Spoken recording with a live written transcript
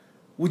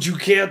Would you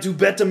care to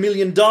bet $1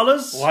 million?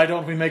 Why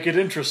don't we make it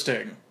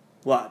interesting?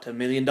 What, $1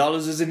 million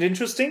isn't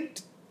interesting?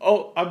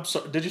 Oh, I'm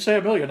sorry. Did you say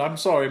 $1 million? I'm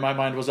sorry, my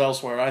mind was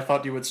elsewhere. I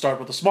thought you would start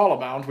with a small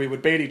amount. We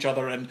would bait each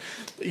other, and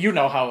you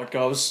know how it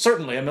goes.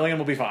 Certainly, $1 million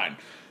will be fine.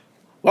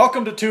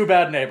 Welcome to Two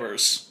Bad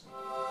Neighbors.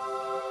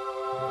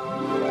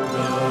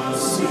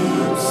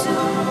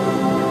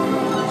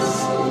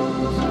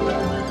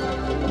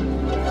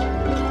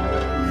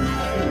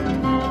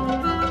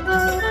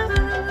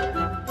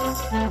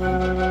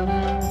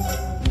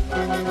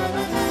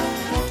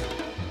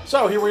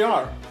 So, here we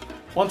are.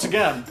 Once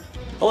again,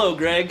 Hello,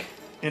 Greg.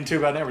 in Two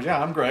Bad Neighbors.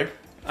 Yeah, I'm Greg.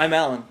 I'm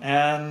Alan.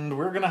 And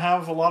we're going to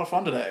have a lot of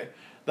fun today.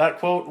 That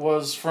quote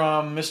was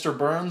from Mr.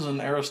 Burns and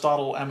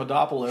Aristotle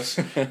Amidopoulos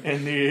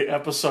in the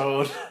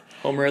episode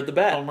Homer at the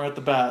Bat. Homer at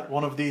the Bat.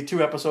 One of the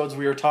two episodes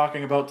we are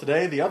talking about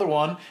today. The other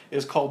one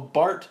is called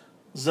Bart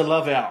the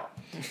Lover.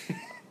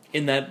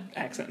 In that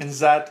accent. In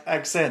that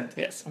accent.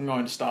 Yes. I'm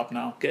going to stop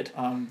now. Good.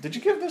 Did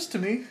you give this to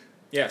me?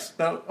 Yes.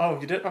 No, oh,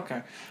 you did?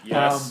 Okay.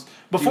 Yes.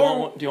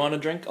 Before Do you want a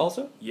drink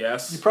also?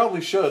 Yes. you probably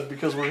should,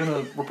 because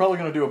we're probably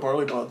gonna do a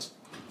Barley Buds.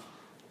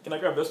 Can I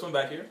grab this one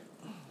back here?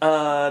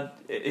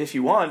 If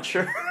you want,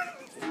 sure.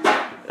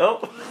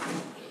 Oh.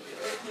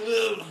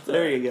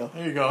 There you go.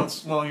 There you go.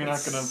 Well, you're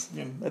not gonna.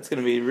 That's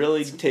gonna be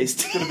really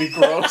tasty. It's gonna be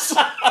gross.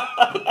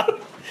 Why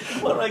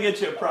don't I get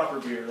you a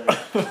proper beer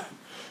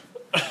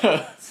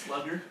there?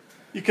 Slugger?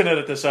 You can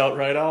edit this out,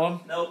 right,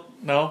 Alan? Nope.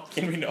 No.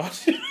 Can we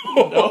not?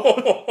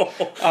 No.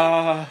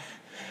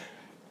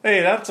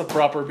 Hey, that's a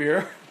proper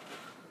beer.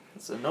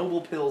 It's a Noble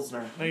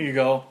Pilsner. There you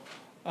go.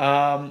 Need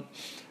an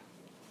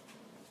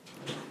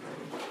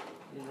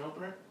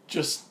opener?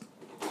 Just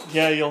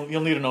yeah,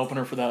 you'll need an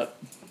opener for that.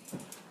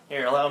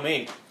 Here, allow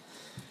me.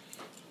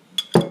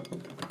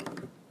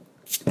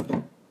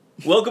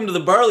 Welcome to the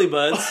Barley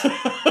Buds.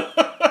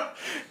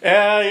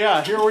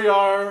 Yeah, here we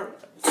are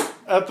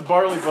at the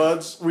Barley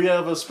Buds. We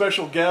have a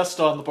special guest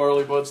on the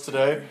Barley Buds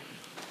today.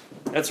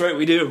 That's right,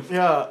 we do.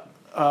 Yeah,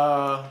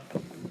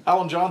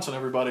 Alan Johnson,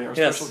 everybody, our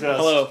Yes, special guest.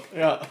 hello.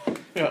 Yeah.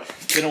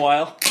 It's been a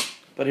while,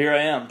 but here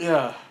I am.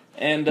 Yeah.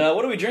 And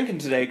what are we drinking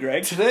today,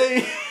 Greg?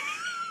 Today,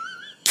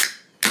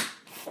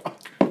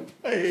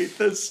 I hate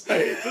this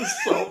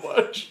so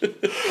much.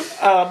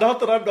 Not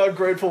that I'm not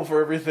grateful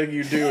for everything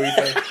you do,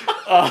 Ethan.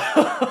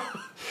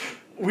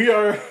 We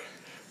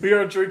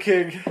are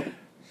drinking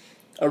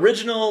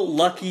Original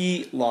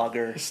Lucky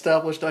Lager.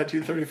 established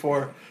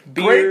 1934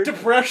 Beer. Great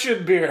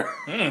Depression beer.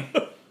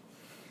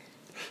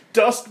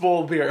 Dust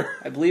Bowl beer.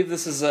 I believe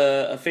this is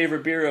a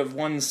favorite beer of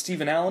one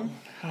Stephen Allen.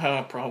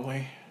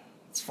 Probably.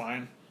 It's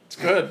fine. It's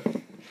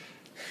good.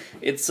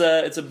 It's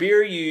a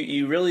beer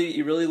you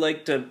really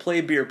like to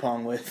play beer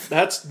pong with.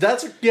 That's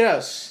a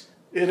yes.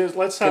 It is.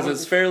 Let's have.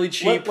 Because it's fairly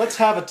cheap. Let's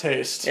have a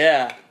taste.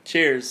 Yeah.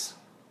 Cheers.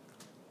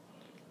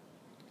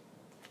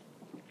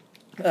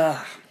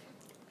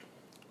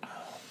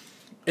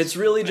 It's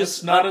really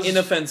just not as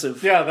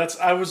inoffensive. Yeah,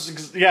 I was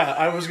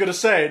gonna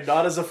say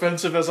not as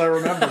offensive as I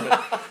remembered it.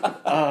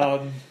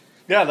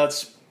 Yeah,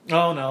 that's.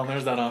 Oh no,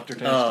 there's that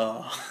aftertaste.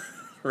 Oh,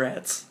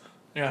 rats.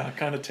 Yeah, it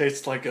kind of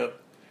tastes like a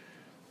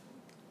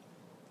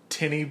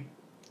tinny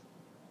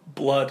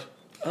blood.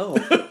 Oh.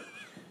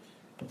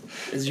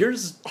 Is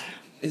yours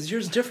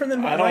different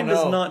than mine? I don't Mine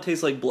does know. not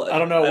taste like blood. I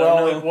don't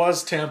know. It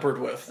was tampered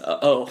with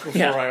before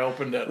yeah. I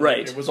opened it.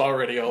 Right. It was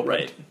already opened.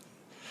 Right.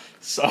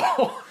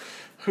 So,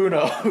 who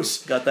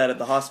knows? Got that at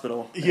the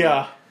hospital.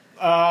 Yeah.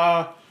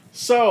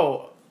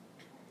 So,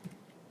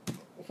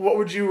 what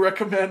would you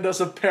recommend as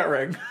a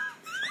pairing?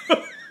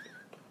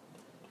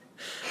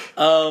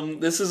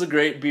 This is a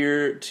great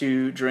beer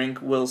to drink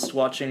whilst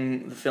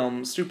watching the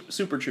film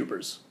Super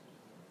Troopers.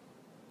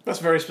 That's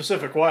very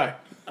specific. Why?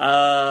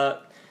 I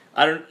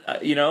don't.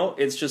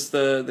 It's just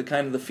the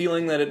kind of the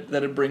feeling that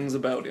it brings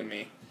about in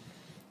me.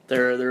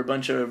 There are a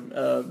bunch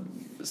of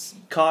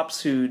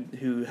cops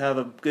who have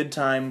a good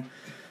time,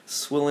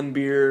 swilling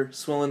beer,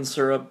 swilling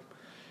syrup,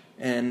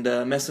 and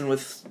messing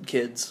with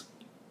kids.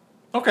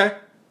 Okay.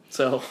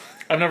 So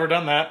I've never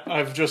done that.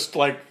 I've just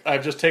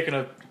taken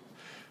a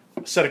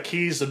set of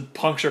keys and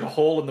punctured a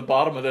hole in the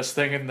bottom of this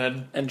thing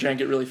and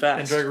drank it really fast.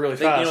 And drank it really You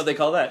fast. know what they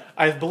call that?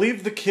 I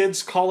believe the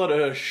kids call it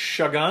a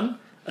shogun.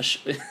 A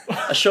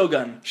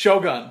shogun.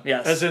 Shogun.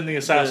 Yes. As in the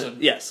assassin.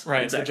 Yes.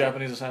 Right. Exactly. The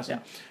Japanese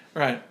assassin. Yeah.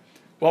 Right.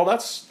 Well,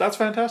 that's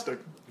fantastic.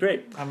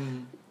 Great.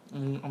 I'm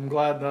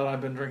glad that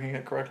I've been drinking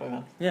it correctly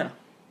then. Yeah.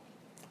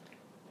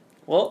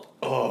 Well,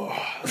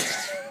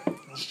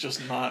 It's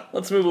just not.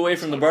 let's move away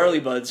from the Barley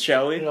Buds,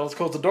 shall we? Yeah, let's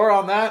close the door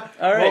on that.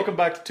 All right. Welcome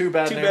back to Two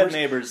Bad Neighbors.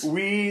 Neighbors.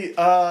 We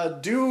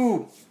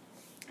do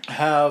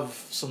have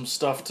some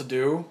stuff to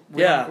do.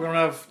 Yeah. We don't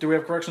have. Do we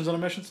have corrections and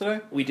omissions today?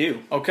 We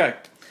do. Okay.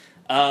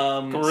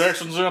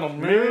 Corrections and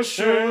omissions.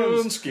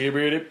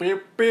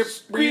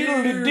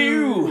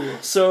 Squeedle-doo.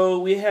 So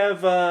we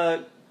have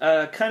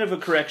kind of a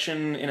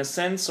correction in a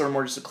sense, or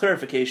more just a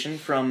clarification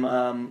from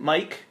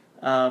Mike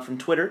from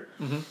Twitter.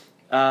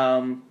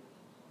 Mm-hmm.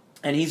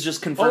 And he's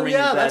just confirming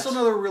that... that's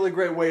another really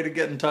great way to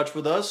get in touch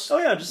with us. Oh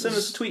yeah, just send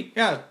us a tweet.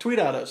 Yeah, tweet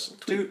at us.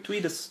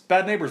 Tweet us.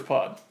 Bad Neighbors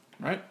Pod.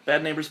 right?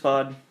 Bad Neighbors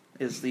Pod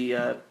is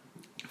the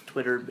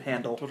Twitter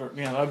handle. Twitter.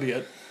 Yeah, that'd be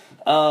it.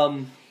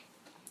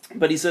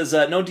 But he says,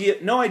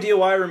 no idea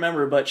why I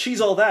remember, but She's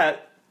All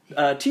That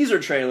teaser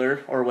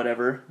trailer, or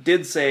whatever,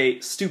 did say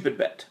stupid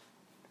bet.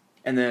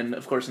 And then,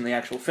 of course, in the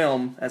actual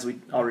film, as we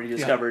already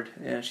discovered,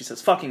 she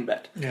says fucking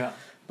bet. Yeah.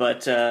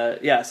 But,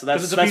 yeah, so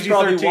that's PG-13.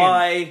 probably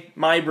why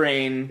my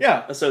brain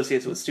Yeah.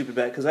 associates with stupid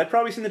bet, because I've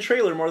probably seen the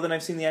trailer more than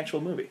I've seen the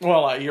actual movie.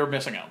 Well, you're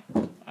missing out.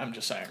 I'm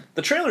just saying.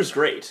 The trailer's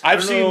great. I've I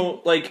don't seen,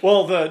 know, like...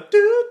 Well, the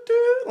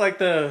doo-doo, like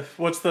the...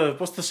 What's the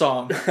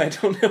song? I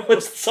don't know what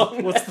the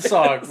song What's the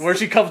song? Where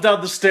she comes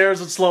down the stairs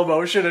in slow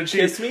motion and she...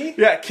 Kiss Me?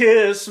 Yeah,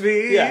 Kiss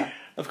Me. Yeah,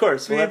 of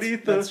course. Well,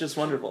 Beneath that's the just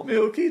wonderful.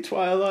 Milky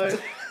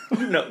Twilight.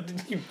 No,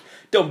 you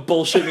don't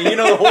bullshit me. You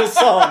know the whole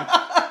song.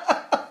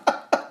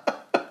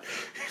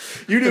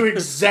 You knew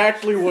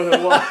exactly what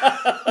it was.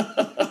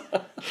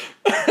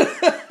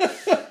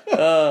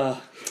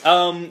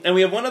 And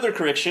we have one other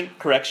correction.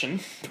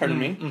 Pardon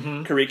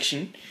me.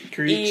 Correction.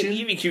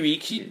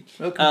 Correction.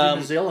 Welcome to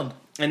New Zealand.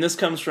 And this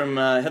comes from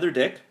Heather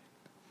Dick.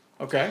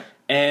 Okay.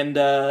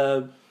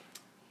 And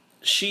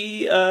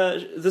she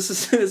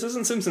this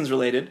isn't Simpsons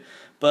related,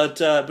 but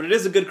it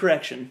is a good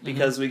correction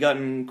because we got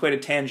in quite a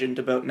tangent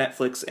about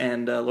Netflix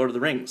and Lord of the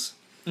Rings.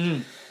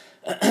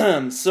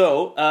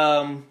 So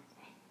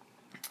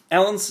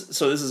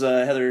this is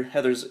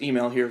Heather's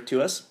email here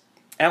to us.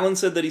 Alan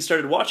said that he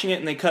started watching it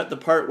and they cut the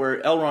part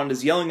where Elrond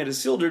is yelling at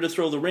Isildur to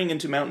throw the ring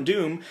into Mount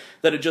Doom,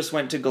 that it just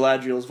went to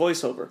Galadriel's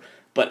voiceover.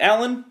 But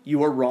Alan,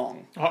 you are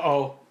wrong.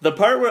 Uh-oh. The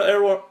part where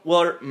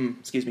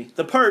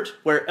the part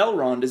where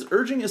Elrond is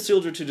urging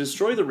Isildur to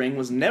destroy the ring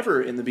was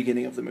never in the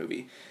beginning of the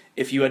movie.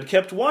 If you had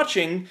kept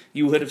watching,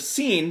 you would have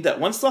seen that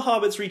once the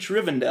hobbits reach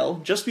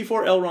Rivendell, just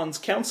before Elrond's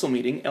council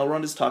meeting,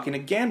 Elrond is talking to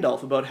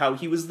Gandalf about how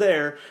he was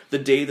there the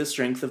day the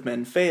strength of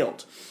men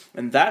failed.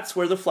 And that's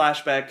where the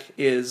flashback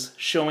is,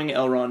 showing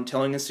Elrond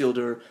telling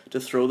Isildur to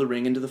throw the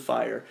ring into the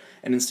fire,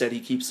 and instead he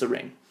keeps the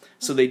ring.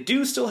 So they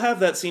do still have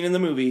that scene in the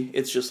movie,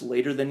 it's just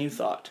later than you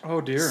thought.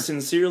 Oh dear.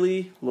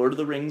 Sincerely, Lord of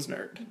the Rings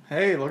nerd.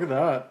 Hey, look at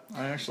that.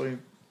 I actually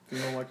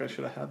feel like I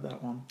should have had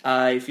that one.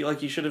 I feel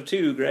like you should have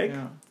too, Greg.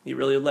 Yeah. You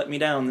really let me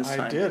down this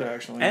time. I did,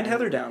 actually. And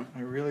Heather down. I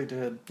really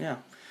did. Yeah.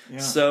 Yeah.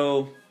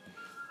 So...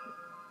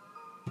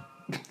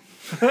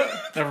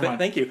 Never mind.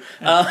 Thank you.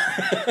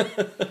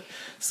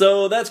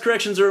 So that's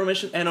corrections or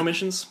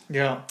omissions.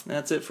 Yeah.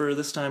 That's it for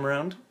this time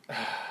around.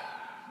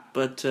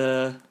 But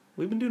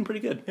we've been doing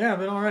pretty good. Yeah,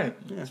 been all right.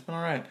 Yeah. It's been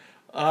all right.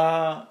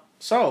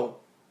 So,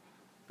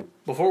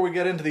 before we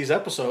get into these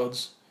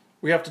episodes,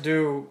 we have to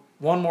do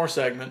one more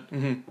segment,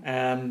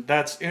 and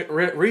that's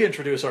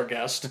reintroduce our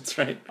guest. That's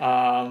right.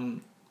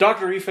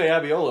 Dr. Ife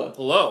Abiola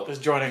Hello. is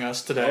joining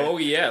us today. Oh,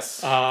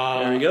 yes.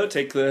 There we go.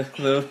 Take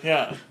the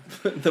Yeah.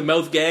 the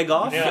mouth gag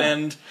off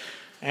Yeah.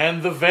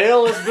 And the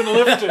veil has been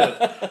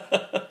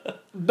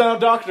lifted. Now,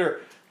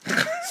 Doctor,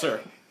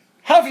 Sir,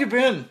 how have you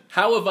been?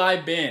 how have I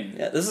been?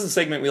 yeah. This is a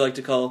segment we like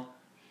to call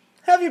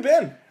 "Have You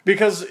Been?"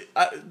 Because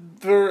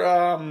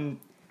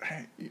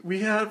we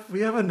have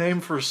a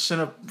name for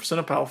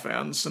Cinepal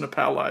fans,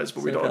 Cinepalize,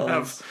 but we don't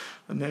have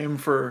a name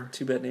for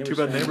Too Bad Neighbors. Too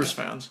Bad Neighbors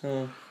fans.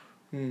 Oh,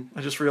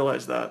 I just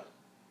realized that.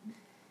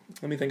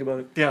 let me think about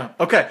it. Yeah.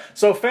 Okay.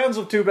 So fans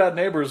of Two Bad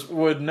Neighbors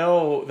would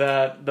know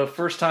that the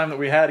first time that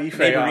we had Ife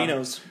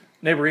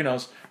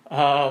Neighborinos.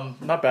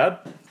 Not bad.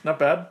 Not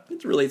bad.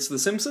 It relates to The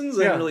Simpsons.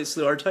 Yeah. And relates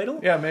to our title.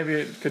 Yeah, maybe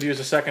it could use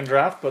a second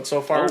draft, but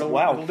so far Oh,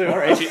 wow. it'll do. All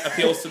right.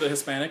 Appeals to the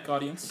Hispanic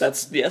audience.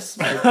 That's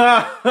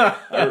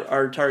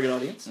our target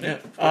audience. Yeah.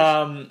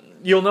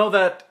 You'll know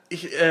that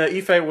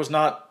Ife was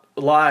not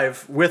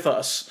live with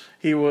us.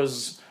 He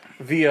was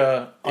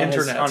via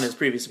internet. on his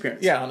previous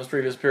appearance. Yeah, on his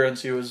previous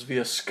appearance, he was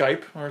via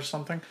Skype or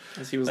something.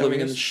 As he was living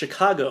in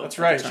Chicago. That's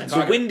right. At the time.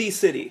 Chicago. The Windy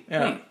City.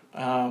 Yeah.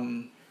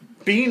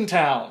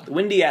 Beantown. The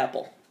Windy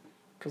Apple.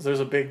 Because there's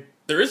a big...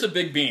 There is a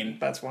big bean.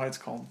 That's why it's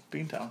called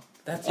Beantown.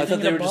 That's I thought even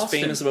they in were just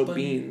Boston, famous about but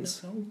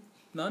beans.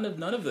 no,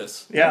 none of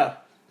this. Yeah.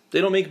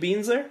 They don't make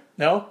beans there?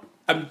 No?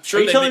 I'm sure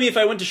Are you they telling me if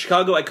I went to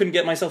Chicago I couldn't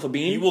get myself a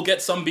bean? you will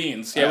get some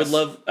beans. I would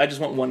love... I just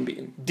want one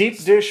bean.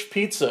 Deep dish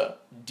pizza.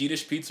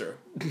 Dish pizza.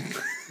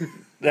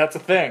 That's a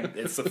thing.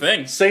 It's a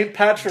thing. St.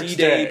 Patrick's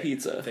D-Day Day.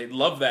 pizza. They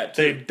love that.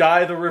 They Too.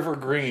 dye the river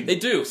green. They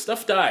do.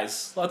 Stuff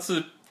dies. Lots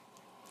of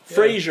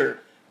Frasier.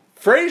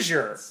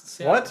 Frasier.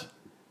 Yeah. What?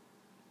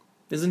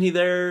 Isn't he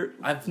there?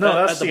 No,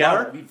 that's at the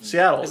Seattle. bar?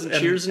 Seattle. Isn't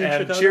Cheers in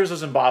and Chicago? Cheers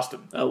is in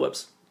Boston. Oh,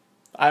 whoops.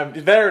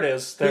 There it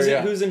is. There,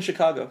 yeah. Who's in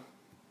Chicago?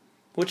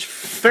 Which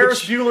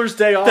Ferris Bueller's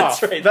Day Off.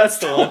 That's right. That's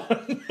the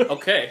one.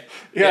 Okay.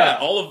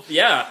 Yeah.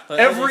 Yeah.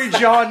 Every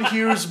John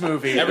Hughes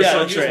movie Every Yeah,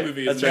 John that's Hughes right.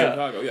 movie That's is in right.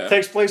 Chicago. Yeah.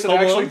 takes place in Home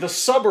actually Alone? the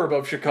suburb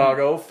of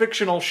Chicago,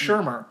 fictional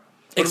Shermer.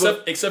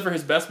 Except for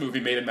his best movie,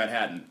 Made in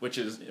Manhattan, which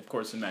is of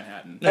course in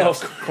Manhattan. No,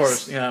 of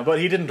course, yeah, but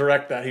he didn't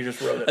direct that. He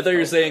just wrote it. I thought you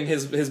were saying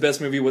his best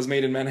movie was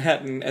made in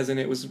Manhattan, as in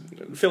it was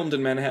filmed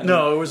in Manhattan.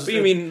 No, it was- But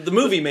you mean the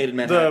movie made in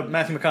the Manhattan?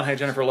 Matthew McConaughey,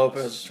 Jennifer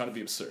Lopez. Trying to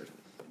be absurd.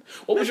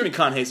 What was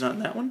McConaughey's not in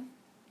that one?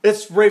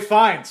 It's Ray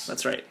Fiennes.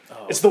 That's right.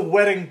 It's the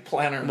wedding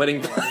planner.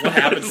 Wedding What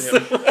happened to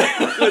him?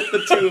 with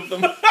the two of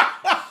them.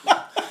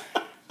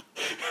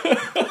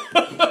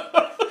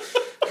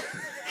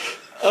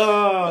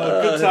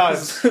 Good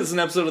times. This is an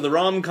episode of the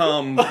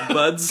rom-com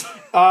buds.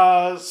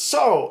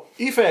 So,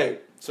 Ife,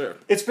 Sir.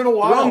 it's been a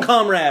while.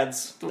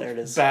 Rom-comrades. There it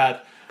is.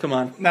 Bad. Come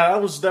on. No,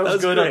 that was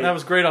was good. great. That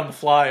was great on the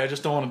fly. I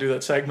just don't want to do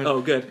that segment.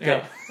 Oh, good.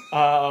 Yeah.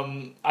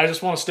 I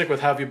just want to stick with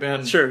 "Have you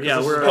been?" Sure.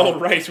 Yeah, we're Oh,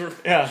 right.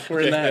 we're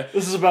in that.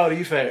 This is about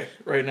Ife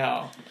right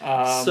now.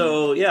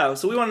 So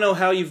we want to know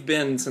how you've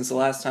been since the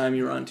last time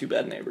you were on Two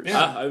Bad Neighbors.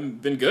 Yeah.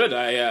 I've been good.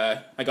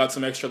 I got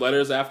some extra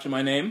letters after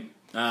my name.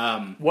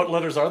 What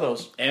letters are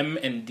those? M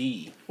and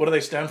D. What do they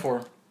stand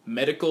for?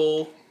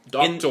 Medical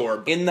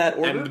doctor. In that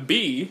order. And the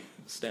B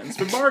stands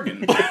for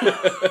bargain.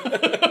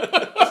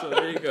 So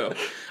there you go.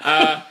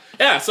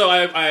 Yeah, so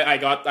I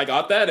got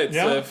that. It's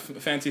Yeah. a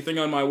fancy thing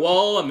on my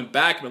wall. I'm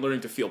back. I've been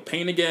learning to feel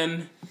pain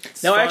again.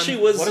 It's Now, fun. actually,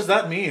 was What does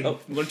that mean?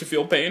 Learn to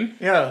feel pain.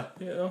 Yeah.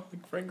 You know,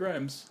 like Frank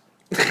Grimes.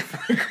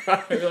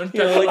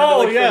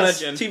 Oh,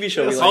 yes. from that TV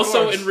show. Yes, we like.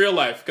 Also course. in real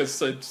life,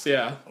 because it's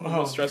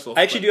stressful.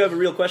 I actually do have a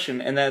real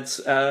question, and that's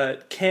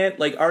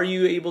are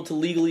you able to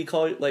legally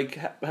call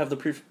have the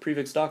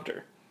prefix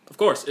doctor? Of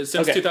course, it's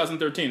since Okay.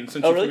 2013,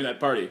 since Oh, you really? threw me that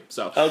party.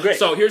 So, Oh, great.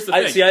 So here's the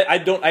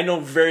thing. I know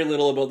very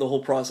little about the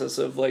whole process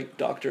of like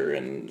doctor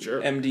and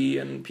Sure. MD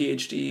and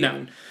PhD Now,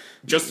 and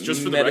just for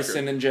the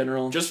medicine record, in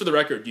general. just for the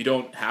record, you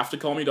don't have to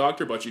call me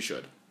doctor, but you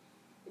should.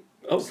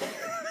 oh,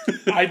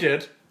 I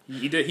did.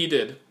 He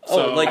did. oh,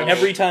 So, like I will-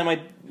 every time I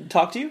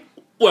talk to you.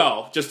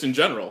 Well, just in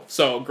general.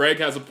 So Greg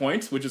has a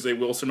point, which is a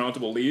will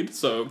surmountable lead.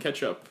 So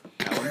catch up,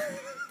 Alan.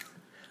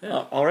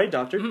 Oh, all right,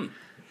 doctor.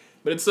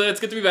 But it's good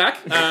to be back.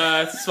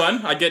 It's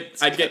fun. I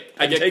get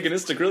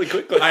Antagonistic really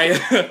quickly.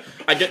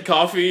 I get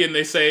coffee and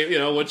they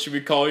say, what should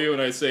we call you?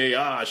 And I say,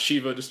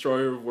 Shiva,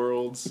 Destroyer of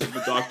Worlds. I'm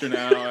a doctor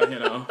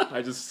now.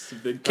 I just a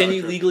big. Can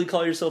you doctor. legally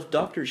call yourself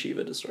Doctor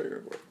Shiva, Destroyer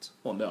of Worlds?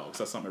 Well, no, because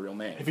that's not my real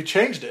name. If you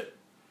changed it.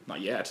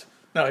 Not yet.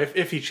 No, if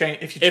I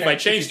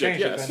changed it,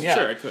 yes, then yeah.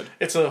 sure, I could.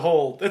 It's a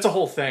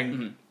whole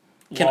thing.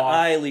 Can Law.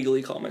 I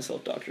legally call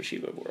myself Doctor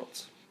Shiva of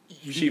Worlds?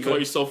 You can call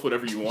yourself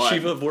whatever you want.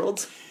 Shiva of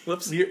Worlds?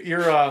 Whoops.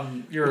 You're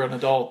an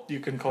adult. You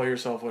can call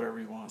yourself whatever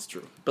you want. That's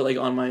true. But like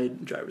on my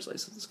driver's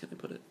license, can I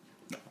put it?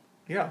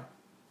 Yeah.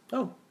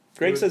 Oh,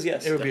 Greg says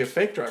yes. It would be a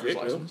fake driver's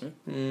Yeah, license.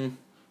 yeah.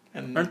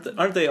 And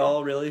Aren't they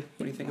all really?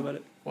 When you think about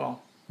it.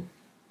 well,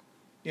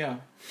 yeah.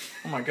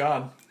 Oh my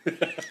God.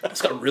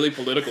 It's got really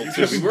political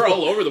too. We're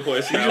all over the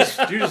place now.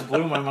 You just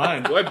blew my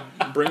mind. Do I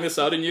bring this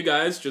out in you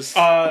guys? Just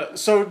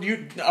So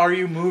are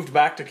you moved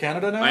back to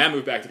Canada now? I am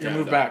moved back to You Canada.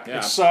 moved back. Yeah.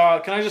 It's,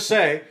 can I just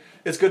say,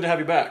 it's good to have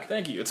you back.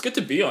 Thank you. It's good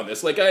to be on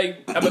this. Like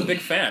I'm a big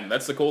fan.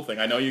 That's the cool thing.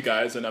 I know you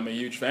guys, and I'm a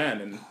huge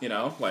fan. And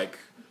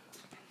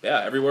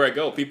everywhere I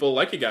go, people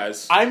like you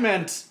guys. I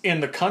meant in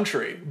the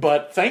country,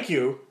 but thank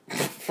you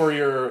for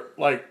your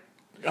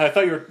I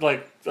thought you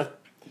were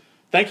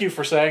thank you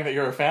for saying that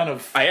you're a fan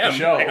of I am. the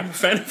show. I am a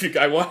fan of you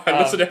guys. I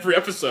listen to every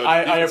episode.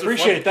 I These are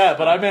appreciate fun. that,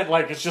 but I meant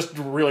it's just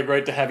really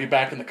great to have you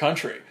back in the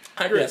country.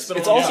 I agree. Yes, been a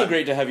it's long also time.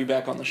 great to have you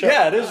back on the show.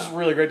 Yeah, it is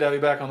really great to have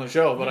you back on the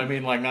show, but I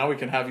mean, now we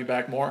can have you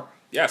back more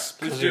Yes,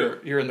 please because do.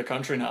 you're in the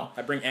country now.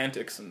 I bring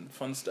antics and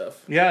fun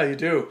stuff. Yeah, you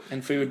do.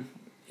 And food.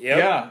 Yep,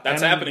 Yeah,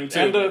 that's and- happening too.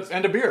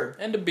 and a beer.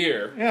 And a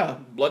beer. Yeah.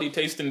 Bloody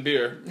tasting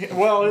beer. Yeah,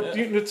 well,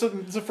 it's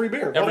a free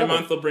beer. Every Whatever.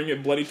 month they'll bring you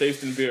bloody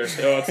tasting beer.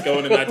 So it's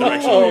going in that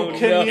direction. Oh, people.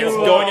 can you, It's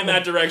going in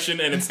that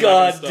direction, and it's God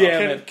not gonna stop.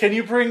 damn it. Can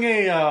you bring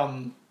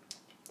a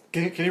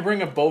can you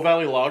bring a Bow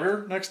Valley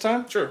Lager next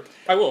time? Sure,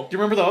 I will. Do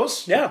you remember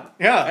those? Yeah.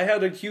 Yeah. I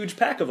had a huge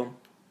pack of them.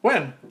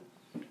 When?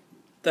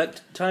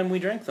 That time we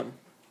drank them.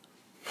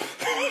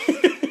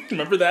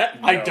 Remember that?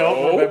 I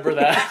don't No. remember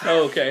that.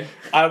 Oh, okay.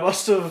 I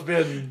must have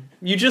been.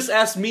 You just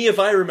asked me if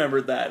I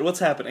remembered that. What's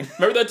happening?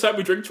 Remember that time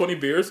we drank 20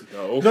 beers?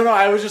 No. No,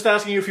 I was just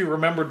asking you if you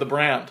remembered the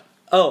brand.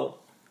 Oh.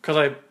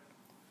 Because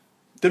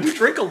did we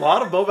drink a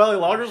lot of Bow Valley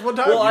Lagers one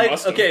time? Well, You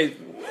must have.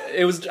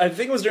 I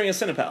think it was during a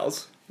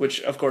Cinepals,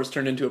 which of course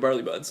turned into a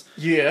Barley Buds.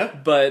 Yeah.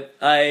 But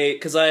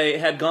because I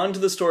had gone to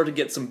the store to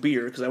get some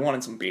beer because I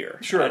wanted some beer.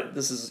 Sure.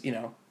 This is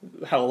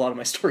how a lot of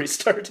my stories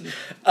start.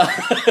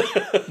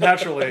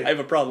 Naturally. I have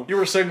a problem. You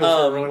were single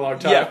for a really long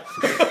time. Yeah.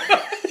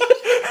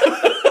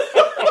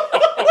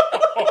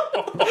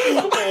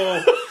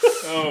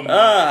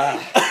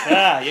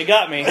 You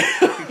got me.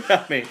 You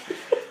got me.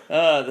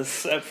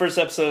 This first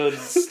episode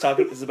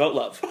is about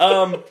love.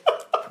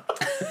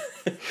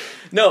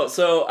 No,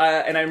 so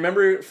and I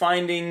remember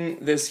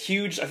finding this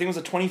huge. I think it was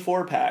a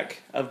 24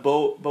 pack of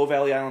Bow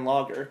Valley Island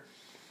Lager,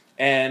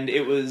 and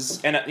it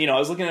was, and I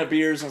was looking at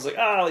beers and I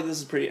was like, this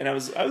is pretty, and I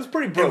was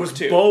pretty broke It was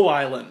too. Bow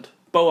Island.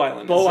 Bow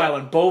Island. Bow Is that-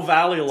 Island. Bow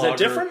Valley Lager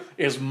different?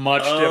 is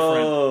much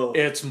Oh.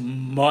 different. It's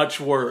much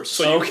worse.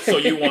 So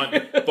you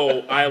want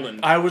Bow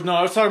Island? I was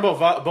talking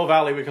about Bow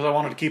Valley because I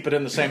wanted to keep it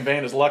in the same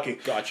vein as Lucky.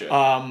 Gotcha.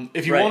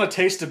 If you Right. want to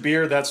taste a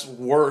beer that's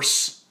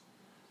worse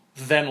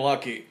than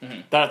Lucky,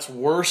 that's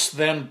worse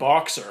than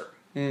Boxer,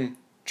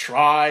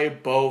 try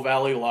Bow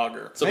Valley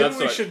Lager. So Maybe that's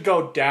we what- should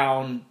go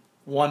down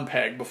one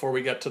peg before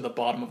we get to the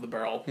bottom of the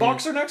barrel.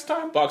 Boxer next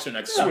time? Boxer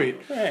next.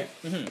 Sweet. Right.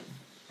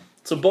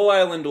 So Bow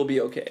Island will be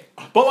okay.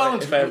 Bow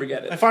Island, if I ever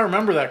get it. If I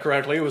remember that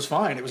correctly, it was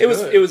fine. It was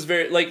good. It was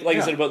very like I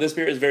Yeah. said about this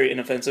beer, it was very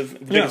inoffensive.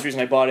 The biggest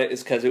reason I bought it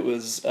is because it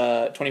was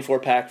 24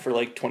 pack for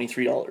like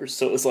 $23,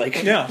 so it was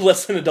like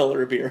less than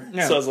 $1 a beer.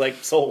 Yeah. So I was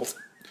like sold.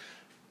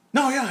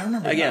 No, yeah, I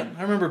remember Again. that.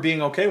 I remember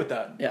being okay with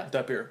that. Yeah.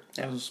 That beer.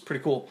 Yeah. That was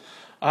pretty cool.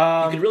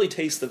 You could really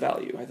taste the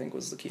value. I think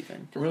was the key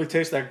thing. Can really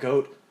taste that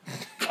goat.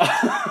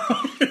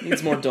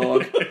 Needs more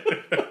dog. Do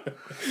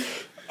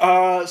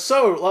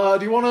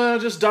you want to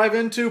just dive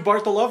into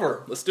Bart the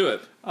Lover? Let's do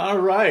it. All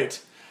right.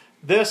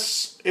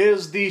 This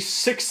is the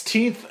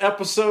 16th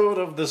episode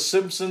of The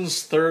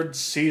Simpsons' third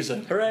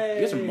season. Hooray!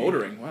 You guys are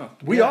motoring. Wow.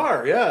 We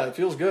are, yeah. It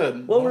feels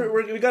good. Well,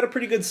 we got a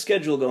pretty good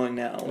schedule going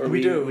now. Where We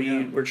do,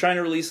 yeah. We're trying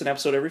to release an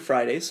episode every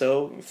Friday,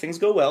 so if things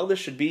go well, you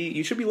should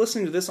be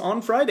listening to this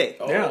on Friday.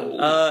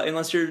 Yeah.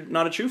 Unless you're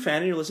not a true fan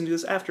and you're listening to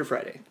this after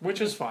Friday.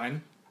 Which is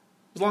fine.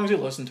 As long as you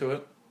listen to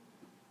it.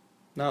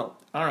 No.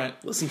 All right.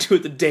 Listen to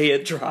it the day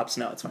it drops.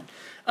 No, it's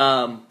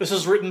fine. This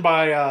is written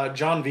by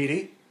John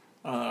Vitti,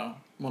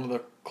 one of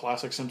the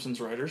classic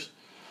Simpsons writers.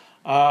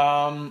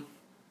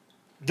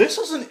 This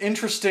is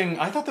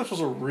I thought this was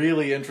a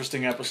really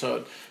interesting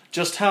episode.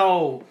 Just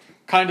how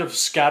kind of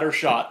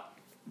scattershot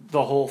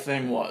the whole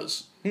thing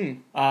was.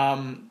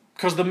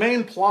 Because the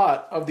main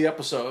plot of the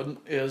episode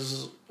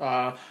is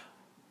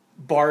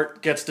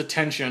Bart gets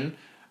detention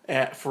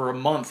for a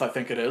month, I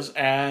think it is,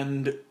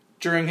 and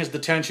during his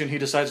detention, he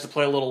decides to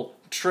play a little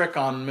trick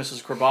on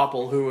Mrs.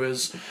 Krabappel, who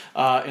is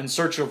in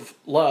search of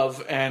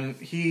love, and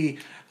he,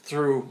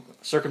 through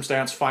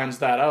circumstance, finds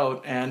that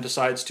out and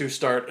decides to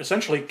start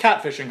essentially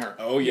catfishing her.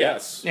 Oh,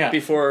 yes. Yeah.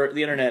 Before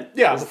the internet.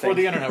 Yeah, was a before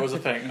thing. the internet was a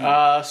thing.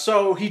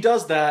 So he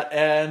does that,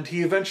 and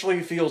he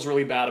eventually feels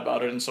really bad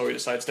about it, and so he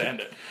decides to end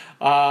it.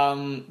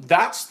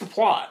 That's the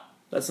plot.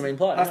 That's the main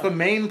plot. That's the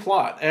main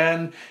plot.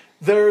 And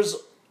there's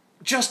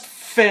just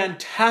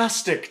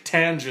fantastic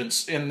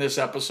tangents in this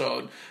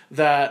episode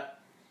that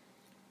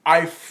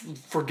I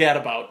forget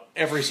about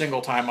every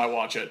single time I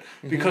watch it.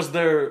 Because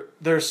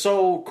they're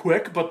so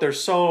quick, but they're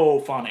so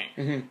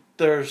funny.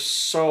 They're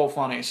so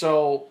funny.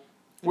 So,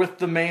 with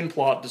the main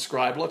plot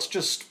described, let's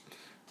just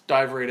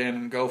dive right in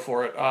and go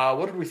for it.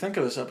 What did we think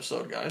of this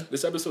episode, guys?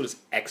 This episode is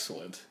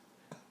excellent.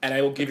 And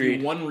I will give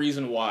you one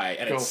reason why,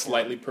 and it's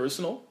slightly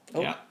personal.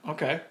 Yeah,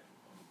 okay.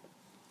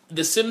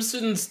 The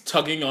Simpsons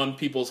tugging on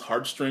people's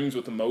heartstrings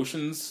with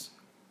emotions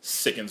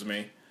sickens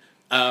me.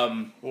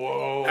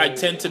 Whoa. I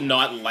tend to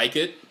not like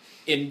it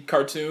in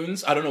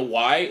cartoons. I don't know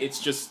why. It's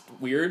just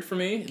weird for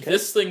me. Okay.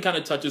 This thing kind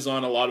of touches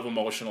on a lot of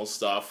emotional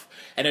stuff,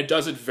 and it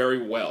does it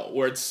very well,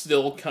 where it's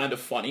still kind of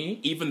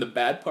funny. Even the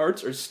bad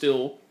parts are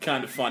still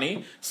kind of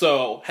funny.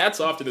 So hats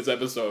off to this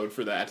episode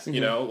for that. You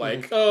know,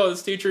 like, oh,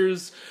 this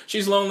teacher's,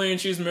 she's lonely and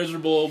she's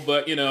miserable,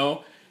 but, you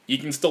know, you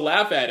can still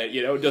laugh at it,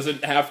 you know? It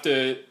doesn't have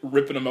to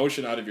rip an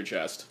emotion out of your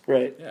chest.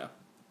 Right. Yeah.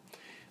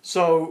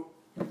 So,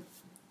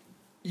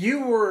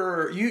 you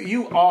are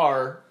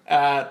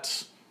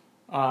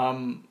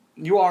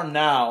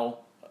now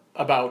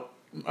about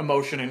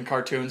emotion in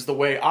cartoons the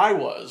way I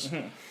was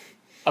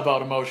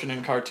about emotion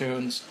in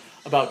cartoons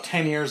about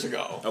 10 years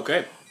ago.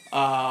 Okay.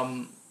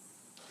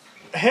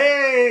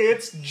 Hey,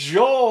 it's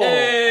Joel.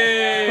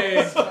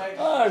 Hey!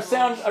 Oh,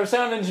 our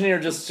sound engineer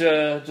just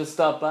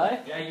stopped by.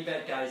 Yeah, you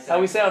bet, guys. How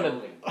we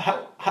sounding?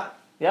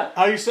 Yeah.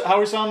 How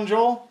we sounding,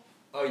 Joel?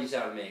 Oh, you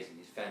sound amazing.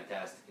 It's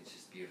fantastic. It's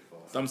just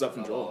beautiful. Thumbs up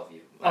from Love Joel. all of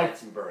you. I had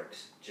some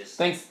Bergs. Just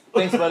Thanks,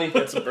 buddy.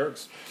 Get some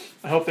Bergs.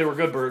 I hope they were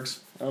good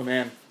Bergs. Oh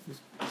man,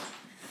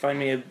 find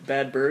me a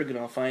bad Berg and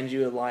I'll find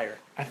you a liar.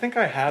 I think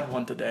I had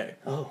one today.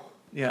 Oh,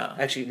 Yeah.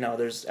 actually, no.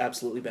 There's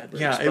absolutely bad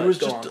Bergs. Yeah, it but was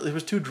go just on. it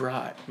was too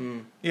dry.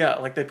 Yeah,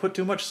 like they put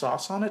too much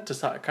sauce on it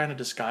to kind of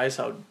disguise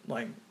how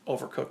like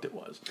overcooked it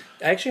was.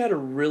 I actually had a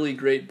really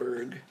great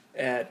Berg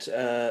at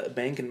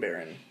Bank and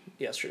Baron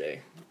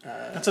yesterday.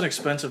 That's an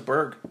expensive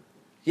Berg.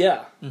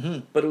 Yeah,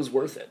 but it was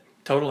worth it.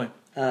 Totally.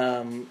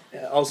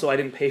 Also, I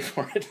didn't pay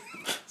for it.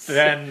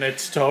 Then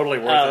it's totally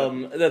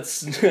worth it.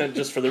 That's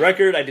just for the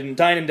record. I didn't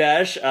dine and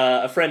dash.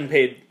 A friend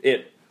paid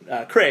it.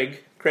 Craig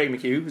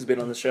McHugh, who's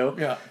been on the show.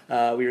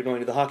 Yeah. We were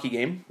going to the hockey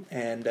game,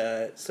 and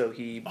so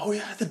he. Oh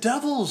yeah, the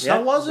Devils. Yeah,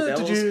 How was the it?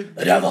 Devils. Did you?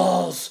 The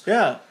Devils.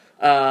 Yeah.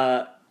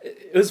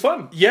 It was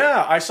fun.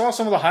 Yeah, I saw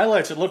some of the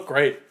highlights. It looked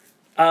great.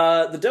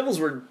 The Devils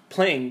were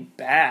playing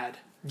bad,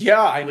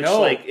 Yeah, I which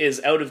know.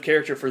 is out of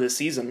character for this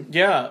season.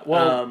 Yeah,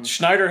 well,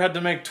 Schneider had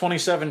to make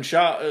 27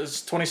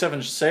 saves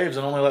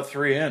and only let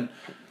 3 in.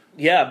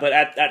 Yeah, but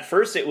at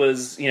first it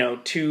was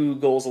 2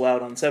 goals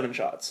allowed on 7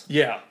 shots.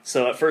 Yeah,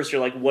 So at first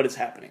you're like, what is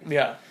happening?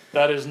 yeah.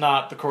 That is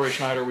not the Corey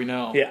Schneider we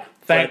know. Yeah.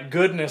 Thank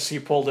goodness he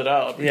pulled it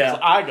out because Yeah.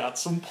 I got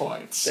some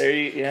points. There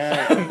you,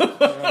 yeah.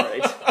 All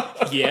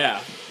right. Yeah.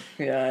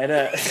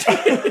 Yeah.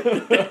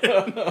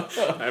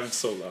 I'm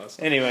so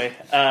lost. Anyway,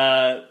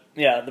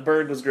 yeah, the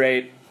Berg was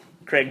great.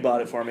 Craig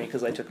bought it for me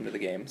because I took him to the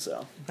game.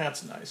 So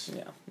That's nice.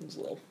 yeah, it was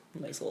a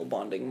nice little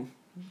bonding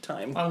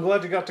time. I'm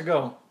glad you got to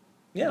go.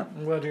 Yeah,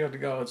 I'm glad you got to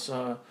go. It's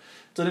an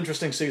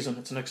interesting season.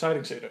 It's an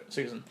exciting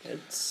season.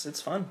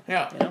 it's fun.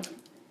 Yeah. You know?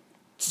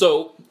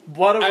 So,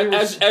 What are we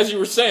as you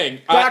were saying,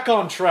 back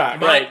on track?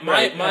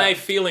 my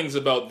feelings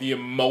about the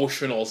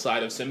emotional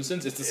side of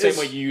Simpsons is the same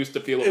way you used to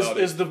feel about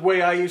it. Is the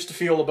way I used to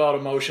feel about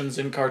emotions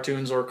in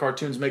cartoons, or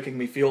cartoons making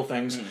me feel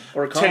things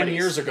Or 10 comedies.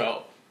 years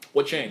ago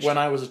What changed? when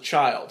I was a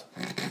child.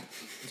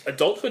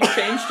 Adulthood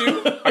changed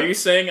you? Are you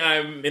saying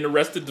I'm in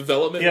Arrested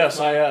Development? Yes,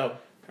 I am.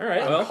 All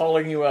right. I'm Well,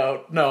 calling you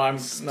out. No, I'm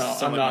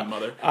sound like not. my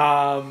mother.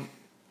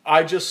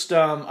 I just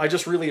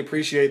really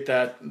appreciate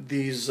that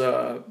these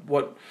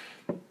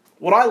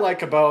what I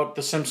like about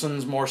the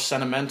Simpsons more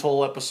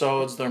sentimental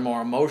episodes, their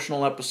more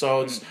emotional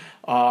episodes,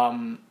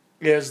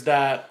 is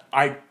that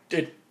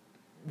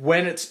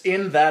when it's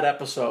in that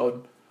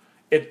episode,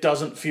 it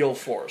doesn't feel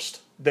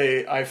forced.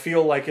 I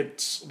feel like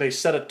they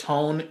set a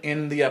tone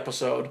in the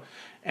episode,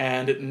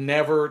 and it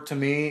never to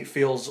me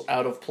feels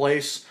out of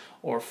place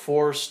or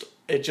forced.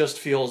 It just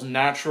feels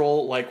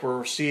natural, like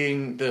we're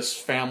seeing this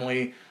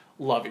family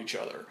love each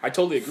other. I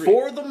totally agree.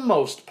 For the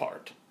most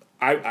part.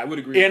 I would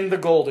agree. In the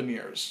golden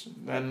years.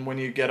 Then when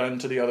you get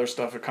into the other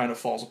stuff, it kind of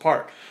falls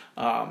apart.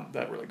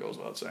 That really goes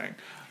without saying.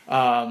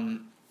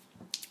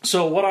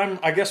 So what I'm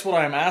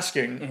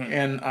asking,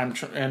 and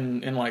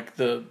in like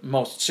the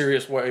most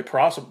serious way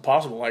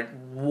possible, like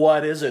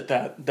what is it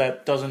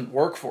that doesn't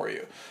work for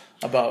you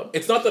about?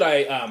 It's not that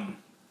I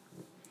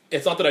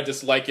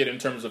dislike it in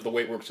terms of the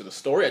way it works with the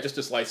story. I just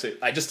dislike it.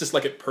 I just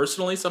dislike it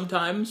personally.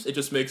 Sometimes it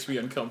just makes me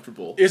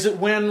uncomfortable. Is it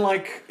when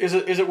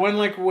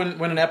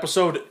when an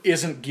episode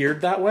isn't geared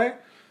that way?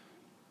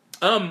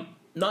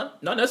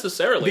 Not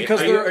necessarily.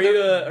 Because Are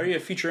you a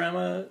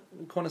Futurama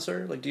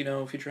connoisseur? Like, do you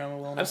know Futurama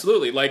well enough?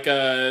 absolutely like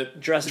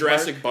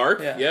Jurassic Park.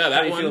 Yeah, that How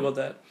do you one. feel about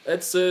that?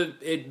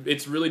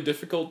 It's really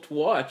difficult to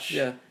watch.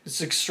 Yeah. It's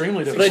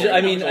extremely But difficult.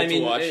 I mean, difficult to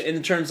watch.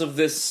 in terms of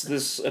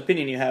this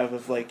opinion you have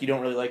of like you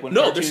don't really like when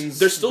No, cartoons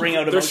there's still bring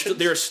out emotions.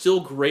 there are still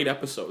great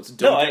episodes.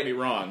 Don't No, get me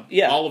wrong.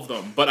 yeah. all of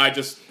them. But I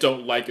just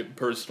don't like it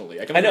personally.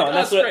 I know, and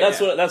that's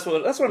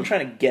what I'm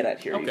trying to get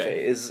at here.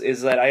 Okay. Yufei,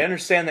 is that I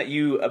understand that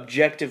you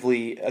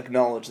objectively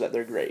acknowledge that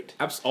they're great,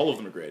 All of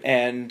them are great.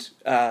 and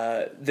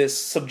this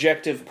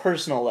subjective,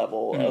 personal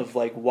level of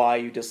like why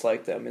you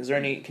dislike them. Is there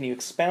any? Can you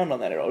expound on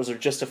that at all? Or is there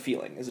just a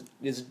feeling?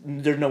 Is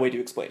there no way to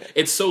explain it?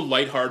 It's so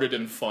lighthearted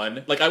and fun.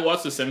 Like I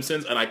watch The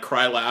Simpsons and I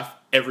cry laugh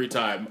every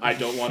time. I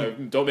don't want to.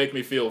 Don't make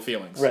me feel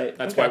feelings. Right.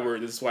 That's Okay. why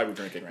This is why we're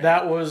drinking right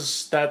now.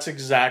 That's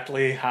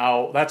exactly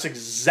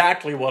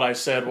what I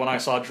said when I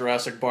saw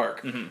Jurassic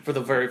Park for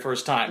the very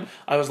first time.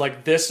 I was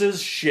like, this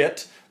is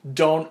shit.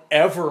 Don't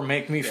ever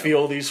make me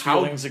feel these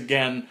feelings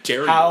again.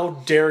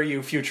 How dare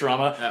you,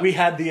 Futurama? Yeah. We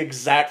had the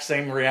exact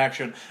same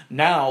reaction.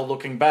 Now,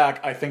 looking back,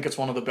 I think it's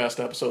one of the best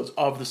episodes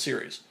of the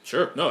series.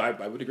 Sure. No, I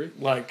would agree.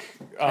 Like,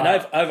 And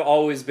I've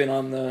always been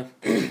on the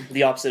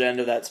the opposite end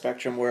of that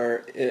spectrum,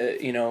 where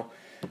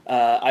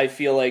I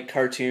feel like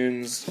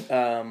cartoons,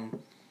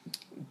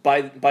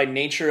 by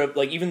nature of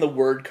like even the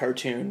word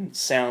cartoon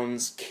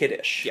sounds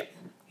kiddish. Yeah.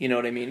 You know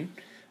what I mean?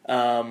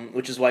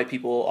 Which is why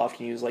people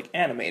often use like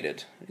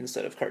animated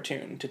instead of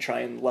cartoon to try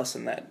and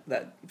lessen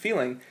that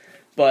feeling.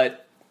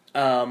 But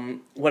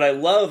what I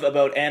love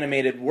about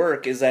animated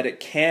work is that it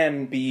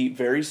can be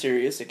very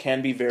serious, it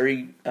can be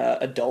very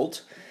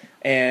adult,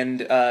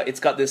 and it's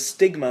got this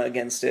stigma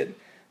against it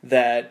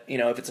that,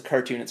 if it's a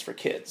cartoon, it's for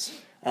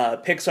kids.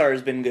 Pixar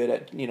has been good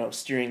at,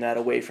 steering that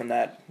away from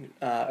that,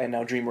 and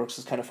now DreamWorks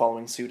is kind of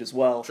following suit as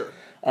well. Sure.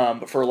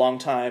 But for a long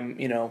time,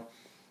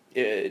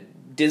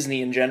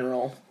 Disney in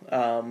general,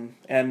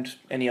 and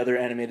any other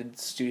animated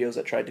studios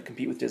that tried to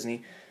compete with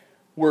Disney,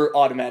 were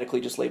automatically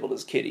just labeled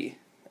as kiddie.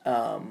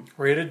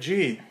 rated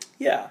G.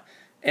 Yeah.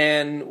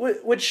 And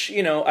which,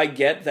 I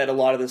get that a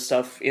lot of this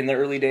stuff in the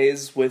early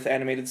days with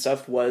animated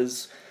stuff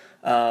was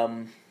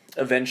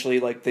eventually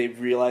like they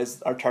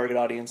realized our target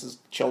audience is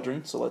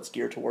children, so let's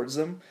gear towards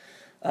them.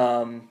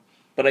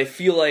 But I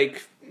feel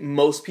like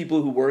most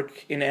people who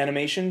work in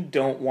animation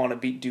don't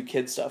want to do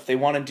kid stuff. They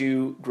want to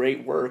do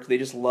great work. They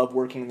just love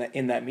working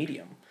in that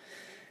medium.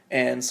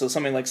 And so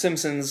something like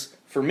Simpsons,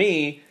 for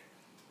me,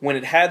 when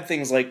it had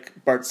things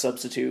like Bart's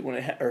Substitute,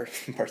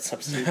 Bart's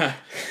Substitute,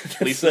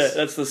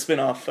 that's the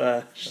spin-off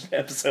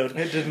episode.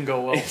 It didn't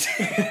go well.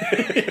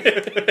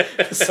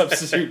 The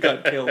substitute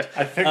got killed.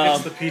 I think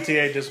it's the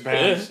PTA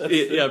disbands.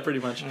 Yeah, pretty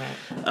much.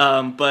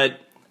 But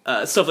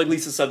stuff like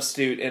Lisa's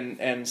Substitute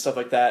and stuff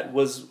like that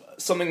was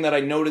something that I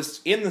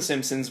noticed in The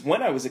Simpsons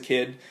when I was a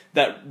kid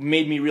that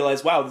made me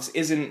realize, wow, this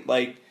isn't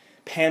like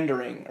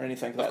pandering or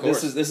anything like that.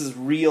 This is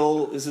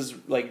real. This is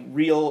like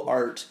real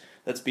art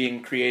that's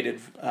being created,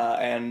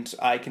 and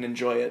I can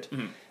enjoy it.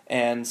 Mm-hmm.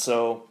 And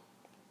so,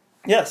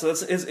 yeah, so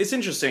it's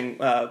interesting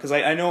because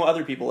I know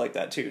other people like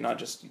that too, not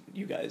just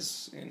you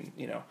guys. And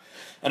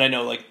I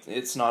know like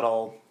it's not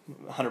all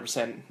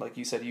 100%. Like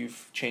you said,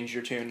 you've changed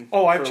your tune.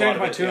 Oh, I've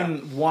changed my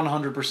tune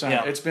 100%.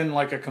 Yeah. It's been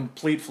like a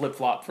complete flip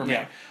flop for me.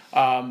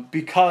 Yeah.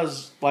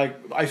 Because like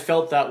I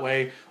felt that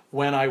way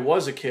when I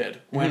was a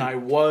kid, when I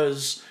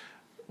was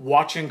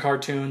watching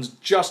cartoons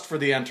just for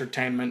the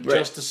entertainment, Right.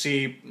 just to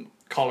see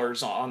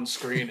colors on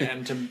screen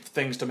and to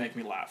things to make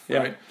me laugh, Yeah.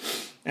 right?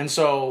 And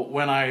so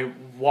when I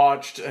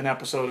watched an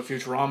episode of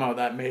Futurama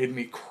that made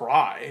me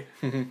cry,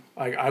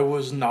 like I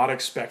was not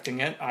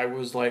expecting it. I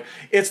was like,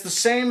 it's the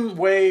same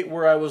way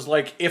where I was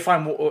like,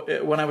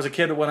 when I was a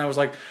kid, when I was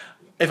like,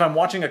 if I'm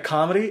watching a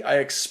comedy, I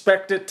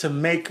expect it to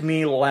make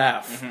me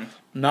laugh,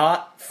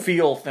 not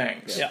feel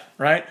things. Yeah.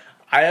 Right?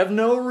 I have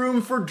no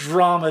room for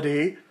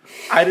dramedy.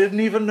 I didn't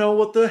even know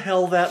what the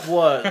hell that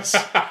was.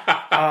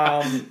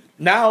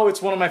 Now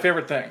it's one of my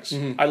favorite things.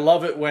 I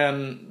love it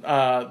when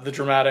the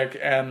dramatic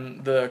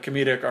and the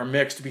comedic are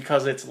mixed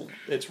because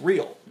it's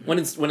real. When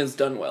it's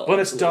done well. When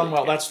it's done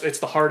absolutely. well, it's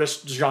the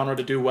hardest genre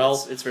to do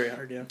well It's very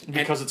hard, yeah.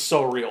 because it's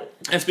so real.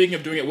 And speaking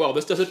of doing it well,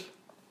 this does it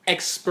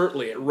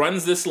expertly. It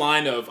runs this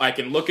line of, I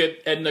can look at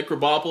Edna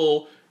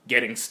Krabappel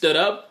getting stood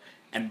up,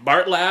 and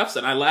Bart laughs,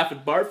 and I laugh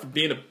at Bart for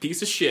being a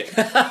piece of shit.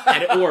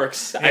 And it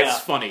works. Yeah. It's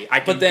funny.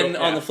 But then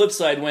on the flip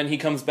side, when he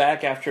comes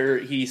back after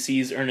he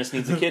sees Ernest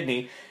needs a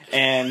kidney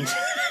and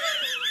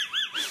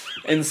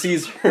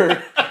sees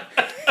her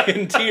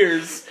in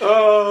tears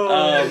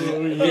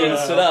being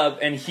stood up,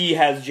 and he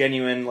has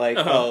genuine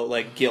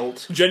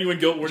guilt. genuine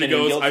guilt when he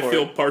Genuine goes, guilt I for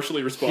feel it.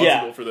 partially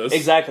responsible for this.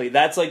 Exactly.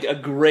 That's like a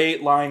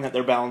great line that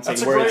they're balancing.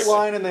 That's a where great it's-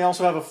 line, and they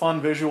also have a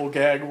fun visual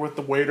gag with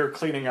the waiter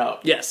cleaning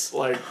up. Yes.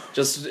 Like,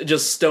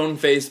 Just stone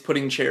faced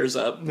putting chairs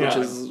up, which Yeah.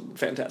 is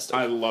fantastic.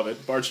 I love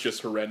it. Bart's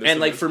just horrendous. And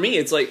in like this. for me,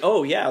 it's like,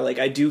 oh yeah, like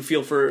I do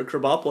feel for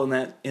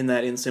Krabappel in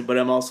that instant, but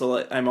I'm also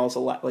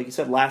like you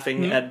said,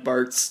 laughing at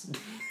Bart's.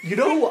 you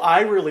know who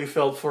I really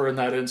felt for in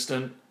that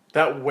instant?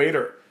 That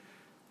waiter.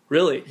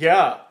 Really,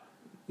 Yeah.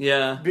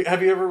 yeah,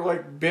 Have you ever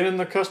like been in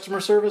the customer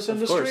service course.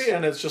 industry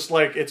and it's just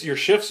like it's your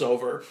shift's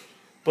over,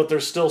 but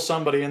there's still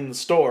somebody in the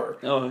store,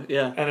 oh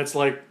yeah. and it's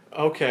like,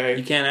 okay,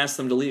 You can't ask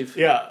them to leave.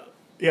 yeah,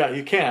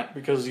 you can't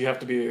because you have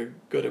to be a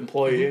good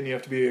employee and you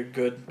have to be a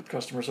good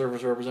customer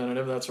service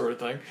representative, that sort of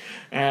thing,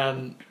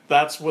 and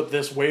that's what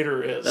this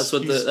waiter is.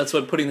 That's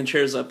what putting the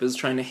chairs up is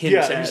trying to hint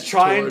Yeah, at. he's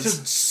trying to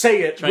towards-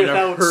 say it trying to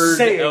without herd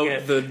saying out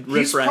it. the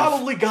He's riffraff.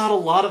 probably got a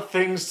lot of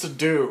things to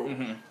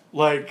do.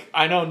 Like,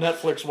 I know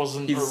Netflix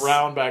wasn't He's-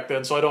 around back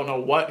then, so I don't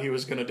know what he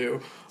was going to do.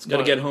 He's got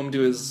to But get home to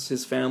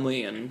his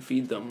family and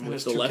feed them with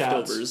his the two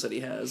leftovers cats. that he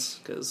has,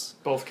 because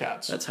Both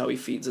cats. that's how he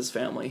feeds his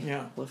family.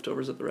 Yeah.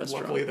 Leftovers at the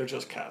restaurant. Luckily, they're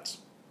just cats.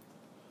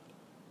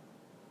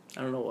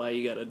 I don't know why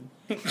you gotta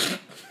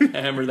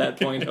hammer that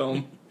point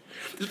home.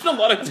 there's been a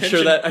lot of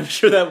tension. I'm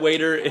sure that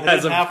waiter has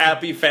a didn't have to-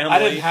 happy family. I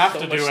didn't have so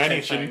to much do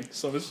tension. anything.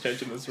 So much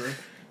tension in this room.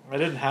 I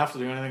didn't have to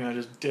do anything. I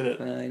just did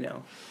it. I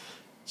know.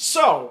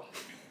 So,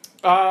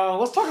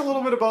 let's talk a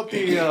little bit about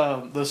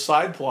the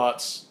side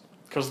plots,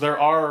 because there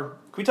are.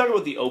 Can we talk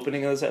about the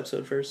opening of this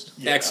episode first?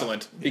 Yeah.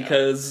 Excellent.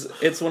 Because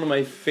it's one of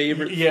my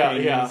favorite Yeah,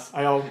 things. yeah.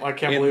 I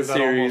can't in believe the that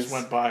series. almost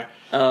went by.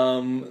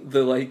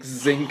 The like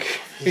Zinc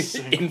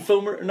Zinc.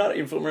 not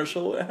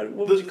infomercial.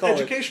 What would you call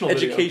educational it?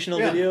 video. Educational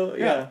Yeah, video.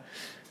 yeah.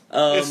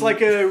 Yeah. It's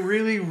like a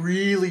really,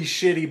 really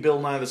shitty Bill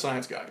Nye the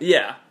Science Guy.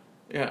 Yeah,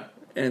 Yeah.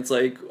 and it's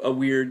like a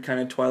weird kind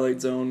of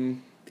Twilight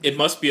Zone, It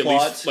must be at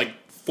Plot. least like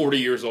 40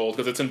 years old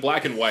because it's in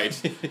black and white.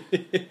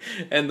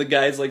 and the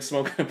guy's like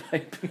smoking a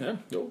pipe. Yeah,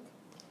 no.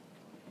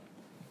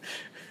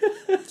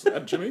 Is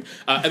that Jimmy?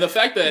 And the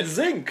fact that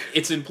Zinc.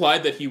 it's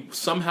implied that he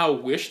somehow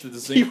wished that the He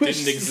zinc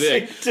wished didn't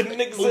Zinc exist.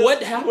 didn't exist.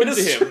 What happened a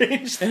to him?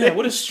 strange thing. Yeah,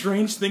 what a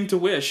strange thing to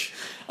wish.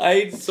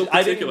 I So I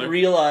particular. didn't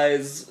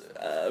realize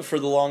for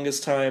the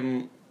longest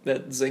time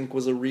that zinc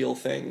was a real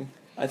thing.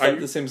 I thought you-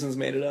 The Simpsons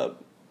made it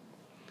up.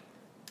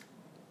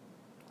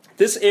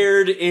 This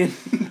aired in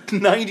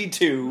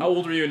 '92. How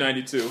old were you in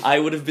 92? I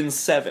would have been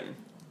 7.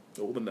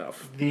 Old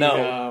enough.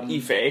 No,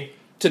 Ife.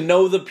 To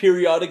know the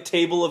periodic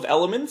table of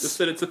elements. Just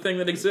that it's a thing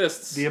that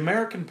exists. The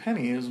American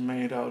penny is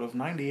made out of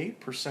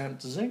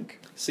 98% zinc.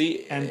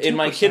 See, and in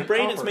my kid 2%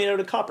 brain, it's copper. made out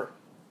of copper.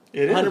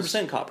 It is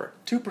 100% copper.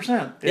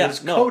 2%. It Yeah,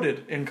 is no.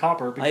 coated in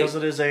copper because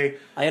it is a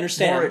I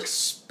understand. more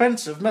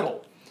expensive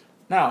metal.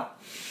 Now,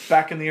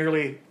 back in the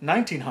early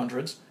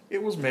 1900s,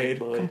 it was made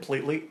boy.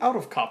 completely out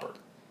of copper.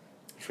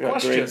 Forgot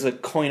Question. Greg's a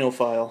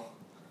coinophile.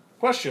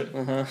 Question.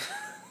 Uh-huh.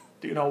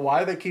 Do you know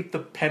why they keep the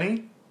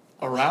penny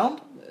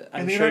around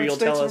I'm in the sure United you'll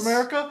States tell of us.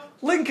 America?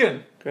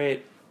 Lincoln.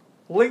 Great.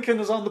 Lincoln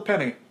is on the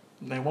penny.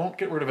 And they won't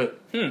get rid of it.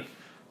 Hmm.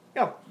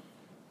 Yeah.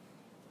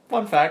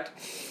 Fun fact.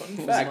 Fun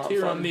not fact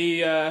here fun. on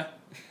the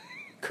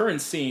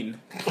current scene.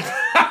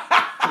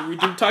 We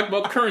do talk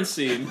about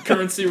currency and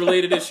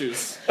currency-related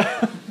issues.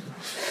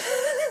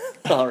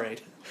 All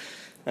right.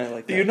 I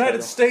like The that United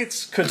title.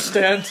 States could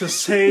stand to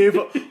save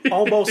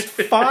almost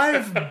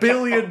 $5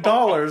 billion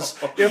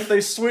if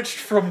they switched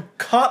from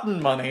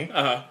cotton money,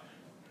 Uh-huh.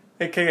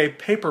 aka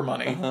paper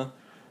money, Uh-huh.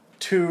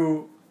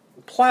 to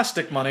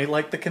plastic money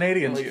like the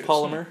Canadians Like use.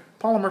 polymer?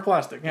 Polymer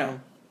plastic, yeah.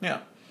 Yeah.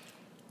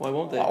 Why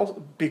won't they?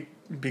 Well,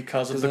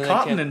 because of 'Cause the then they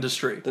cotton can't-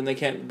 industry. Then they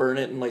can't burn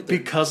it and light their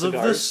Because of the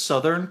cigars?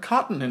 southern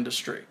cotton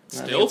industry. I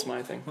think Still? that's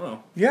my thing. Oh,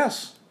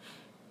 Yes.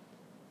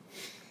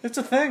 It's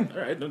a thing.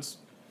 all right. That's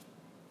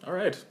all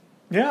right.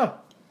 Yeah.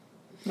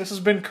 This has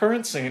been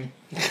Current Scene.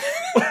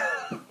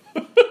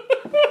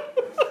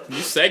 New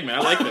segment.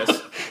 I like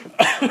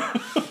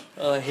this.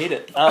 I hate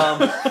it.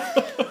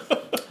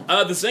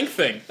 The zinc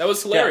thing, that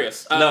was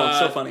hilarious. No, it's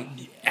so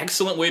funny.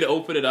 Excellent way to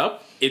open it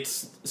up.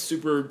 It's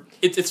super.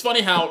 It's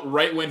funny how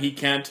right when he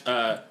can't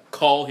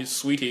call his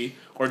sweetie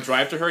or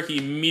drive to her, he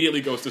immediately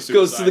goes to suicide.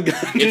 Goes to the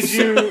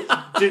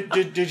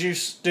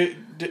gun.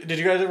 Did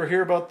you guys ever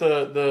hear about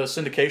the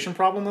syndication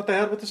problem that they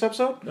had with this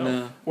episode?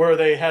 No. Where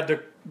they had to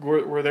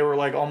where they were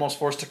like almost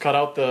forced to cut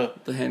out the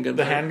handgun.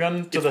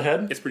 handgun to the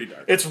head. It's pretty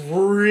dark. It's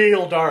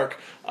real dark.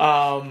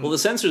 Well, the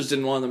censors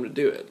didn't want them to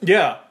do it,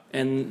 Yeah.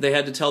 and they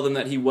had to tell them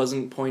that he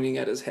wasn't pointing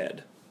at his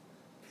head.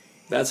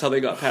 That's how they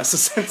got past the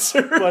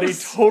censor. But he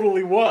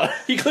totally was.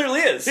 He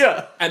clearly is.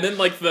 Yeah. And then,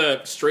 like,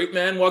 the straight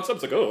man walks up.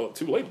 It's like, oh,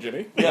 too late,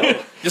 Jimmy. Yeah.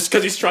 Just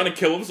because he's trying to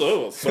kill him.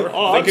 So, sorry.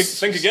 Oh,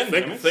 think again,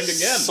 Jimmy. Think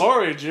again.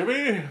 Sorry,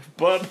 Jimmy,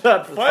 but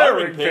that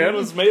firing pin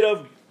was made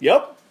of.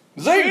 Yep.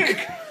 Zinc.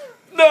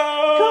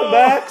 no. Come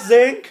back,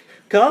 Zinc.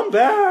 Come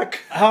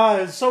back.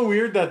 It's so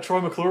weird that Troy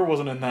McClure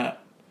wasn't in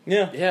that.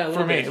 Yeah. Yeah, a For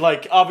little me, bit.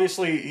 like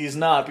obviously he's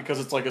not because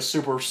it's like a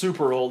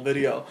super old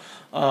video,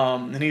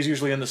 and he's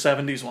usually in the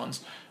 70s ones.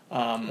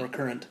 Or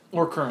current.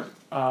 Or current.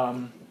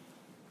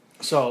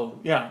 So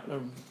yeah,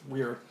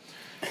 weird.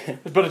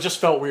 But it just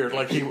felt weird.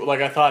 Like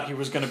I thought he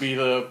was going to be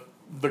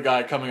the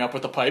guy coming up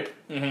with the pipe.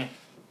 Mm-hmm.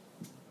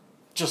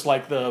 Just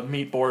like the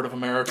meat board of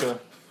America.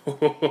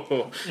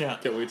 Yeah.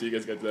 Can't wait till you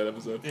guys get to that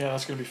episode. Yeah,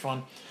 that's going to be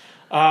fun.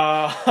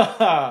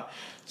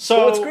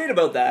 So what's great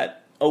about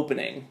that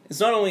opening is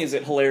not only is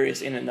it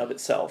hilarious in and of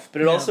itself,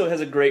 but it also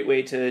has a great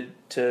way to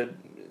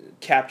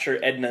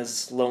capture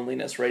Edna's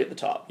loneliness right at the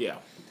top. Yeah.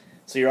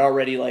 So you're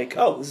already like,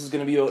 oh, this is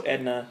going to be about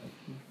Edna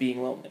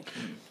being lonely.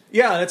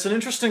 Yeah, it's an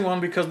interesting one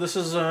because this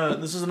is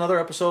another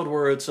episode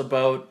where it's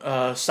about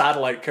a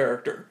satellite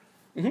character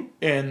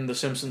in the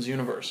Simpsons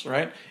universe,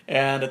 right?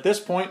 And at this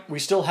point, we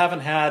still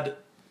haven't had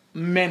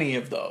many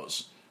of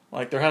those.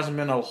 Like, there hasn't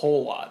been a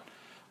whole lot.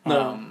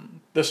 No.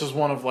 This is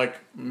one of, like,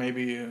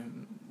 maybe...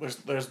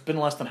 There's been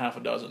less than half a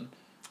dozen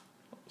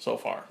so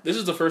far. This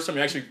is the first time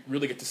you actually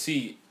really get to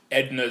see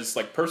Edna's,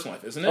 like, personal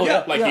life, isn't it? Oh,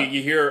 yeah, Like, yeah.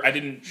 You hear, I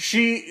didn't...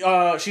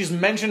 She's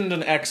mentioned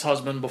an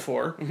ex-husband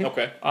before,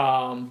 Okay.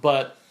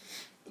 but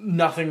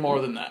nothing more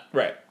than that.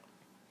 Right.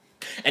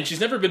 And she's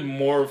never been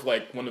more of,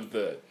 like, one of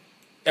the...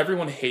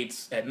 Everyone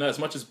hates Edna as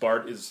much as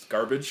Bart is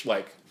garbage.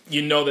 Like,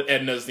 you know that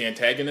Edna's the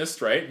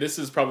antagonist, right? This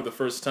is probably the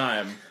first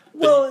time...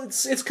 Well,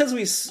 it's because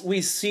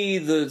we see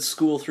the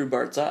school through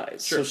Bart's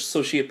eyes, Sure.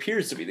 so she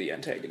appears to be the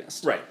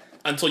antagonist. Right.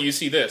 Until you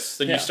see this,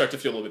 then Yeah. you start to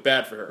feel a little bit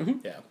bad for her.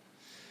 Yeah.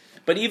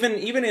 But even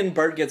in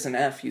Bart Gets an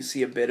F, you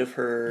see a bit of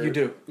her. You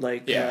do.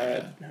 Like,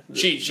 Yeah. the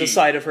She-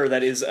 side of her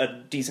that is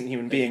a decent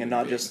human being and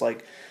not just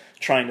like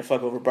trying to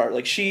fuck over Bart.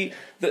 Like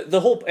the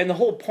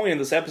whole point of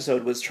this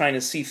episode was trying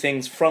to see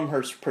things from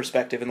her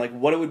perspective and like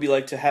what it would be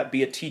like to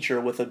be a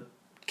teacher with a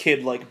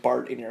kid like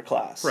Bart in your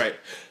class. Right.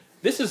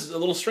 This is a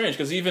little strange,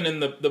 because even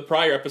in the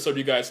prior episode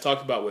you guys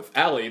talked about with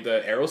Allie,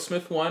 the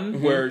Aerosmith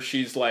one, where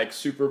she's like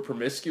super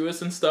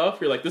promiscuous and stuff,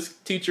 you're like, this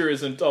teacher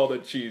isn't all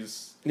that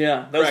she's...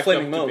 Yeah, that was cracked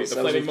Flaming up to be. Moe's. The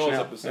That was Flaming Moe's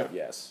Chanel. episode,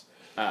 yes.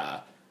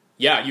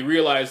 Yeah, you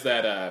realize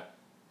that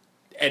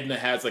Edna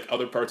has like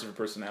other parts of her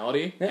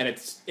personality, and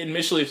it's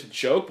initially it's a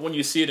joke, but when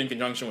you see it in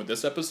conjunction with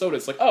this episode,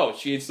 it's like, oh,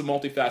 she's the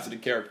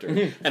multifaceted character.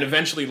 And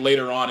eventually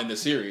later on in the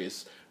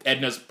series,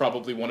 Edna's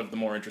probably one of the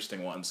more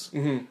interesting ones,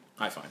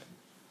 I find.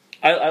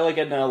 I like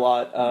Edna a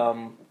lot.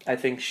 I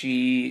think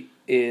she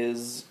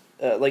is,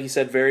 like you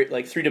said, very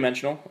like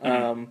 3-dimensional.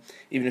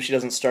 Even if she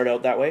doesn't start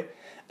out that way,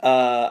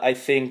 I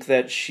think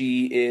that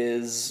she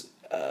is.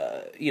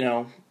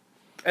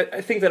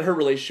 I think that her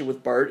relationship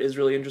with Bart is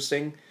really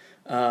interesting.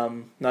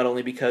 Not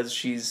only because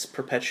she's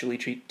perpetually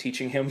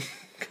teaching him,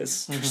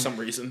 because For some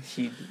reason.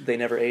 they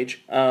never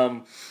age.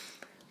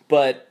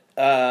 But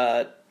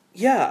I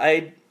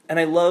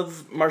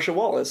love Marsha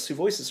Wallace, who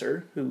voices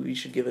her, who we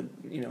should give a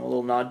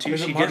little nod to.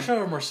 Is it She Marsha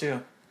or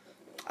Marcia?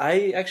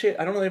 I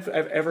don't know if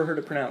I've ever heard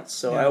it pronounced,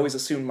 so I always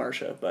assumed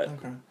Marsha, but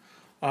Okay.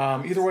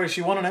 Either way,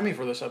 she won an Emmy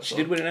for this episode. she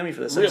did win an Emmy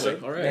for this Really?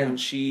 episode. All right. And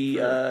she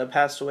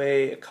passed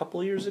away a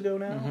couple years ago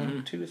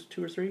now, two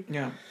or three,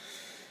 Yeah.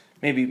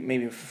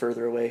 maybe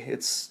further away.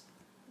 It's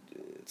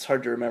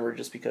hard to remember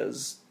just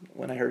because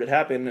when I heard it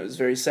happen, it was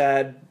very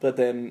sad. But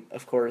then,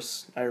 of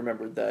course, I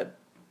remembered that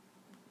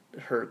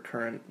her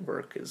current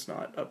work is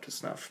not up to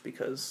snuff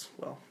because,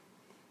 well,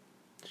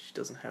 she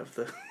doesn't have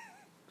the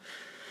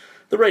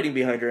writing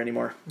behind her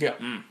anymore. Yeah.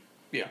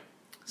 Yeah.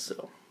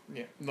 So.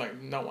 Yeah. Like,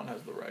 no one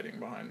has the writing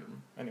behind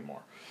them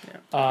anymore.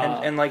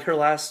 Yeah. And like her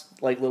last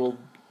like little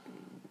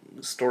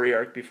story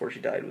arc before she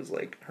died was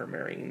like her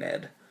marrying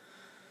Ned.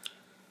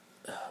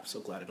 I'm so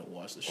glad I don't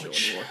watch this show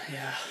anymore.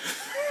 Yeah.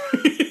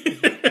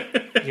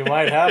 You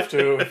might have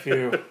to if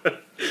you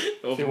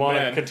want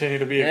to man. continue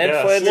to be a Ned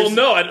guest. Flanders- Well,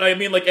 no, I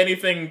mean like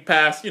anything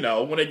past,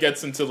 when it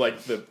gets into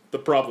like the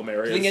problem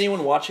areas. Do you think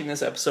anyone watching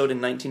this episode in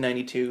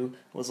 1992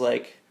 was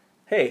like,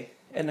 "Hey,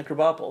 Edna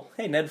Krabappel.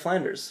 Hey, Ned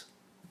Flanders.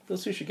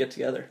 Those two should get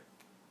together."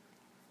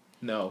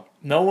 No.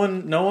 No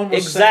one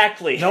was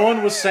Exactly. no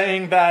one was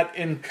saying that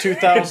in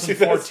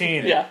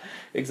 2014. Yeah,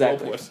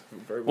 exactly. Well put.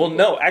 Very Well, well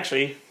no,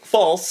 actually,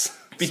 false.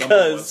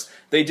 because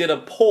they did a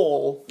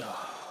poll,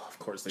 Of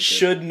course they did.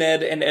 should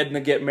Ned and Edna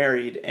get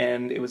married,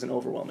 and it was an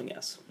overwhelming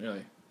yes.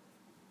 Really?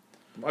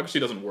 Democracy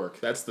doesn't work.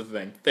 That's the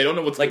thing. They don't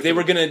know what's Like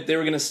good they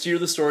were gonna steer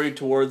the story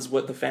towards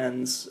what the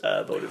fans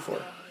voted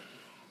for.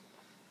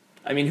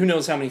 I mean, who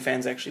knows how many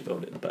fans actually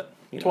voted, but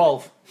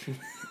 12.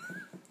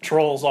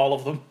 Trolls, all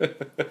of them.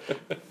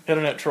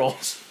 Internet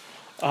trolls.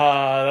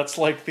 That's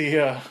like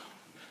the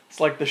it's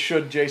like the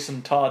should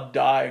Jason Todd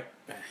die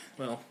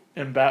Well,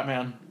 in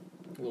Batman.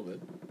 a little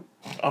bit.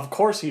 Of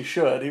course he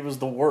should. He was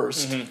the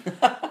worst.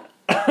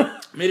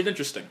 Made it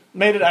interesting.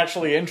 Made it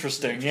actually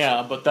interesting,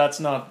 yeah, but that's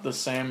not the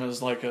same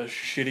as like a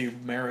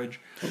shitty marriage.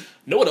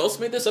 Know what else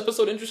made this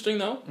episode interesting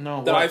though?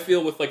 No, That what? I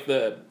feel with like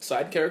the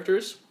side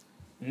characters,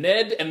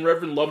 Ned and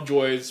Reverend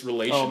Lovejoy's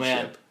relationship. Oh,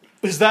 man.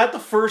 Is that the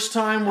first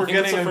time we're I think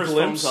getting it's the a first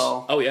glimpse? phone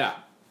call. Oh yeah,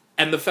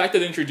 and the fact that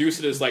they introduced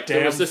it is like Damn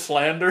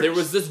there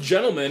was this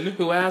gentleman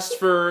who asked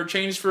for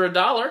change for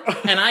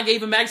 $1, and I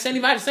gave him back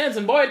 75 cents,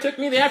 and boy, it took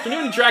me the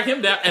afternoon to track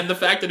him down. And the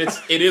fact that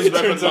it is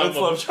Reverend Turns out it's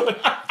Lovejoy.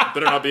 Lovejoy.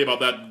 Better not be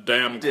about that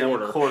damn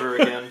quarter.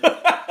 Again.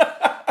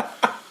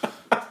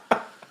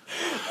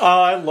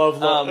 I love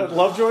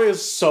Lovejoy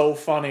is so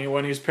funny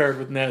when he's paired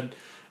with Ned.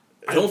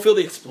 I don't feel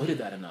they exploited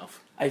that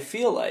enough. I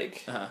feel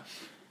like, Uh-huh.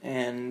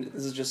 and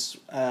this is just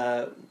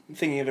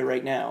thinking of it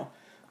right now,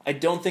 I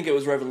don't think it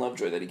was Reverend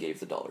Lovejoy that he gave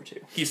the $1 to.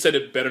 He said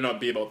it better not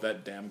be about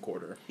that damn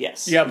quarter.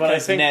 Yes. Yeah, but I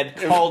because think Ned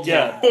called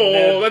him Oh,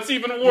 Ned- that's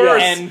even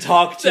worse. and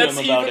talked to him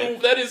about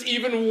it. That is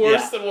even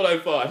worse Yeah. than what I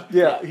thought.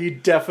 Yeah, he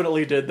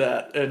definitely did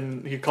that,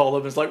 and he called him.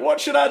 And was like, "What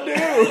should I do?"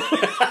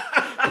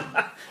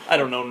 I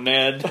don't know,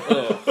 Ned.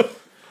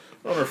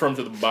 I'm referring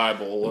to the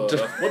Bible.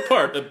 What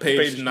part?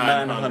 Page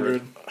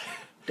 900.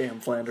 Damn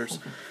Flanders.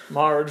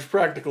 Marge,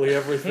 practically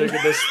everything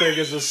in this thing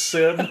is a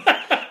sin.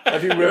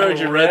 Have you ever Have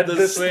you read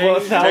this thing?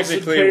 1,000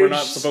 Technically, we're page-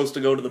 not supposed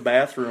to go to the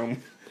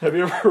bathroom. Have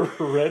you ever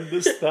read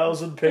this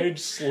 1,000-page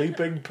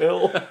sleeping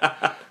pill?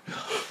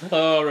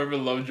 Oh,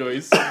 Reverend Lovejoy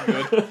is so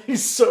good.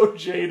 He's so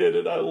jaded,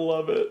 and I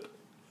love it.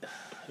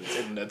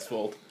 It's Ned's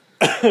fault.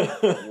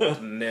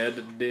 What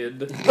Ned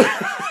did.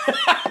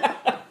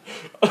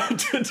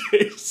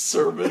 Today's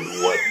sermon,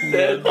 what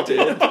Ned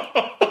did.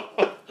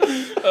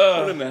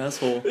 What an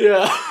asshole.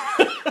 Yeah.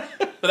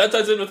 But that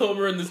ties in with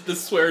Homer and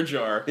this swear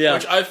jar. Yeah.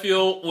 Which I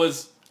feel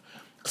was...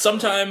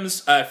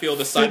 Sometimes I feel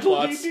the side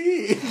plots...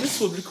 Fiddle-dee-dee. This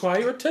will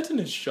require a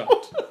tetanus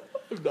shot.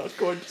 I'm not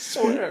going to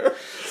swear.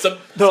 Some,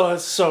 No,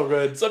 that's so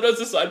good. Sometimes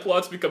the side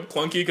plots become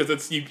clunky because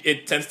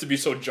it tends to be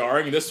so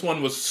jarring. This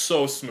one was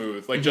so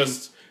smooth. Like,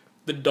 just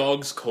the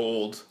dog's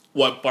cold,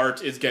 what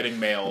Bart is getting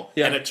mail,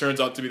 Yeah. and it turns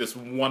out to be this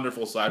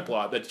wonderful side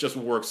plot that just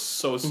works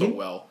so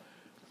well.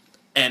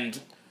 And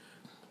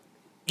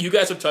you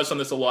guys have touched on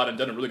this a lot and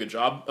done a really good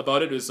job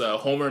about it. Is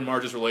Homer and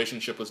Marge's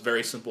relationship was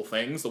very simple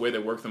things, the way they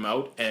work them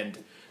out,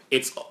 and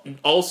it's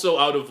also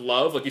out of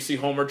love. Like, you see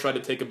Homer try to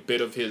take a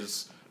bit of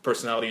his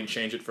personality and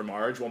change it for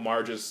Marge, while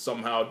Marge is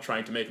somehow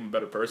trying to make him a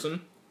better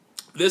person.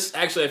 This,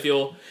 actually, I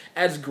feel,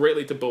 adds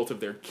greatly to both of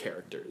their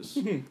characters.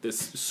 This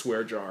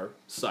swear jar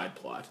side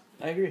plot.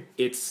 I agree.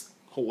 It's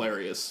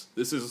hilarious.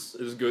 This is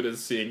as good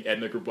as seeing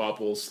Edna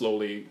Krabappel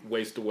slowly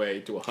waste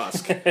away to a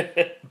husk.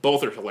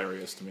 Both are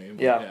hilarious to me.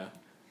 But Yeah.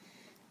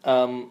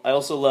 I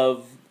also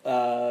love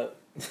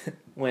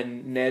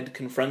when Ned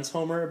confronts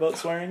Homer about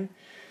swearing.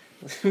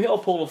 We all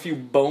pull a few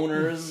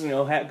boners,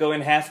 go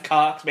in half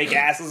cocked, make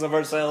asses of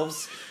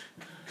ourselves.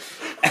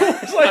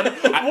 It's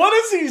like, what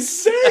does he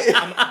say?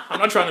 I'm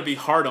not trying to be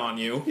hard on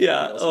you.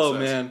 Yeah. That's Oh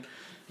what it says. man,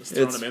 Just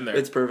throwing them in there.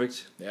 it's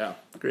perfect. Yeah.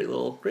 Great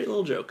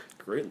little joke.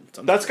 Great.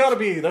 That's gotta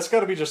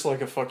be just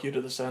like a fuck you to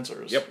the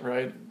censors. Yep.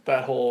 Right?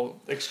 That whole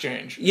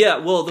exchange. Yeah,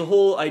 well, the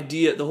whole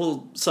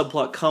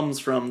subplot comes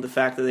from the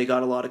fact that they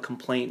got a lot of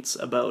complaints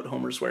about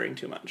Homer swearing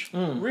too much.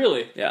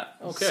 Really? Yeah.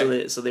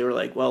 Okay. So they were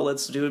like, well,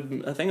 let's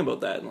do a thing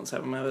about that, and let's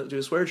have him do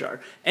a swear jar.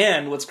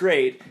 And what's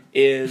great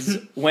is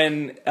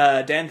when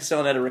Dan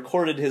Castellaneta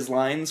recorded his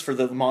lines for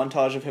the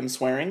montage of him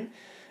swearing,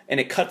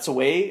 and it cuts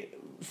away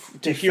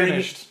to He hearing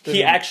finished, he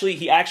didn't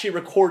actually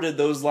recorded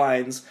those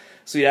lines,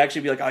 so he'd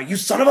actually be like, "Oh, you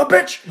son of a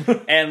bitch,"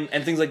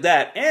 and things like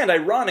that. And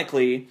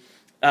ironically,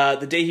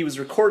 the day he was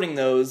recording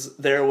those,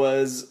 there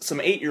was some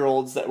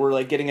 8-year-olds that were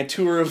like getting a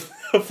tour of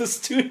the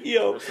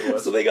studio, Of course there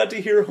was. so they got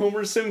to hear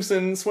Homer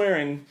Simpson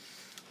swearing,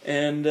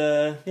 and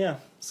yeah,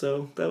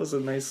 so that was a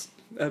nice.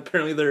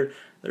 Apparently,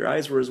 their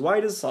eyes were as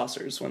wide as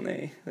saucers when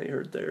they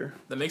heard their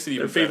That makes it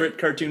even favorite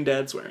cartoon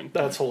dad swearing.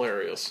 That's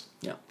hilarious.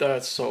 Yeah.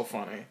 That's so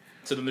funny. better.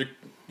 So then,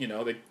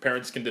 the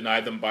parents can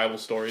deny them Bible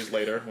stories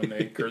later when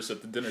they curse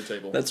at the dinner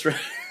table. That's right.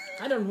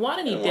 I don't want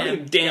any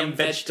damn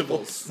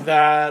vegetables.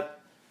 That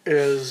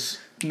is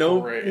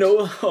great.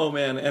 No, oh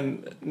man,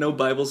 and no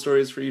Bible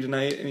stories for you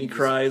tonight. And he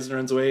cries and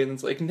runs away, and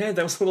it's like, Ned,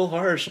 that was a little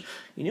harsh.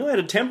 You knew I had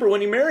a temper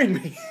when you married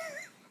me.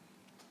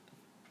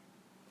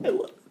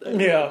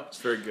 Yeah. It's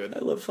very good. I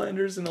love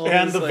Flanders and all.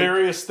 And his, the like,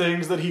 various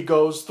things that he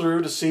goes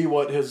through to see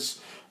what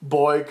his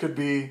boy could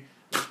be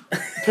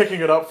picking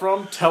it up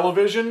from.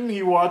 Television,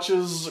 he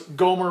watches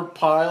Gomer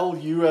Pyle,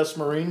 U.S.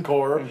 Marine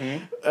Corps,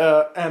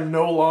 and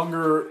no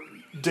longer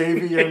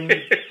Davy and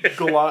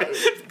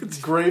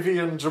Gravy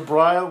and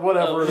Jabria,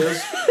 whatever it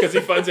is. Because he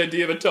finds the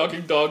idea of a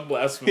talking dog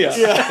blasphemous.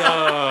 Yeah.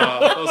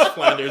 Ah, those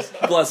Flanders.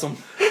 Bless them.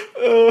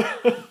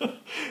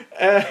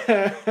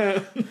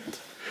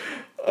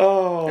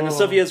 Oh. And the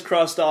stuff he has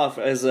crossed off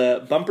as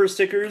bumper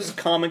stickers,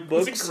 comic Is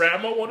books, it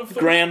Grandma one of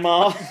them?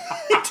 grandma,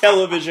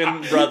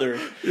 television, brother.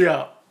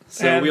 Yeah.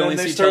 So and we then only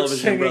they see start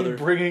television singing, brother.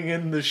 Bringing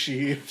in the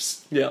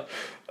sheaves. Yeah.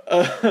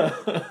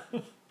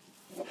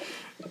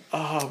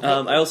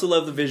 I also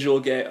love the visual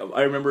gag.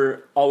 I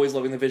remember always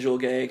loving the visual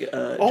gag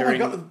Oh during.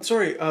 my god!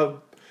 Sorry.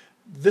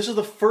 This is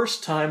the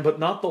first time, but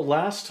not the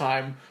last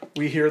time,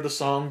 we hear the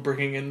song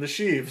 "Bringing in the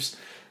Sheaves,"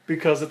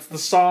 because it's the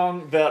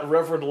song that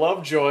Reverend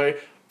Lovejoy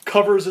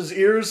covers his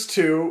ears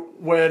to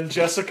when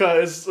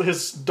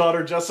his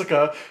daughter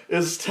Jessica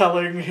is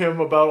telling him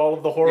about all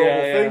of the horrible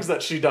things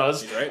that she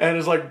does, He's right. and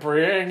is like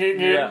bringing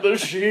Yeah. in the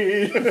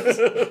sheaves.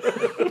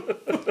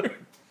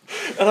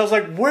 And I was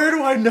like, where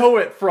do I know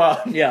it from?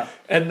 Yeah.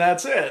 And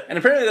that's it. And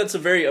apparently that's a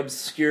very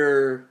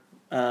obscure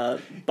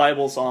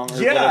Bible song,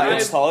 or Yeah, whatever you want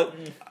it's- to call it.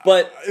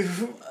 But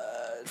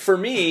for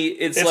me,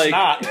 it's like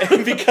not.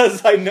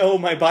 because I know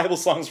my Bible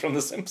songs from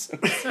The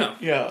Simpsons. No.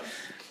 Yeah.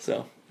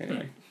 So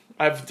anyway,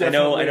 I've I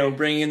definitely... know,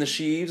 Bringing in the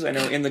Sheaves. I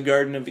know In the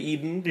Garden of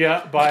Eden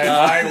Yeah, by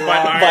I, Ron.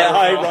 by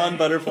I, Ron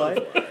Butterfly.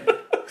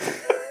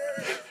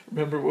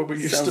 Remember what we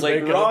used Sounds to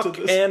like make out to rock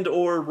this? and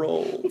or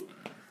roll.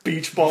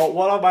 Beach Ball.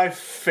 One of my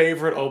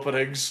favorite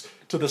openings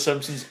to The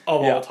Simpsons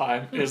of Yeah. all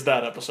time is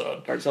that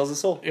episode. Heart Sells the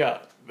Soul. Yeah,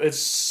 it's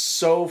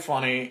so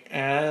funny,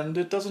 and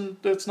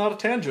it's not a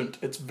tangent.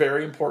 It's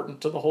very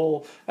important to the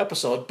whole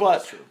episode,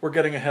 but we're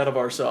getting ahead of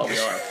ourselves. We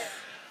are.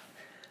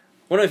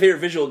 One of my favorite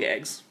visual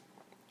gags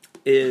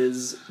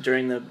is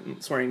during the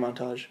swearing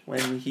montage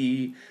when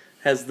he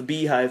has the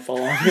beehive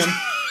fall on him.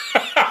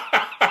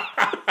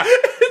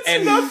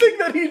 And Nothing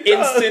that he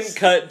does. instant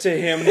cut to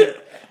him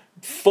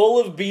full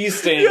of bee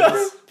stings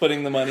Yeah.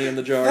 putting the money in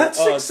the jar. That's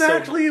Oh, it's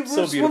exactly so was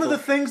one beautiful. of the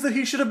things that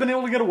he should have been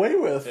able to get away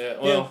with. Yeah,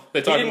 well, they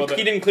he talk didn't, about that.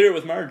 he didn't clear it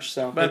with Marge,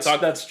 so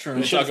That's true.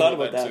 They should've talk thought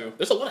about about that. too.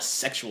 There's a lot of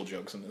sexual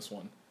jokes in this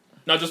one.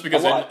 Not just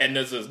because A lot.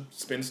 Edna's a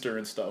spinster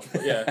and stuff,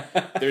 but yeah,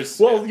 there's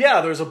Well,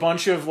 yeah, there's a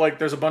bunch of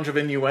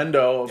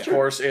innuendo, of Sure.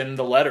 course, in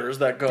the letters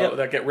that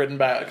that get written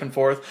back and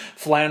forth.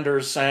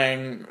 Flanders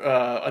saying,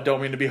 "I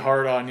don't mean to be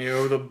hard on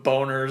you." The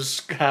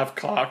boners half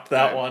cocked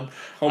that Right. one.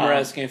 Homer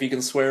asking if he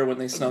can swear when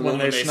they snuggle. when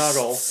they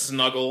snuggle.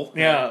 snuggle,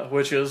 Yeah,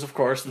 which is of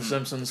course the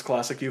Simpsons'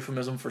 classic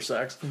euphemism for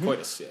sex.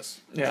 coitus, yes.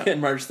 Yeah,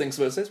 And Marge thinks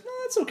about it and says, well,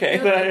 that's okay.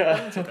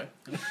 yeah.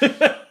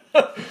 Okay.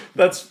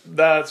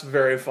 That's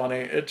very funny.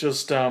 It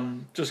just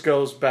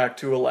goes back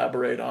to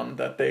elaborate on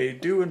that they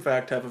do in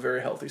fact have a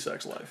very healthy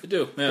sex life. We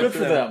do. Yeah. Good for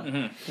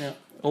them. Yeah.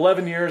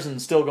 11 years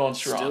and still going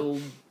strong. Still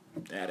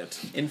at it.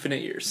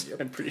 Infinite years.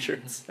 I'm pretty sure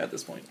it's at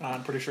this point.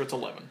 I'm pretty sure it's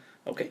 11.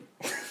 Okay.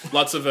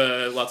 Lots of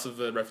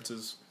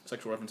references,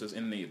 sexual references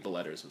in the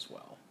letters as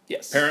well.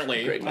 Yes.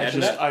 Apparently, Great.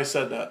 Edna- I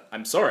said that.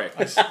 I'm sorry.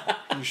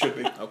 You should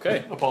be.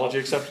 Okay, Apology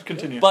accepted.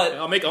 Continue. But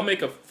I'll make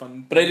a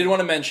fun. I did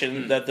want to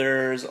mention that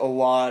there's a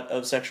lot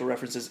of sexual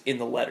references in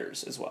the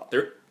letters as well.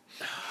 There,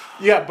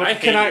 yeah, but I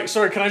can hate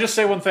I just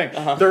say one thing?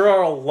 Uh-huh. There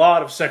are a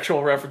lot of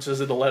sexual references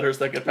in the letters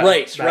that get back,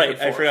 Right, back right. and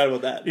I forth. forgot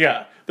about that.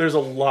 Yeah, there's a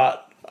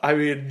lot. I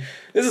mean,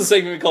 This is a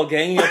segment we call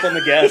Ganging Up on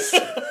the Guest.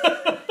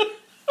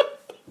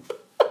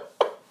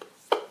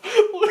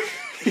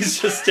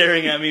 He's just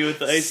staring at me with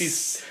the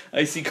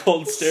icy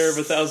cold stare of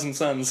 1,000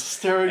 suns.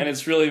 staring And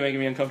it's really making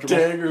me uncomfortable.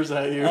 daggers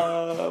at you.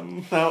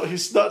 No,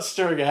 he's not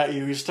staring at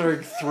you. He's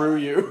staring through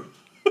you.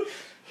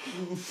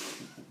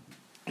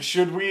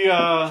 Should we? Can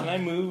I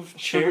move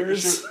should we-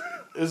 chairs?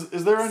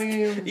 is there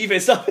any?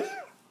 Ife, stop it.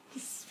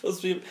 It's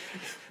supposed to be...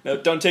 No,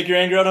 don't take your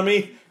anger out on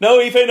me. No,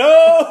 Ife,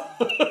 no!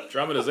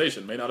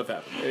 dramatization may not have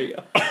happened. There you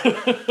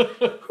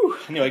go. Whew,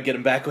 I knew I'd get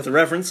him back with a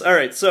reference. All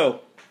right,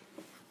 so...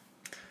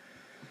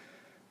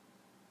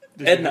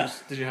 Edna.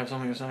 Did you have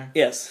something to say?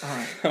 Yes. All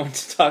right. I want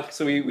to talk...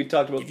 So we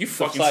talked about Did you the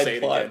fucking side say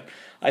it plot. again?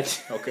 I...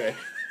 Okay.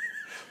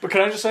 But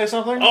can I just say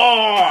something? Oh,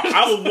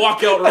 I will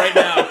walk out right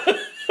now.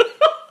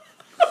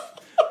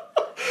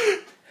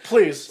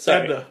 Please,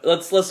 Sorry. Edna.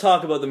 Let's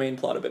talk about the main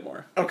plot a bit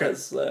more. Okay.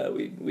 Because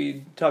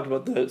we talked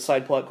about the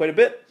side plot quite a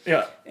bit,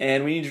 Yeah.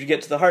 and we need to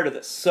get to the heart of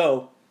this.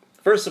 So,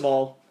 first of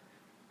all,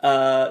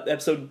 the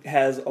episode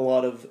has a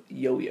lot of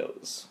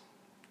yo-yos.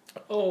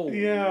 Oh,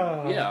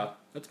 Yeah. yeah.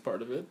 That's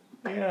part of it.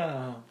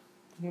 Yeah.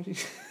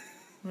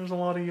 There's a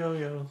lot of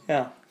yo-yos.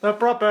 Yeah. That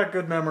brought back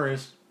good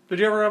memories. Did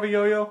you ever have a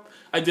yo-yo?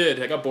 I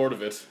did. I got bored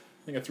of it.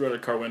 I think I threw it out a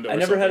car window. I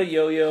never had a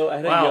yo-yo. I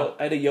had Wow.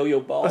 I had a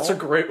yo-yo ball. That's a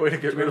great way to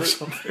get rid of remember-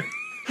 something.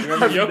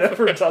 Remember I've yo-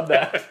 never done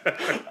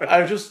that.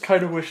 I just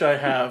kind of wish I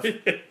have.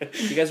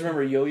 You guys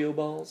remember yo-yo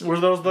balls? Were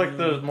those like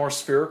the more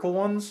spherical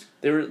ones?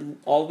 They were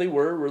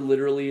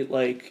literally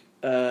like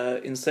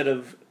instead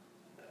of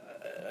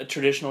a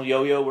traditional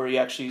yo-yo where you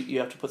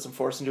have to put some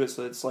force into it,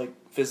 so it's like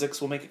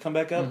physics will make it come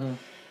back up. Mm-hmm.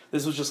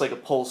 This was just like a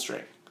pull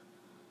string.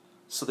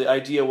 So the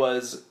idea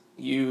was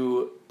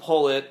you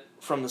pull it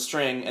from the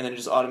string and then it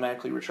just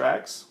automatically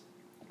retracts.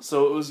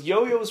 So it was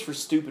yo-yos for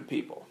stupid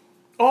people.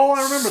 Oh,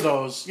 I remember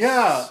those.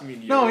 Yeah. You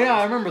mean No, yo-yos? yeah,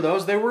 I remember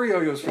those. They were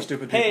yo-yos for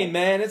stupid people. Hey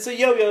man, it's a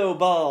yo-yo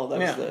ball. That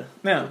was the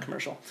Yeah.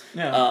 commercial.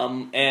 Yeah.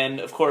 And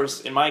of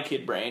course, in my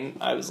kid brain,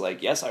 I was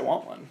like, yes, I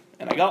want one.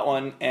 And I got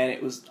one, and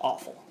it was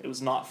awful. It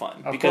was not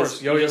fun. Of because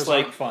course, you yo-yos just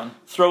like aren't fun.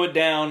 throw it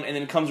down, and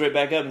then it comes right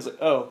back up, and it's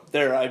like, oh,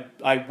 there,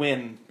 I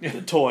win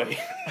the toy.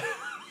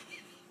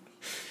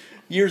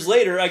 Years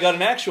later, I got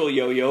an actual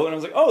yo-yo, and I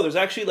was like, oh, there's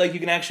actually, like, you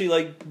can actually,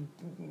 like,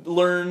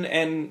 learn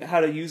and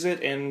how to use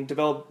it and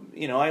develop,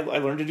 you know, I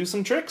learned to do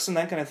some tricks and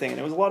that kind of thing, and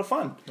it was a lot of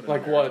fun.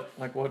 Like what?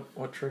 Like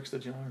what tricks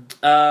did you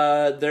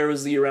learn? There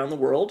was the Around the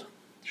World.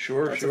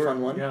 Sure, That's sure. a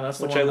fun one. Yeah, that's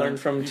the which one I that learned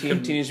from you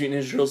can- Teenage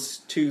Mutant Ninja Turtles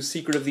 2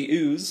 Secret of the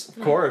Ooze. Of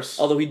course.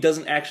 Although he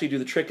doesn't actually do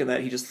the trick in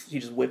that, he just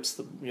whips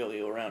the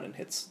yo-yo around and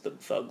hits the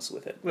thugs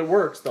with it. It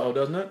works though,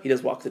 doesn't it? He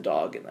does walk the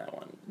dog in that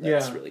one.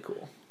 That's Yeah. really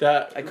cool.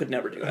 That I could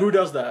never do that. Who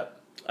does that?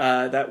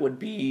 That would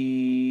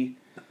be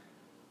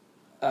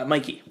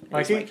Mikey. It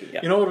was Mikey?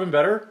 yeah. You know what would have been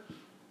better?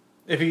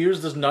 If he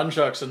used his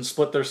nunchucks and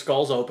split their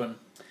skulls open.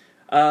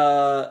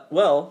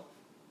 Well,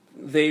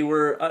 they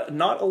were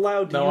not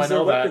allowed to No, I use their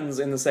know that. weapons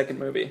in the second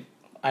movie.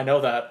 I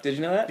know that. Did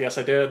you know that? Yes,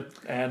 I did.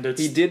 And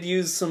it's He did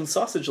use some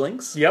sausage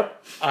links.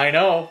 Yep, I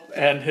know.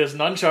 And his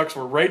nunchucks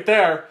were right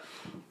there.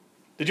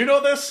 Did you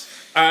know this?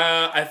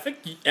 I think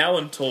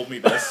Alan told me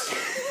this.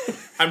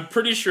 I'm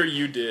pretty sure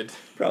you did.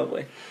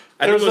 Probably.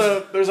 I think There's it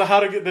was- there's a how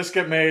to get this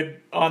get made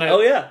on it. Oh,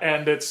 yeah.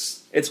 And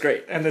it's It's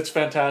great.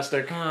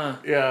 fantastic. Huh.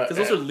 Yeah. Because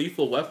those are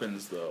lethal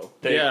weapons, though.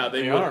 They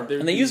they are. would-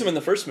 And they use them in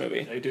the first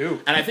movie. They do.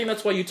 And I think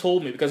that's why you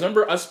told me, because I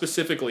remember us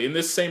specifically in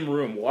this same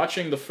room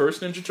watching the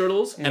first Ninja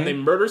Turtles, and they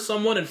murder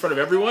someone in front of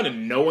everyone,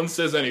 and no one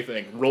says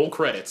anything. Roll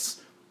credits.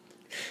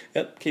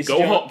 Yep. Casey,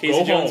 Go home. Casey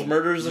Go Jones home.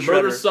 murders a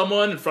Murder shredder.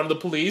 someone in front of the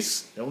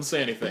police. No one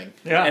say anything.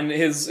 Yeah. And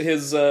his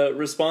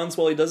response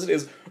while he does it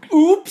is,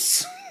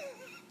 "Oops."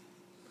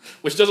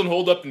 Which doesn't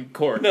hold up in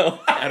court No.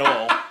 at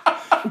all,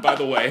 by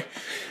the way.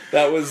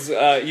 That was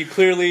you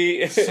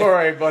clearly.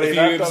 Sorry, buddy. If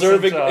that you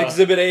observe doesn't,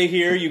 Exhibit A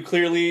here, you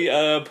clearly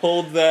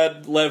pulled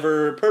that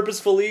lever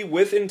purposefully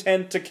with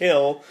intent to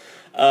kill.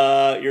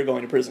 You're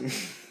going to prison.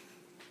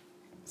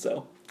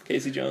 So,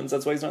 Casey Jones,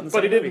 that's why he's not in the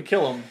But he second didn't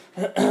kill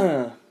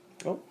him.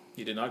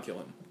 He did not kill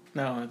him.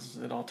 No,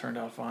 it all turned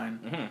out fine.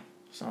 Mhm.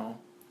 So,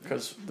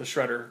 because the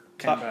shredder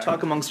came back.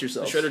 Talk amongst The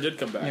yourselves. Shredder did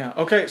come back. Yeah.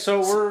 Okay, so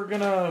we're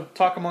gonna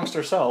talk amongst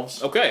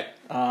ourselves Okay.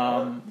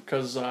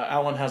 because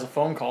Alan has a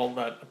phone call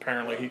that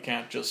apparently he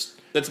can't just.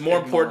 That's more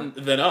Ignore.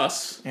 important than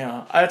us.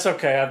 Yeah, it's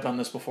okay. I've done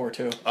this before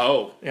too.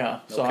 Oh. Yeah,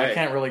 so I Okay.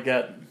 can't really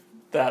get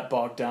that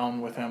bogged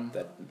down with him.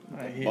 That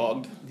He-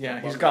 bogged? Yeah,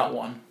 he's Bogged got down.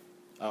 one.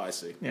 Oh, I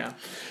see. Yeah.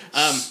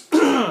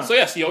 So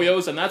yes,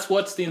 yo-yos, and that's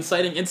what's the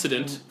inciting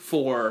incident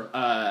for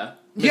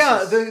Yeah,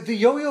 Mrs. the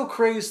yo-yo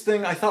craze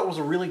thing I thought was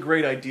a really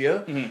great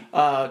idea,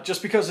 Mm-hmm.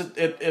 just because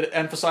it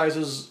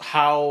emphasizes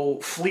how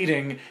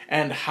fleeting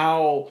and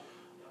how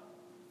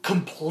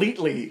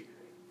completely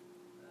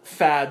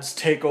fads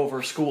take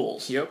over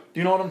schools. Yep. Do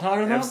you know what I'm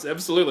talking about?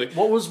 Absolutely.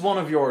 What was one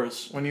of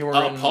yours when you were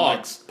in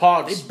Pogs.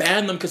 Pogs. They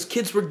banned them because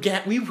kids were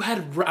we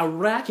had a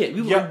racket.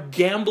 We were Yep.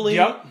 gambling.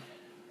 Yep.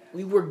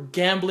 We were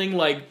gambling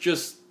like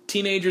just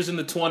teenagers in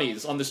the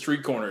 20s on the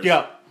street corners.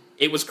 Yep.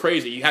 It was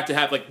crazy. You had to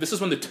have this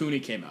is when the Toonie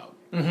came out.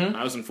 Mm-hmm.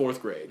 I was in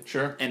 4th grade.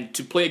 Sure. And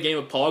to play a game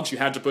of Pogs, you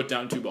had to put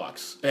down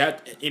 $2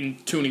 in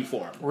Toonie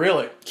form.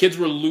 Really? Kids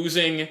were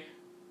losing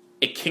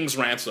a king's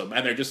ransom,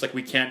 and they're just like,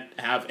 we can't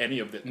have any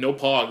of it. No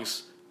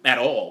Pogs at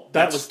all.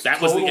 That's that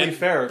was totally the end.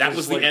 fair, That 'cause,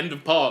 was like- the end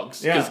of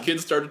Pogs Yeah. because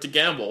kids started to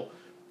gamble.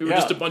 We were Yeah.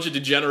 just a bunch of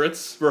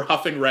degenerates. We're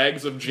huffing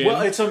rags of gin.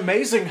 Well, it's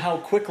amazing how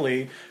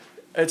quickly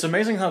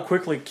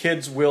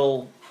kids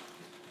will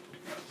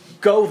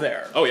go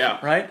there. Oh, yeah.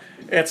 Right?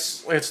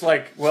 It's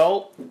like,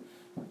 well,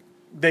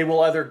 they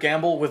will either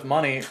gamble with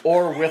money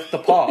or with the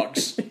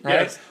pogs,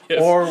 right?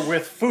 Yes. Or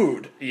with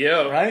food,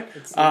 Yeah. right?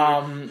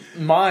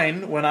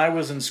 Mine, when I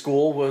was in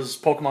school, was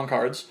Pokemon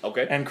cards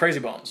Okay. and Crazy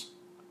Bones.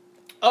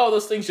 Oh,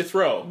 those things you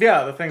throw.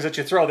 Yeah, the things that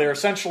you throw. They're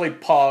essentially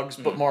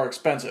pogs, but more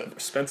expensive.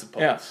 Expensive Pogs.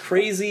 Yeah.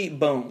 Crazy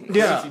Bones.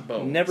 Yeah. Crazy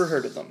Bones. Never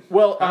heard of them.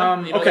 Well,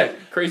 You know okay. that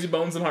Crazy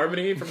Bones and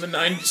Harmony from the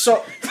 90s.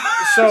 So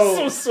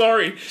so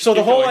sorry. So the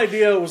Keep whole going.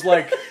 idea was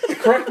like,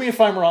 correct me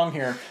if I'm wrong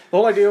here. The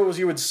whole idea was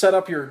you would set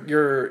up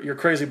your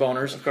crazy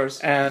boners, Of course.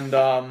 and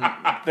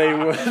they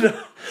would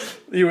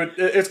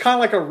It's kind of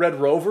like a Red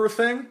Rover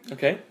thing,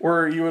 Okay.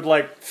 where you would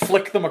like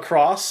flick them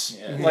across.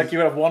 Yeah. Like you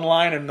would have one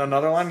line and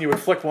another line. You would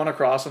flick one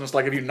across, and it's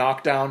like if you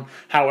knock down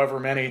however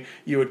many,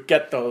 you would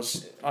get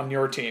those on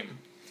your team.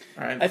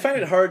 All right. I find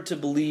it hard to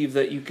believe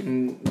that you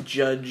can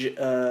judge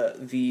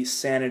the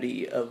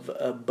sanity of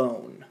a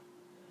bone.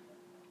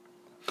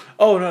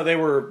 Oh no, they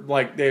were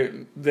like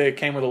they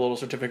came with a little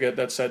certificate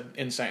that said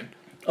insane.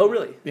 Oh,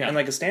 really? Yeah. And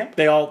like a stamp?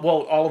 They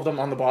all of them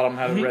on the bottom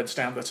had a red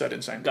stamp that said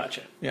insane.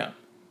 Gotcha. Yeah.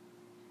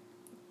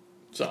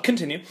 So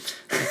Continue.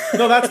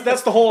 no,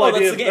 that's the whole Well, that's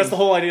idea. the game. That's the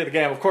whole idea of the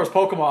game. Of course,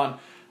 Pokemon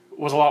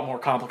was a lot more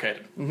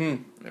complicated.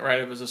 Mm-hmm. Right?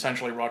 It was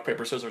essentially rock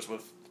paper scissors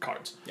with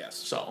cards. Yes.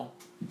 So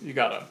you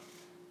gotta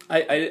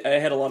I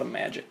had a lot of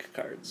Magic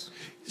cards.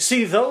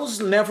 See, those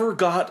never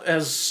got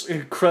as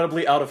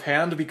incredibly out of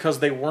hand because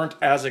they weren't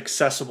as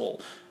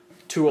accessible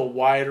to a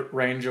wide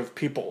range of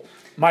people.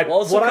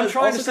 What I'm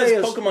trying to say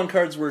is Pokemon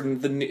cards were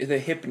the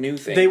hip new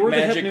thing. They were the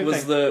Magic hip new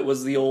was thing.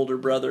 was the older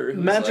brother.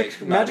 Who Magic's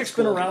was like, not as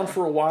been cool around anymore.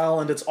 for a while,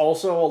 and it's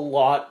also a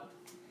lot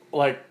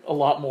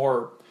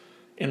more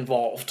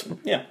involved.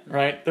 Yeah.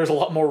 Right? There's a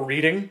lot more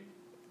reading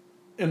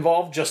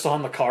involved just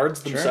on the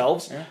cards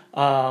themselves. Yeah.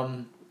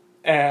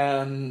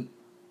 And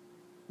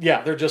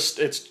yeah,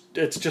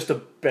 it's just a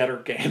better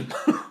game.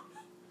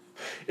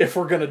 If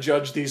we're gonna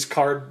judge these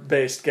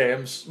card-based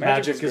games,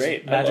 Magic was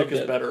great. I Magic loved is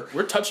it. better.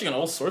 We're touching on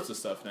all sorts of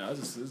stuff now.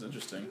 This is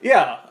interesting.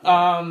 Yeah.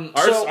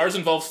 Ours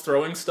involves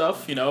throwing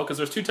stuff, because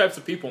there's two types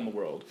of people in the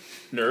world: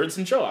 nerds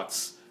and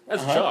jocks.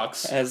 As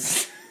jocks,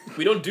 As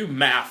we don't do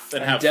math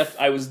and have.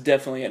 I was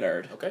definitely a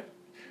nerd. Okay.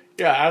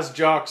 yeah, as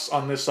jocks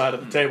on this side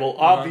of the table,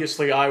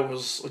 obviously I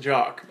was a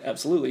jock.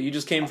 Absolutely. You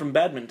just came from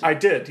badminton. I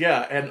did,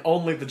 yeah, and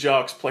only the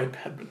jocks played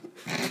badminton.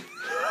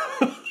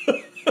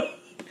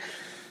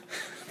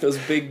 Those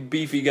big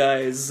beefy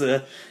guys,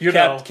 You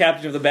know.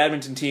 captain of the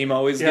badminton team,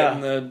 always Yeah.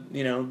 getting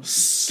the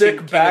Sick king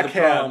of the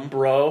backhand, prom.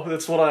 bro.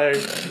 That's what I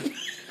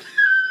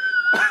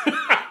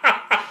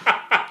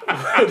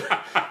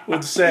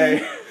would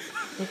say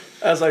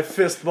as I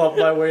fist bump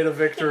my way to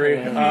victory.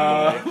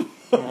 All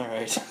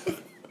right.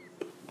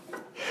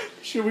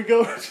 Should we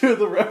go to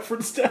the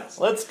reference test?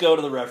 Let's go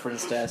to the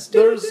reference test.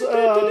 There's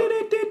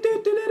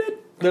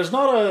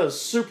not a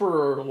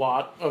super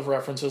lot of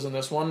references in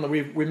this one.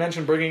 We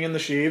mentioned bringing in the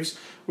sheaves.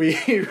 We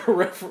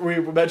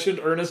mentioned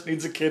Ernest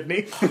needs a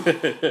kidney.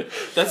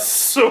 That's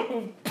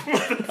so.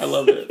 I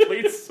love it.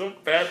 Played so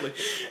badly.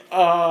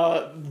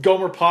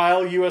 Gomer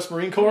Pyle, U.S.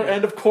 Marine Corps,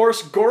 and of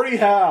course Gordie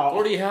Howe.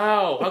 Gordie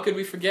Howe. How could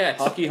we forget?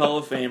 Hockey Hall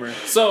of Famer.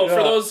 So, for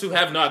Yeah. those who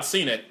have not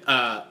seen it,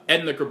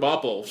 Edna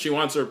Krabappel, she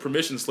wants her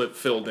permission slip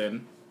filled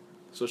in.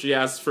 So she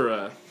asks for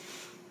a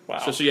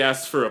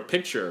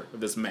picture of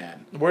this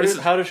man.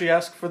 How does she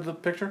ask for the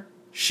picture?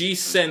 She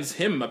sends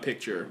him a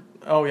picture,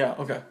 Oh yeah,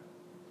 okay.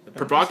 a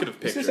provocative Is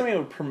there picture. something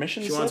with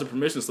permission She slip? wants a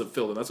permission slip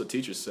filled in. That's what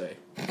teachers say,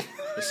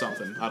 or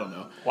something. I don't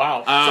know.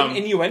 Wow. Some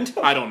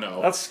innuendo? I don't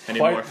know. That's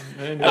anymore.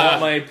 quite. I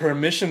want my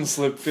permission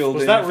slip filled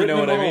Was in, that if you written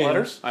know in what I normal mean.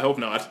 letters? I hope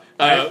not.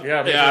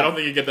 Yeah, me too. I don't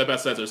think you get that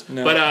best censors.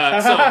 No. But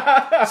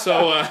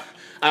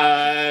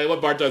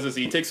what Bart does is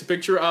he takes a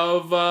picture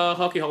of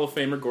Hockey Hall of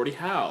Famer Gordie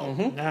Howe.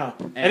 Yeah.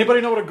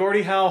 Anybody know what a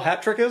Gordie Howe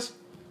hat trick is?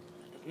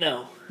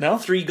 No. No?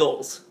 3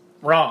 goals.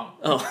 Wrong.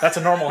 Oh. That's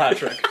a normal hat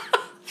trick.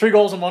 3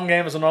 goals in one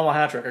game is a normal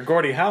hat trick. A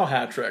Gordie Howe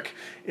hat trick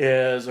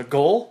is a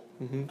goal,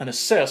 an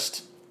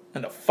assist,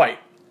 and a fight.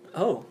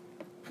 Oh.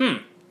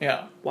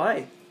 Yeah.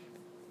 Why?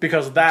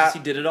 Because that He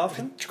did it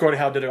often? Gordie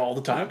Howe did it all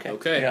the time.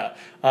 Okay.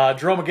 Yeah.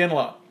 Jerome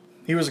McGinley,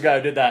 he was a guy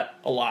who did that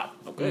a lot.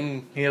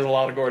 Okay. He has a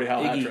lot of Gordie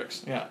Howe hat Iggy.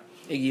 tricks. Yeah.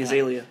 Iggy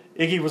Azalea.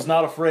 Iggy was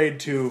not afraid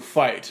to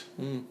fight.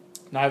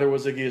 Neither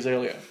was Iggy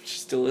Azalea. She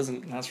still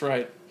isn't. That's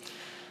right.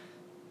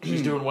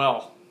 She's doing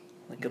well.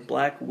 Like a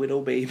black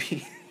widow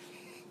baby.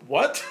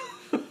 What?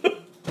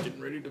 Getting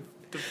ready to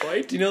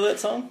fight? Do you know that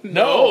song?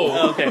 No.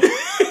 Oh,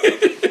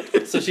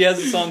 okay. So she has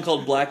a song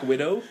called Black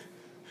Widow,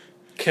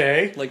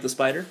 Okay. like the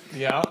spider.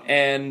 Yeah.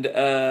 And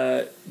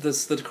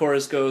the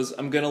chorus goes,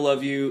 "I'm gonna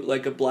love you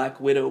like a black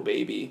widow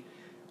baby,"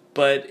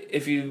 but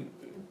if you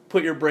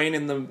put your brain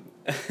in the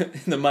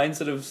in the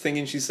mindset of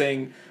thinking she's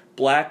saying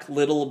 "black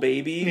little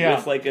baby" Yeah.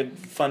 with like a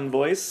fun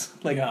voice,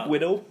 like Yeah.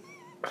 widow,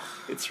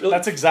 it's really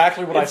That's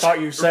exactly what I thought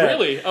you said.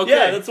 Really? Okay.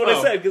 yeah, that's what I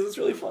Oh. said because it's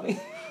really funny.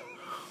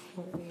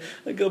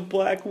 Like a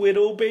black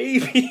widow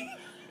baby.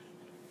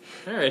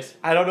 All right.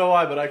 I don't know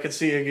why, but I could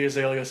see Iggy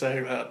Azalea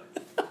saying that.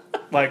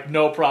 Like,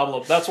 no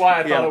problem. That's why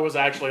I thought Yeah. it was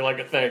actually like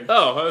a thing.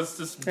 Oh, it's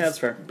just Yeah, that's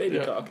fair. baby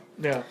Yeah. talk.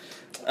 Yeah.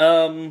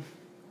 Um,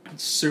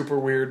 It's super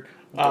weird.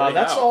 Gordie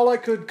That's Howe. all I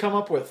could come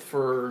up with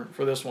for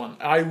this one.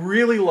 I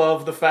really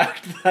love the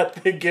fact that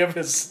they give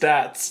his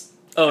stats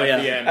oh At yeah.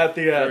 the end. at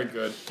the Very end.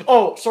 good.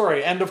 Oh,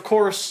 sorry. And of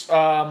course,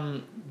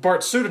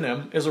 Bart's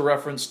pseudonym is a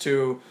reference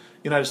to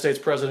United States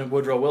President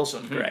Woodrow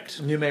Wilson.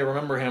 Correct. You may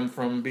remember him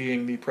from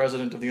being the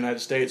President of the United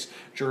States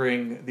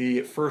during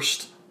the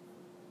First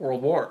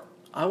World War.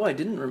 Oh, I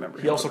didn't remember.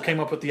 He also came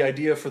up with the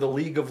idea for the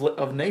League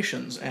of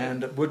Nations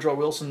and Woodrow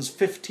Wilson's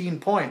 15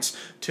 points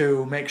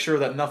to make sure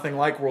that nothing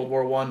like World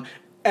War I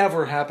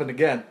ever happened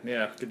again.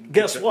 Yeah.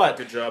 Guess what?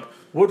 Good job.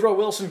 Woodrow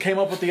Wilson came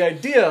up with the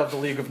idea of the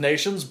League of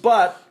Nations,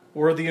 but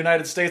were the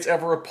United States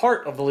ever a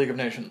part of the League of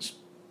Nations?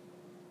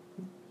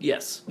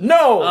 Yes.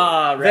 No!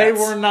 Ah, they rats.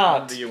 were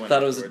not. The UN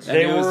Thought it was. afterwards. I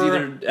They knew it was were either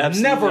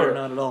absolutely never or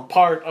not at all.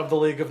 part of the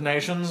League of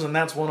Nations, and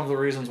that's one of the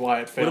reasons why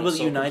it failed about the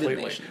so United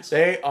completely. Nations?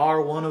 They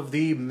are one of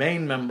the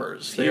main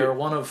members. They Phew. are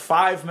one of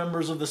 5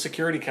 members of the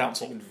Security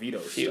Council. Veto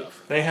Phew.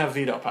 stuff. They have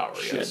veto power,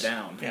 Shut yes. it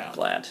down. Yeah.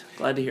 Glad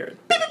to hear it.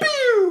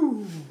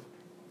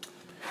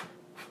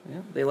 Yeah,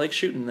 they like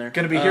shooting there.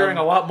 Going to be hearing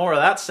a lot more of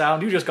that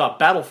sound. You just got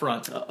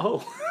Battlefront.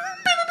 Oh,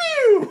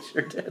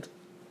 sure did.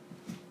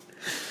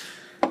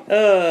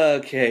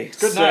 Okay,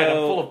 Good night. I'm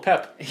full of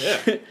pep.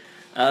 Yeah.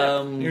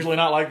 Usually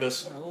not like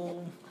this.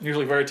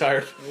 Usually very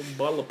tired. A little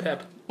bottle of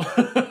pep.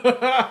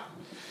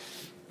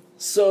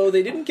 So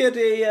they didn't get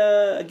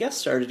a guest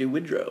star to do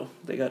Woodrow.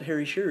 They got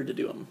Harry Shearer to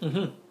do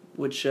him,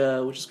 which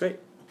is great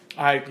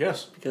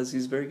Yes. because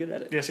he's very good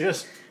at it. Yes, he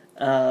is.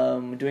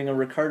 Doing a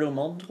Ricardo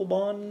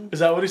Montalban Is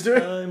that what he's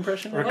doing?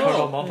 impression.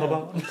 Ricardo Oh,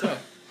 Montalban. Okay.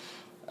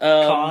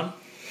 Con,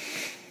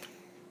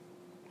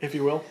 if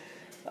you will.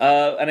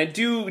 And I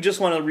do just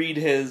want to read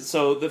his.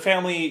 So the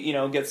family,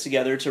 gets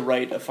together to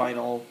write a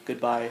final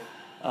goodbye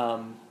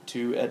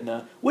to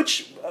Edna,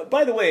 which,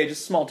 by the way,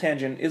 just a small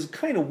tangent, is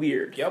kind of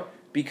weird. Yep.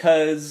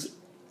 Because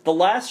the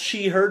last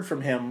she heard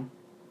from him,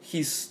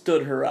 he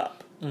stood her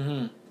up.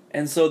 Mm-hmm.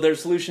 And so their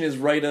solution is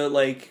write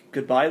a,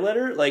 goodbye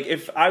letter. Like,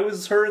 if I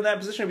was her in that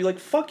position, I'd be like,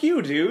 fuck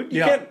you, dude.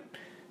 You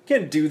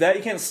can't do that.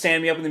 You can't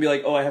stand me up and then be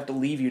like, oh, I have to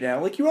leave you now.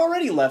 Like, you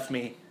already left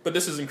me. But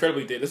this is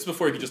incredibly dated. This is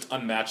before you could just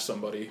unmatch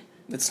somebody.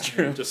 That's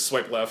true. Just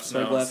swipe left.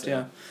 Swipe now, left,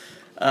 yeah.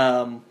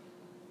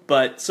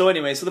 But, so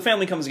anyway, so the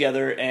family comes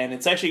together, and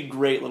it's actually a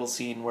great little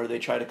scene where they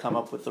try to come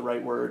up with the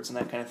right words and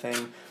that kind of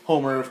thing.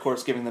 Homer, of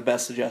course, giving the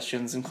best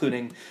suggestions,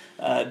 including,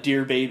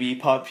 dear baby,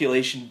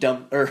 population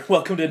or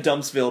welcome to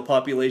Dumpsville,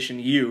 population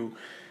U,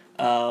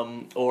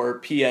 or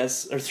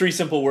P.S., or 3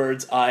 simple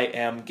words, I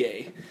am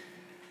gay.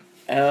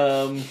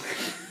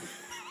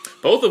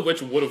 Both of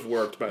which would have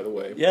worked, by the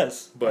way.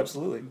 Yes, But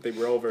absolutely. They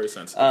were all very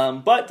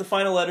sensitive. But the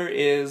final letter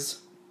is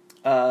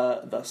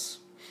thus.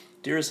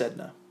 Dearest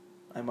Edna,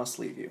 I must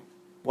leave you.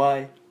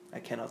 Why, I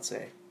cannot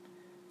say.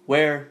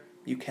 Where,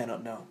 you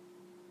cannot know.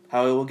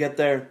 How I will get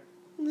there,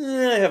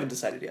 I haven't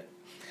decided yet.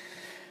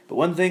 But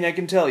one thing I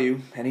can tell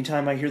you,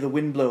 anytime I hear the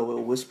wind blow, I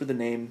will whisper the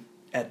name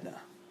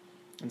Edna.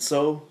 And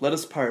so, let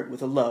us part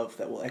with a love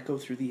that will echo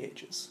through the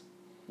ages.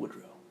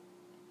 Woodrow.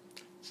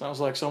 Sounds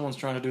like someone's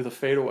trying to do the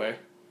fadeaway.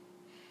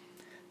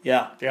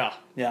 Yeah,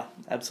 Yeah,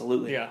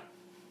 absolutely. yeah.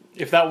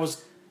 If that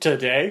was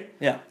today,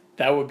 Yeah.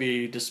 that would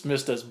be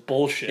dismissed as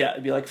bullshit. Yeah,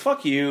 it'd be like,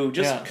 fuck you,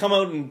 just Yeah. come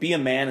out and be a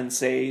man and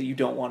say you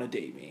don't want to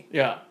date me.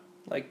 Yeah,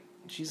 Like,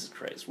 Jesus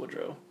Christ,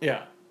 Woodrow.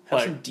 yeah. Have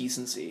Like, some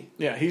decency.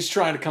 yeah, he's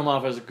trying to come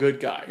off as a good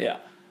guy. Yeah.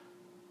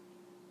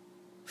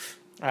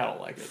 I don't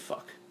like it.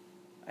 Fuck.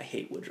 I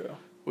hate Woodrow.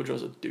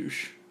 Woodrow's a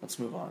douche. Let's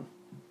move on.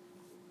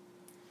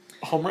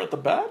 Homer at the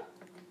bat?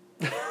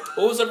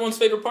 What was everyone's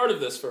favorite part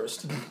of this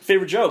first?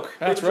 Favorite joke?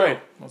 That's Favorite right.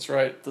 joke? That's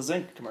right. The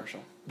Zinc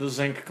commercial. The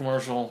Zinc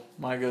commercial.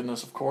 My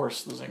goodness, of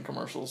course. The Zinc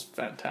commercial's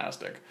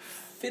fantastic.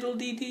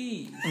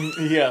 Fiddle-dee-dee.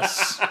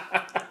 Yes.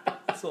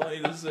 That's all I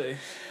need to say.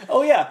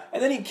 Oh yeah,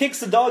 and then he kicks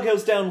the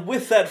doghouse down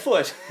with that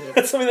foot.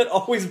 That's something that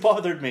always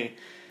bothered me.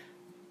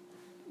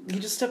 He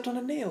just stepped on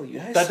a nail, you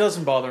guys. That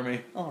doesn't bother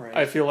me. All right.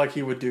 I feel like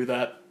he would do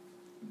that.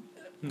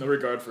 No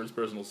regard for his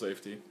personal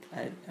safety.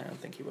 I don't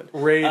think he would.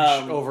 Rage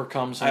Um,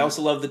 overcomes him. I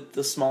also love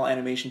the small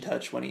animation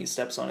touch when he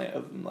steps on it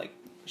of him, like,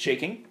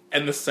 shaking.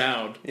 And the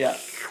sound. Yeah.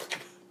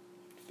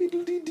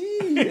 Fiddle-dee-dee.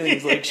 And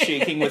he's, like,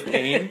 shaking with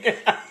pain.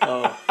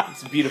 Oh,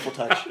 it's a beautiful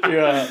touch.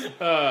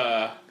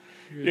 Yeah.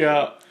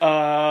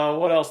 Yeah.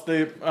 What else?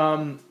 The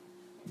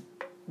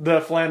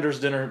Flanders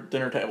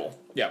dinner table.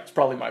 Yeah, It's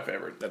probably my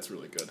favorite. that's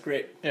really good.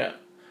 Great. Yeah.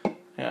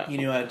 Yeah. You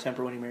knew how to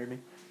temper when you married me.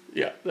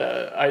 Yeah.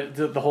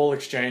 The whole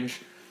exchange.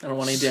 I don't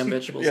want any damn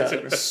vegetables. Yeah.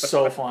 etc. It's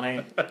so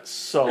funny.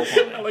 So I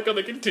funny. like how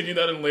they continue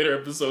that in later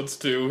episodes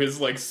too. His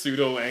like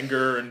pseudo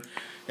anger and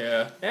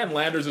and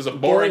Landers is a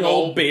boring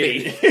old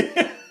baby.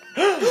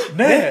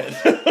 Ned.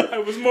 I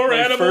was more My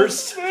animal.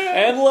 first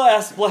and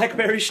last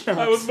blackberry schnapps.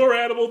 I was more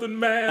animal than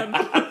man.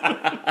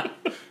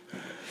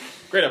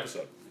 Great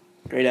episode.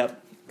 Great app.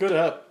 Good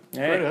up. All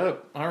Great right.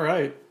 up. All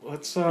right.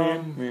 Let's You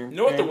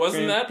know what there was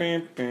in that?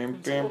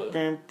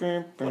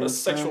 What a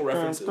sexual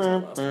reference is in the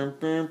last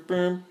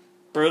one.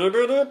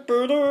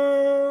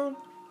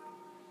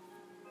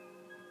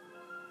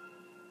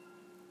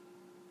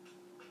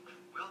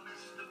 Well,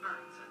 Mr.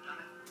 Burns had done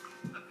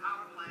it. The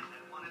power plant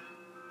had won it,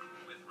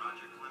 with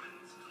Roger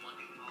Clemens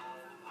clucking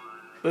all the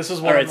while. This is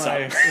All one right, of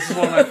my stop. this is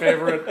one of my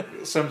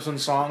favorite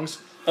Simpsons songs.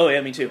 Oh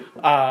yeah, me too.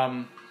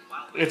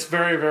 It's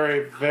very,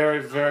 very, very,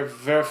 very,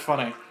 very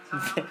funny.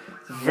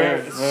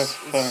 Very, it's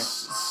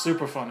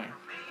super funny.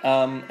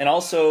 And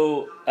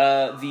also,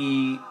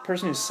 the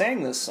person who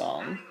sang this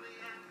song,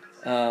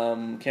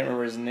 can't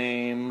remember his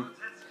name,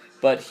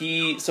 but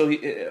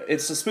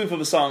it's a spoof of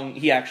a song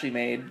he actually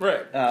made.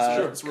 Right.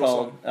 Sure, it's a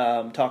real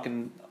called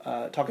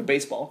Talking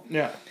Baseball.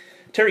 Yeah.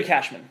 Terry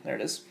Cashman, there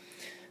it is.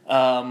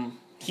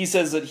 He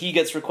says that he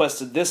gets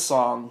requested this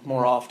song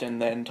more often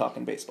than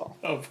Talking Baseball.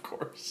 Of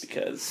course.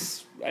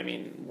 Because, I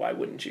mean, why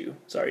wouldn't you?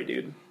 Sorry,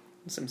 dude.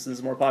 Simpsons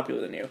is more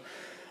popular than you.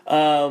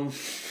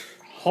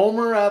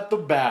 Homer at the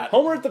bat.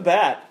 Homer at the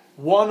bat.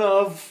 One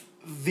of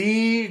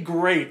the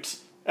great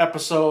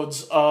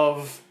episodes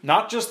of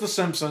not just The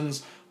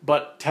Simpsons,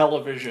 but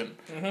television.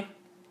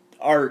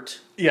 Art.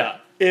 Yeah.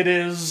 It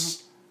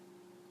is,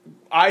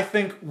 I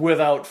think,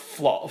 without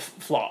flaw.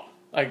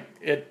 Like,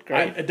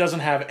 it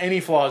doesn't have any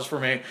flaws for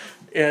me.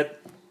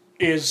 It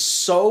is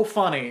so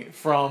funny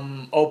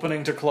from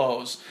opening to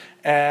close,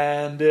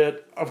 And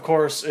it, of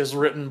course, is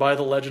written by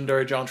the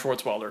legendary John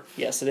Swartzwelder.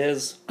 Yes, it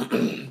is.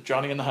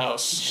 Johnny in the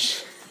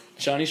house.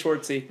 Johnny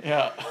Schwartzy.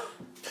 Yeah.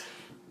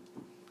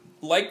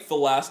 Like the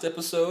last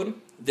episode,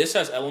 this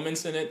has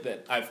elements in it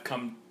that I've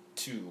come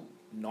to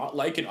not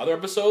like in other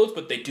episodes,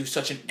 but they do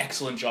such an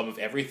excellent job of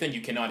everything,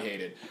 you cannot hate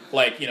it.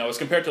 Like, you know, as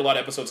compared to a lot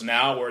of episodes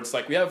now where it's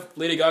like, we have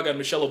Lady Gaga and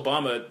Michelle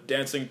Obama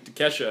dancing to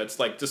Kesha. It's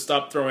like, just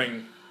stop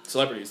throwing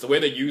celebrities. The way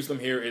they use them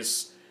here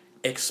is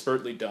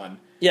expertly done.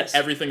 Yes.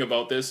 Everything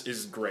about this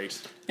is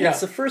great. And Yeah.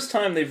 it's the first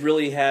time they've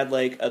really had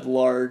like a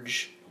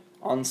large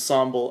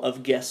ensemble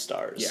of guest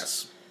stars.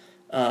 Yes.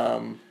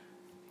 And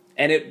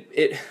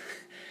it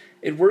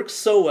it works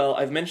so well.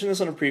 I've mentioned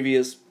this on a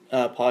previous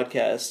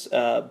podcast,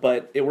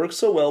 but it works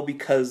so well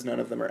because none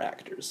of them are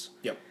actors.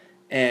 Yep.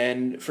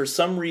 And for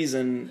some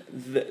reason,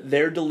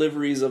 their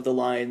deliveries of the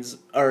lines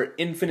are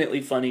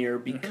infinitely funnier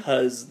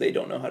because they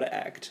don't know how to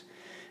act.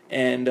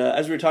 And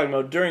as we were talking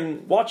about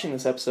during watching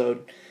this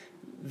episode,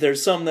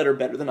 there's some that are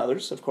better than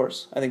others, of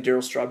course. I think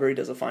Daryl Strawberry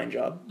does a fine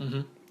job.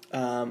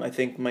 I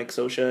think Mike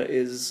Sosha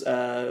is...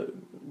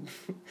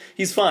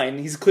 he's fine.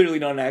 He's clearly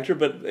not an actor,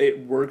 but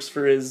it works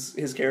for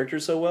his character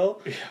so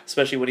well.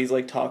 Especially when he's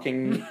like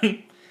talking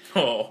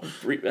Oh.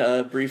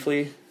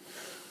 briefly.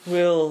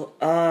 Will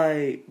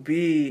I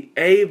be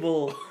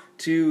able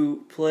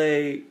to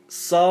play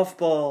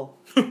softball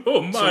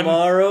Oh, man.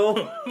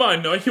 tomorrow?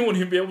 Man, no, you won't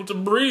even be able to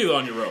breathe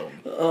on your own.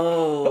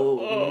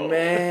 Oh,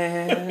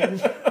 man.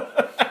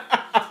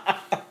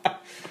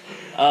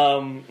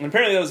 And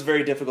apparently that was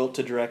very difficult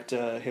to direct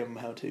him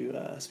how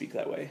to speak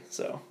that way.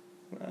 So,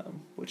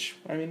 which,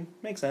 I mean,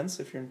 makes sense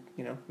if you're,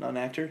 not an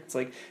actor. It's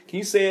like, can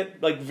you say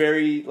it, like,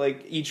 very,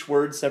 like, each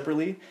word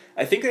separately?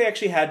 I think they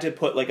actually had to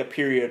put, like, a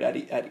period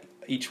at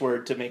each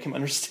word to make him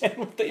understand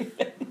what they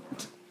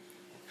meant.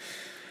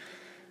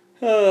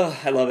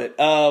 I love it.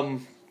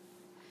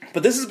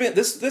 But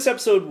this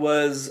episode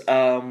was,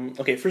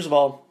 okay, first of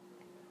all,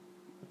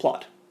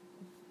 plot.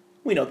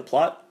 We know the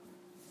plot.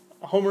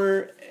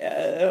 Homer,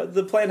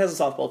 the plant has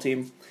a softball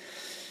team.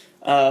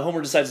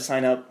 Homer decides to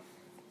sign up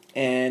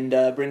and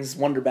brings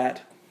Wonder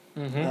Bat,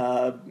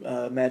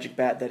 magic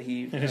bat that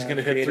he He's going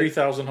to hit created.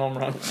 3,000 home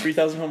runs.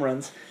 3,000 home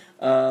runs.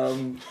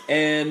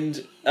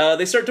 And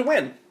they start to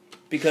win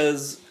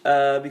because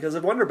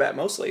of Wonder Bat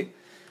mostly.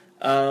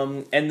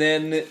 And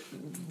then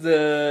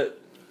the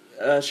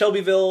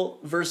Shelbyville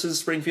versus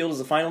Springfield is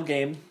the final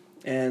game,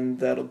 and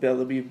that'll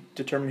be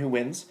determine who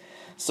wins.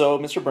 So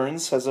Mr.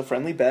 Burns has a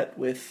friendly bet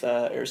with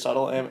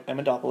Aristotle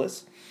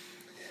Amidopoulos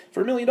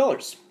for $1 million.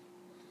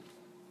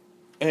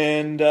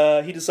 And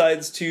he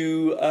decides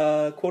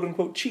to,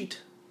 quote-unquote,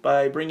 cheat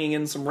by bringing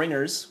in some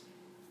ringers,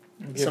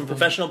 some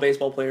professional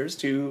baseball players,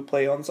 to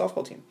play on the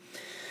softball team.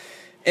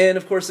 And,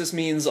 of course, this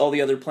means all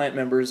the other plant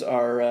members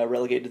are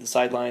relegated to the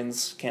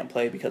sidelines, can't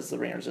play because the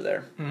ringers are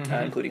there,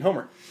 including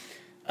Homer.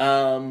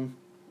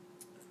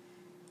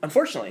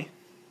 Unfortunately,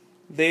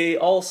 they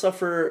all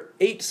suffer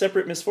 8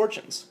 separate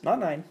misfortunes. Not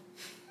 9.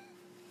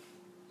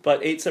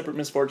 But 8 separate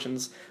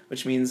misfortunes,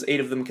 which means 8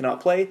 of them cannot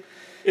play.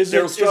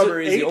 Daryl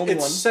Strawberry is the only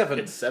it's one. 7.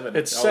 It's 7.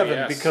 It's Oh, 7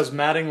 yes. because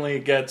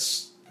Mattingly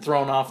gets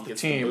thrown off the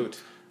Gets team. the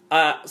boot.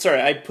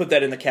 Sorry, I put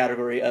that in the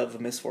category of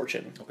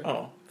misfortune. Okay.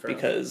 Oh, Fair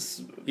enough.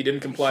 Because He didn't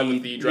comply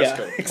with the dress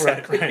code.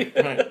 exactly. right.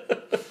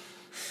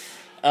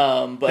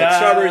 But That-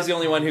 Strawberry's the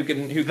only one who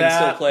can still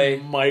That play.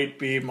 might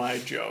be my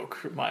joke,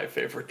 my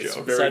favorite It's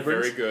joke. very,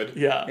 Sideburns? very good.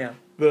 Yeah, Yeah.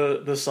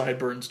 the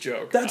sideburns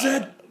joke. That's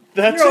it.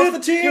 That's You're it. off the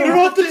team. You're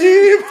off the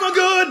team for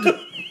good.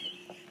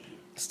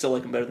 Still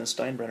like him better than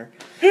Steinbrenner.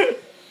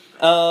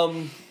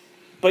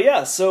 But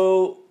yeah,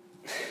 so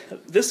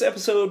this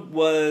episode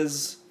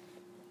was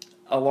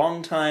a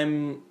long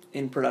time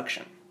in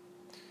production.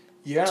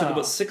 Yeah, It took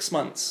about 6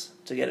 months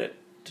to get it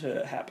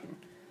to happen.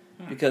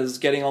 Because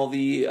getting all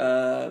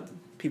the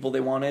people they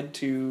wanted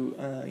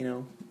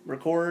to,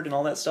 record and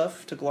all that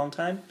stuff took a long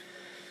time.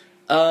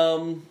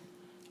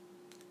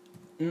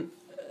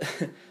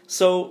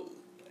 So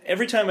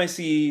every time I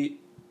see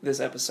this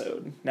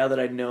episode, now that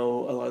I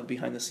know a lot of the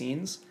behind the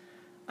scenes,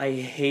 I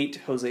hate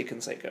Jose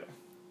Canseco.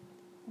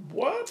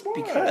 what? Why?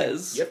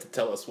 Because You have to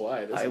tell us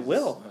why. I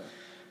will.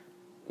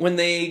 When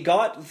they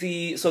got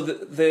the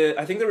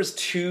I think there was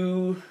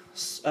 2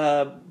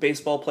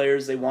 baseball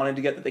players they wanted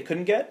to get that they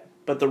couldn't get,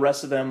 but the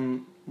rest of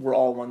them were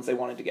all ones they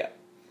wanted to get.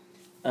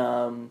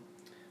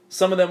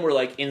 Some of them were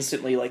like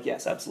instantly like,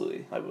 yes,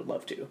 absolutely, I would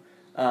love to.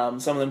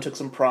 Some of them took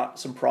some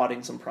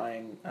prodding, some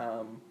prying.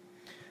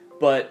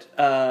 But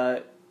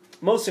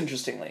most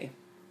interestingly,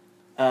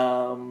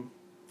 Jose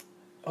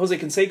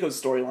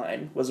Canseco's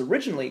storyline was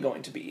originally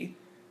going to be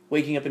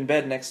waking up in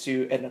bed next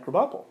to Edna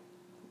Krabappel.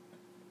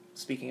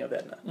 Speaking of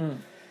Edna.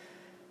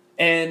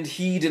 And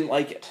he didn't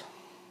like it.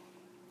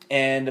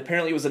 And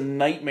apparently it was a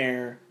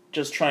nightmare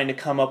just trying to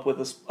come up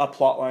with a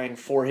plot line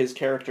for his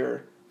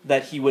character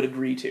that he would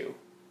agree to.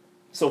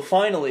 So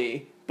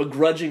finally,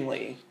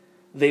 begrudgingly,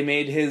 they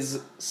made his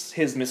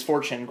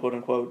misfortune, quote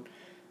unquote,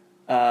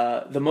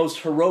 the most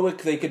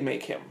heroic they could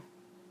make him.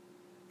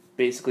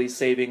 Basically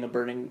saving a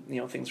burning,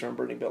 things from a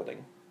burning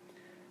building.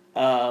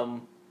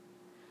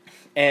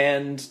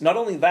 And not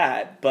only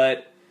that,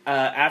 but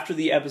after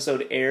the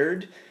episode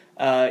aired,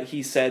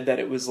 he said that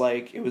it was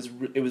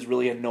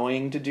really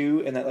annoying to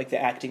do, and that like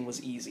the acting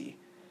was easy.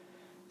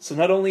 So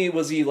not only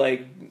was he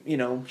like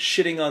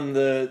shitting on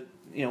the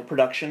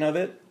production of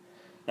it,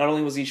 not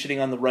only was he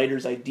shitting on the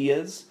writer's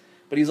ideas,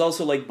 but he's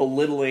also like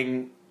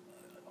belittling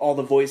all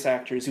the voice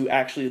actors who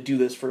actually do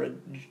this for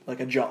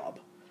a job.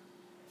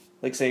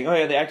 Like saying, "Oh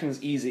yeah, the acting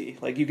was easy."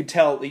 Like you could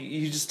tell,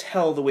 you just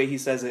tell the way he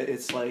says it.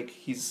 It's like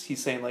he's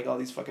saying like all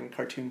these fucking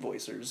cartoon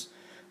voicers.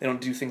 They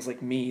don't do things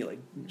like me, like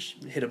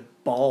hit a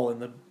ball in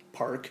the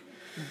park.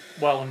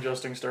 While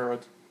ingesting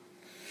steroids.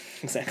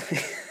 Exactly.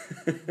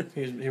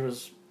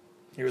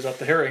 He was at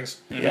the hearings.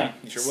 Mm-hmm. Yeah,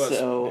 He sure was.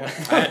 So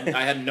Yeah.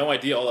 I had no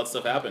idea all that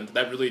stuff happened.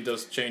 That really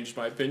does change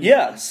my opinion.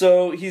 yeah,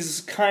 so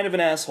he's kind of an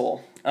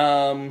asshole.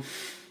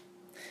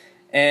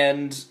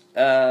 And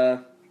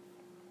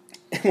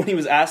when he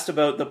was asked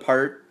about the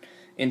part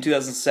in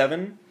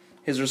 2007,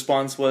 his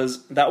response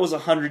was, "That was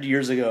 100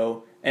 years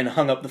ago," and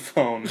hung up the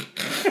phone.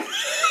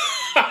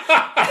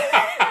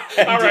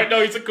 All right,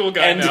 no, he's a cool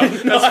guy now.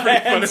 Did not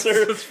That's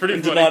answer, pretty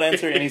and funny. did not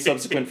answer any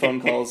subsequent phone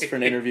calls for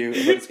an interview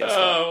about his guest spot.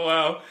 Oh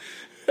wow.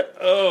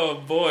 Oh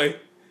boy.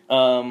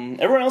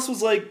 Everyone else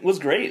was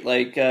great.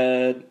 Like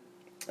I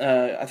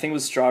think it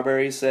was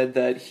Strawberry said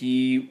that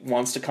he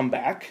wants to come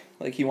back.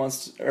 Like he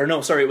wants to, or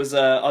no, sorry, it was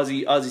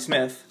Ozzie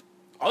Smith.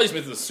 Ollie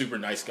Smith is a super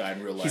nice guy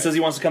in real life. He says he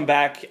wants to come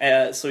back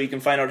so he can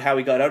find out how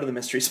he got out of the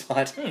mystery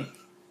spot.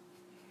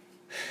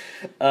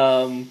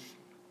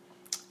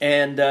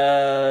 And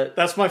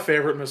That's my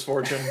favorite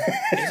misfortune.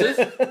 Is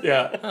it?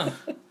 Yeah.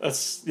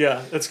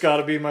 It's got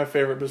to be my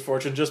favorite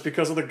misfortune just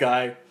because of the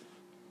guy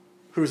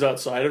who's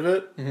outside of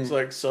it. It's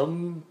like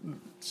some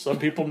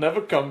people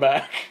never come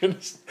back. one,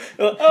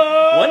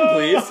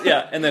 please,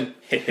 yeah, and then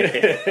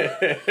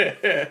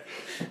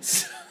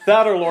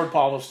That or Lord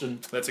Palmerston.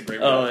 That's a great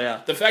Oh, one.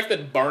 yeah. The fact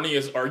that Barney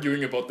is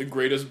arguing about the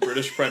greatest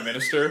British Prime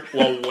Minister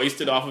while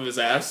wasted off of his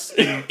ass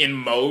in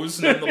Moe's,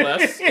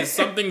 nonetheless, is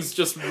something's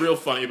just real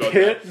funny about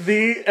that. Hit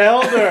the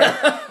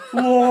elder,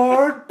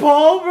 Lord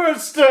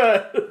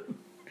Palmerston.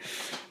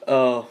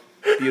 oh,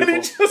 And he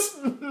beautiful.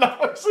 just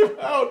knocks him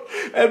out,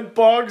 and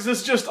Boggs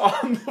is just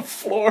on the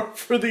floor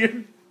for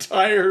the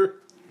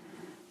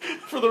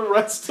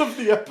rest of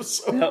the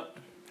episode. Yep.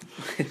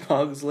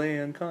 Dogs lay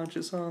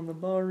unconscious on the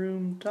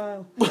ballroom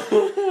tile.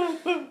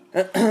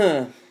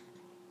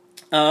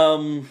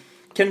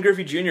 Ken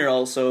Griffey Jr.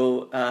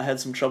 also had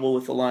some trouble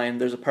with the line,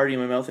 "There's a party in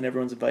my mouth and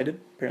everyone's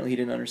invited." Apparently he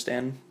didn't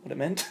understand what it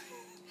meant.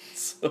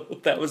 So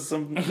that was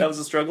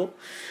a struggle.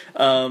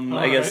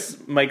 I guess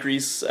Mike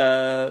Reese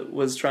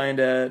was trying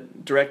to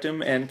direct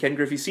him, and Ken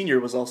Griffey Sr.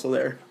 was also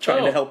there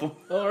trying to help him.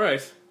 All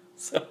right.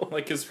 So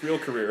Like his real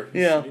career.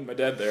 Yeah. I need my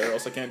dad there, or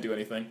else I can't do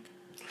anything.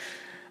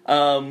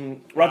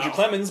 Roger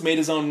Clemens made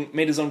his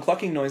own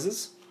clucking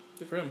noises,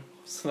 Good for him.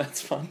 so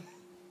that's fun.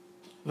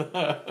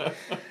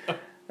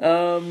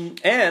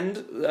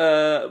 And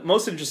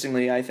most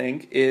interestingly, I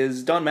think,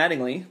 is Don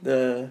Mattingly,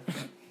 the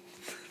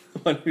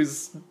one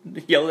who's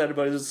yelled at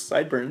about his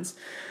sideburns,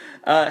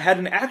 had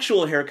an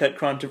actual haircut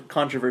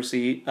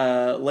controversy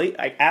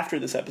after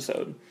this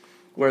episode,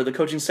 where the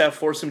coaching staff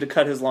forced him to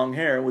cut his long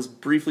hair and was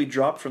briefly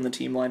dropped from the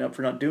team lineup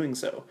for not doing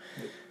so.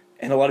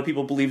 And a lot of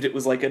people believed it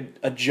was like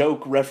a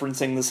joke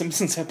referencing the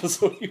Simpsons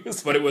episode he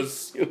was. But it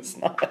was. It was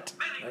not.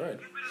 Benny, All right.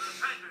 get rid of those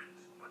sideburns.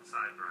 What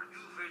sideburn?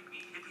 You heard me,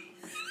 hippie.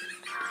 Benny,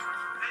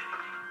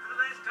 for the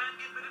last time,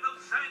 get rid of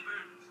those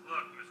sideburns.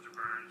 Look, Mr.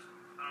 Burns,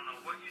 I don't know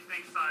what you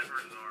think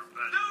sideburns are,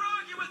 but... Don't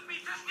argue with me,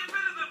 just get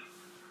rid of them!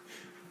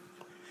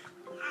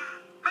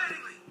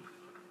 Mattingly,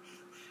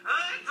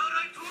 I thought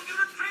I told you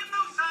to trim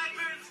those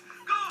sideburns.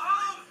 Go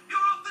home!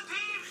 You're off the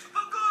team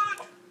for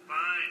good!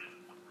 Fine.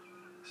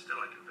 Still,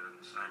 I can better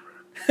than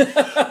sideburns.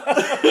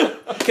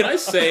 Can I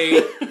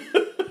say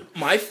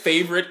my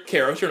favorite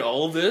character in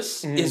all of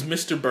this is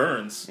Mr.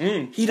 Burns?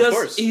 He does.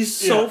 course. He's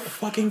so Yeah.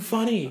 fucking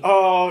funny.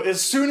 Oh,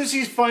 as soon as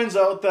he finds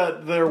out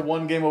that they're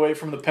one game away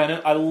from the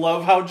pennant, I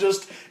love how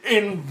just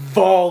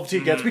involved he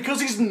gets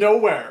because he's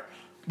nowhere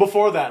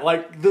before that.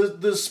 Like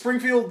the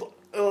Springfield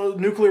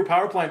nuclear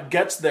power plant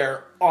gets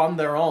there on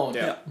their own,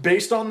 Yeah.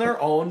 based on their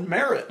own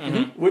merit,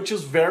 which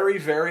is very,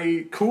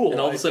 very cool. And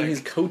all of I a sudden think.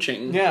 he's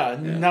coaching. Yeah,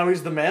 now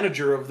he's the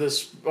manager of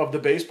the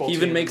baseball He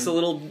team. even makes a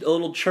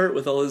little chart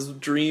with all his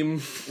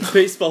dream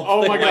baseball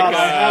Oh my players. God,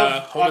 I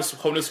have-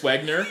 Honus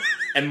Wagner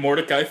and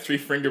Mordecai Three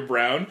Finger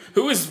Brown,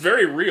 who is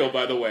very real,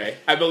 by the way.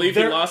 I believe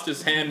he They're- lost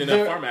his hand in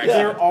a farm They're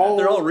accident. all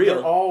real.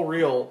 They're all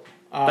real.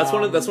 That's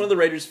one of the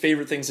writers'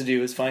 favorite things to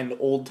do is find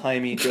old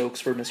timey jokes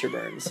for Mr.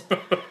 Burns,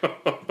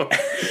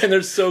 and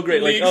they're so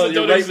great. Like, Leagues oh, that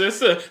you're don't right.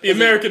 exist. The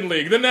American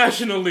League, the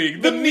National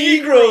League, the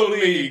Negro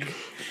League.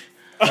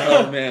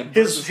 Oh man,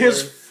 His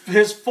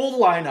full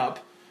lineup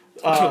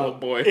Oh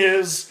boy.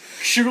 is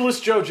Shoeless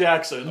Joe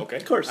Jackson, Okay.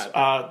 of course,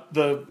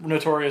 the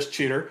notorious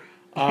cheater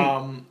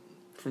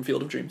from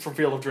Field of Dreams, from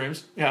Field of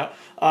Dreams. Yeah.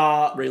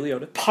 Ray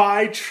Liotta.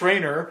 Pie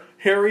Trainer,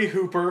 Harry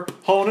Hooper,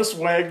 Honus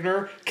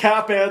Wagner,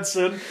 Cap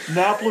Edson,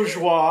 Nap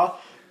Lajoie,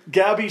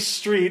 Gabby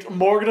Street,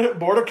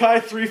 Mordecai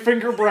Three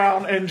Finger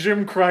Brown, and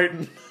Jim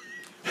Crichton,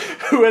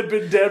 who had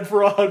been dead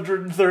for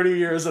 130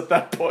 years at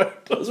that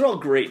point. Those are all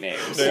great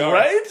names. They are.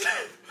 Right?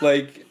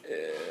 Like,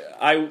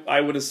 I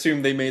would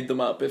assume they made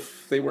them up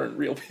if they weren't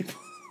real people.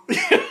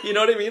 You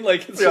know what I mean?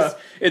 Like,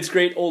 it's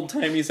great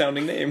old-timey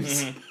sounding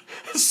names.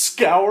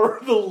 Scour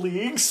the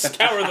leagues.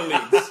 Scour the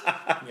leagues.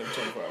 You have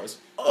 24 hours.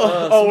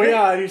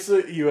 Yeah, he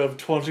said you have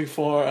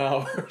 24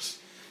 hours.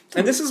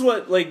 And this is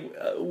what, like,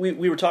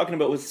 we were talking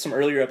about with some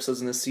earlier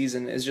episodes in this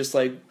season, is just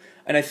like,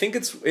 and I think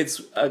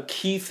it's a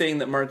key thing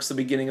that marks the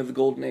beginning of the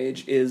Golden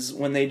Age, is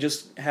when they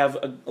just have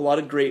a lot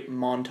of great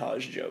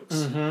montage jokes.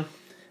 Mm-hmm.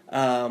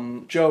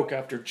 Joke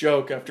after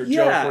joke after Yeah,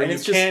 joke, where and you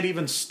it's just- can't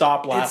even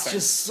stop laughing. It's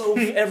just so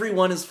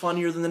everyone is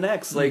funnier than the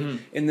next. Like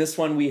in this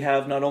one, we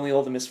have not only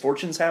all the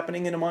misfortunes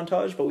happening in a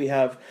montage, but we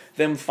have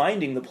them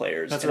finding the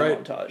players That's in right. a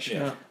montage.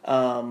 Yeah.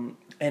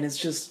 And it's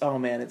just, oh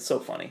man, it's so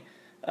funny.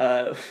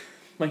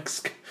 Mike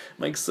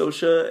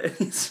Sosha, and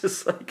he's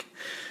just like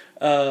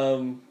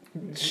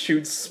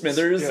shoots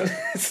Smithers.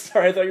 Yeah.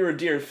 Sorry, I thought you were a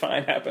deer.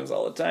 Fine, happens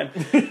all the time.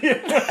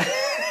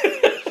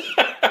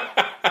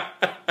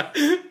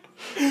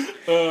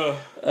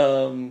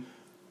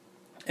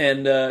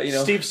 And you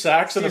know, Steve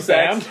Sachs in a Steve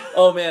Sachs. band.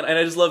 Oh man, and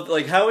I just loved,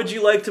 like, how would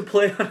you like to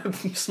play on a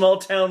small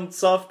town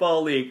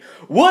softball league?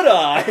 Would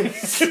I?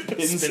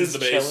 Spins his the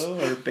bass.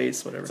 cello or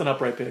bass, whatever. It's an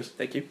upright bass.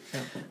 Thank you.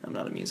 I'm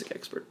not a music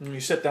expert. And you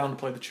sit down to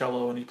play the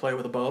cello and you play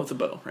with a bow. With a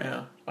bow,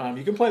 right? Yeah.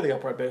 You can play the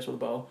upright bass with a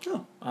bow.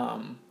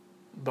 Oh,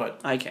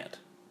 But I can't.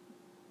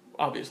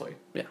 obviously.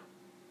 Yeah.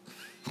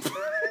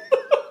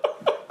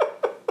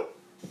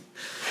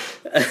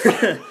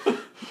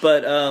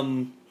 But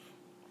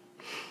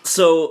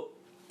so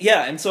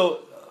yeah, and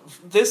so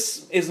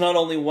this is not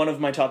only one of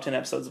my top 10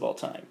 episodes of all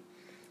time,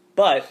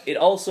 but it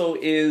also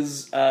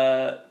is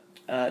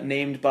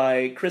named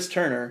by Chris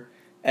Turner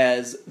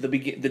as the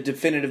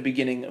definitive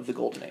beginning of the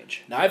Golden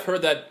Age. Now, I've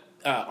heard that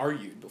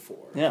argued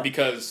before. Yeah.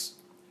 Because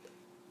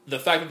the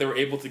fact that they were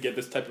able to get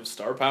this type of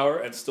star power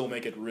and still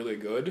make it really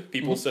good,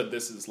 people said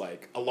this is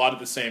like a lot of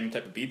the same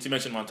type of beats. You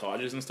mentioned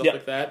montages and stuff Yeah.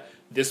 like that.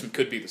 This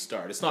could be the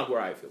start. It's not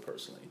where I feel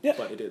personally, Yeah.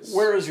 but it is.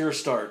 Where is your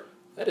start?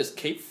 That is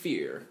Cape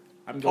Fear.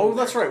 I'm going Oh,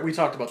 that's there. right. We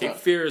talked about Cape that.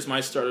 Fear is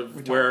my start of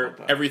talked where about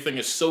that. everything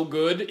is so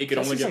good it could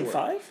only Season get worse.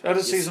 5? That is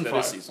Yes, season that 5.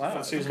 is season five.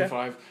 That's season Okay.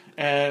 5.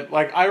 And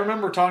like I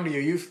remember talking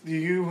to you,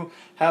 you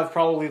have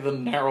probably the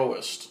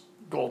narrowest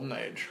golden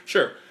age.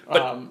 Sure,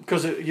 but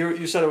Because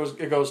you said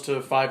it goes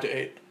to 5 to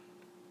 8.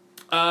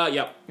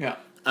 yeah. Yeah.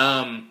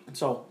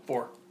 So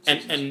 4.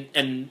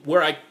 And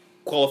where I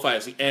qualify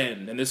as the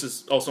end, and this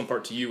is also in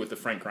part to you with the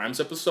Frank Grimes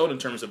episode, in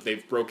terms of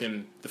they've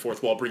broken the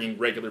fourth wall, bringing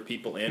regular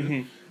people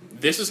in.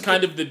 This is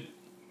kind of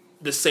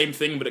the same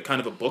thing, but at kind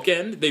of a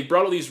bookend. They've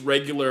brought all these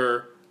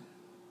regular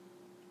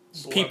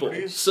people,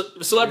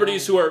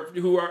 celebrities who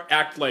are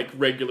act like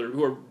regular,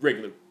 who are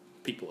regular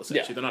people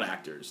essentially. Yeah. They're not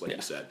actors, like Yeah.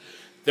 you said.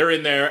 They're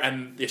in there,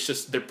 and it's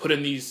just they're put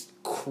in these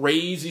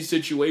crazy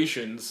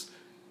situations,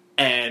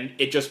 and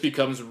it just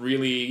becomes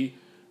really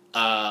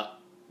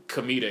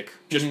comedic.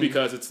 Just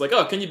because it's like,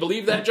 oh, can you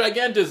believe that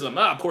gigantism?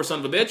 Ah, poor son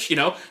of a bitch. You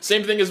know,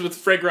 same thing as with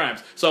Frank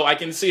Grimes. So I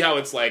can see how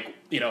it's like,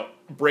 you know,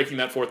 breaking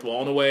that fourth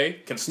wall in a way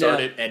can start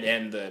Yeah. it and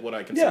end what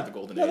I consider the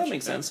golden age. that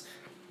makes sense.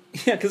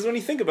 Yeah, because when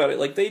you think about it,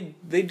 like they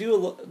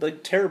do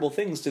like terrible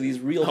things to these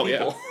real Oh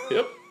people.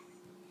 yeah.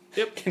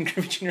 Yep. Ken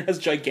Griffey Jr. has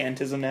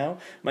gigantism now.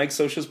 Mike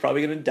Sosha's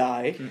probably going to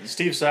die.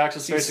 Steve Sachs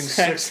is facing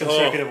Sachs. 6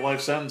 consecutive life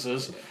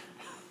sentences.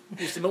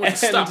 No one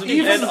stopped me.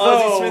 And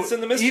Ozzie Smith's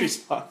in the mystery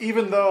spot.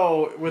 Even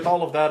though, with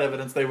all of that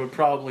evidence, they would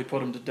probably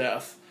put him to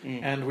death.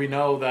 And we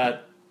know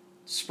that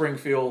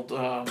Springfield,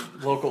 the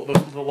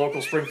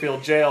local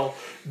Springfield jail,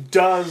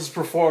 does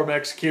perform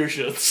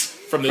exexecutions.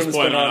 From this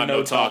point on,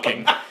 no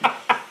talking.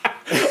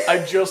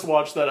 I just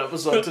watched that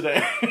episode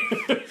today.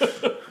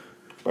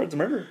 Bart the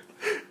Murderer.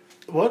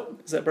 What?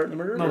 Is that Bart the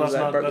Murderer? No, or that's is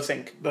that not. Bart That's, the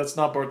Fink? that's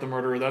not Bart the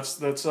Murderer. That's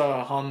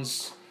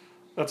Hans.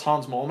 That's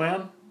Hans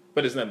Moleman,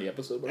 But isn't that the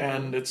episode?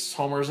 and it's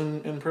Homer's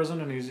in prison,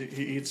 and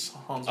he eats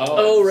Hans. Oh,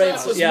 Moleman. right.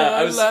 That was Yeah, my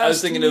I was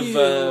last thinking meal.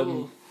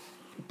 of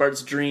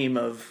Bart's dream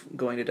of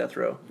going to death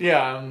row.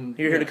 Yeah, and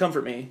You're here to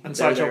comfort me. And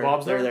They're Sideshow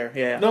Bob's They're there?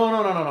 there. Yeah.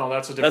 No.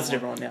 That's a different. That's a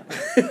different one.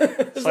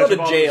 Yeah. There's a lot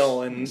of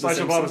jail and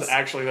Sideshow Bob is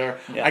actually there.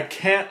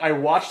 Yeah. I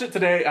watched it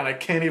today, and I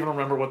can't even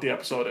remember what the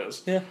episode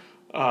is. Yeah.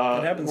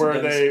 It happens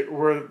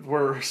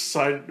Where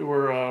sometimes.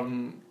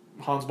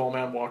 Hans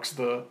Moleman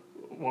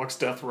walks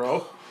death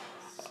row.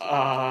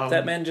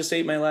 That man just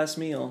ate my last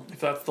meal. If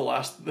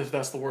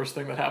that's the worst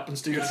thing that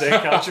happens to you today,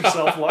 count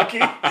yourself lucky.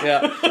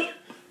 Yeah.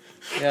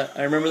 Yeah,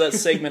 I remember that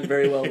segment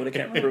very well, but I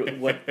can't remember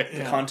what the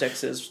Yeah.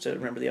 context is to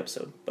remember the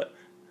episode. But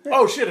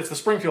Oh shit! It's the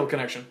Springfield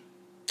connection.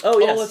 oh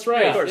yes, that's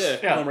right, Of course,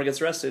 yeah. Homer gets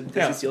arrested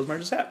because Yeah. he steals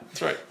Marge's hat.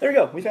 That's right. There we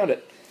go. We found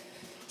it.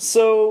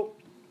 So,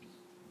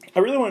 I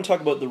really want to talk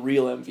about the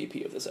real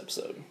MVP of this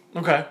episode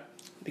Okay.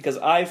 because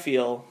I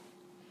feel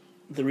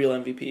the real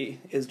MVP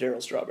is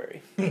Daryl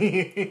Strawberry.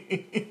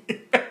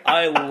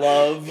 I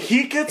love.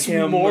 He gets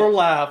Him. more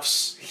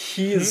laughs.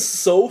 He is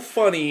so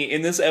funny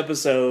in this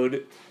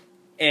episode,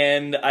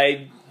 and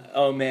I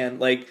Oh man,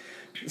 like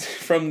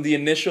from the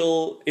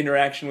initial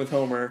interaction with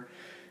Homer,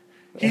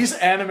 He's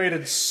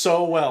animated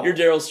so well. you're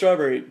Daryl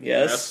Strawberry.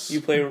 Yes, Yes.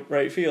 you play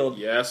right field.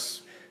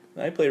 Yes.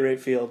 I play right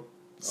field.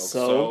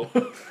 So,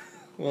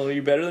 Well, are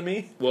you better than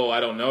me? well, I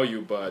don't know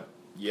you, but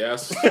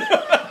yes.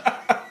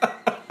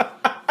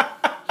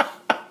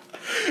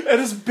 And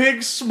his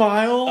big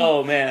smile.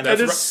 Oh man, and That's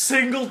his right.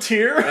 single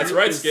tear. That's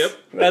right, Skip.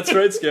 that's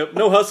right, Skip.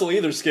 No hustle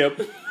either,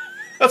 Skip.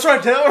 That's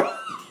right, Taylor.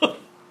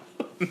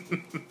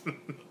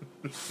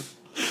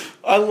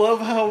 I love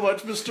how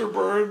much Mr.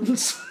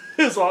 Burns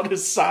is on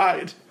his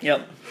side.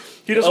 Yep.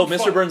 He doesn't. Oh,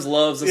 Mr. Burns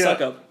loves a yeah,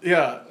 suck up.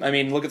 Yeah, I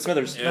mean, look at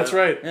Smithers. Yeah. that's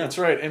right. Yeah. That's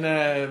right,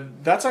 and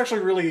that's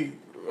actually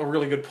a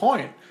really good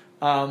point.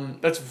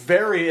 That's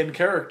very in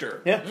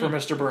character Yeah. for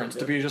Mr. Burns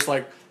to be just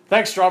like,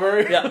 thanks,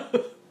 Strawberry. Yeah.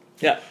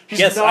 Yeah. He's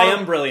Yes, not- I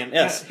am brilliant.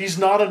 Yes. He's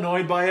not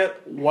annoyed by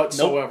it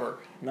whatsoever.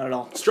 Not at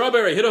all.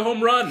 Strawberry, hit a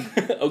home run.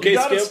 Okay, You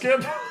got Skip.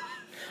 it, Skip.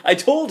 I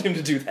told him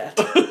to do that.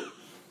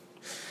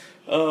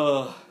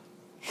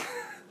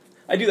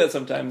 I do that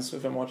sometimes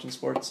if I'm watching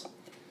sports.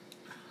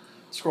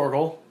 Score a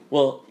goal.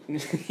 Well,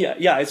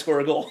 yeah, I score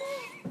a goal.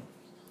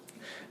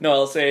 No,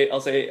 I'll say,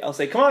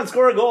 come on,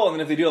 score a goal, and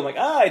then if they do, I'm like,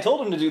 I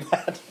told him to do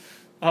that.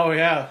 Oh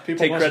yeah, people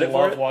Take must credit for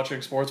love it? watching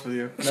sports with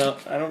you. No,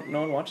 I don't. No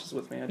one watches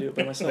with me. I do it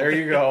by myself. There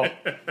you go.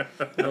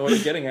 I know what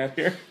I'm getting at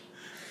here.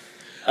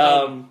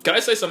 Can I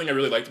say something I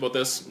really liked about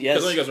this? Yes.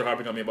 Because I know you guys were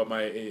harping on me about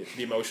the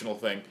emotional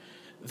thing.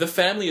 The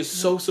family is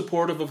so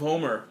supportive of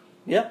Homer.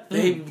 Yeah.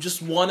 They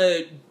just want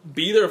to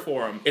be there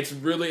for him. It's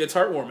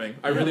heartwarming.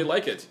 I really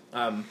like it.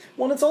 Well,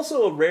 and it's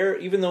also a rare,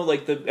 even though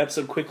like the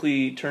episode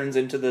quickly turns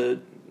into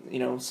the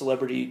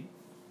celebrity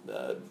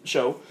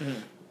show. Mm-hmm.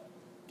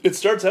 It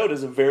starts out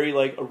as a very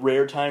like a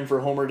rare time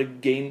for Homer to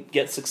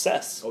get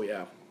success. Oh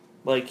yeah.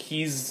 Like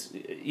he's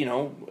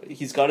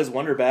got his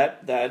Wonder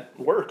Bat that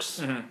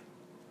works. Mm-hmm.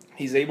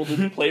 He's able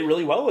to play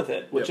really well with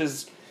it, which Yep.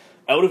 is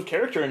out of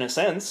character in a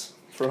sense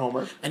for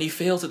Homer. And he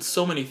fails at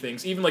so many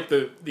things. Even like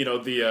the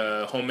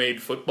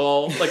homemade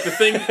football, like the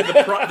thing,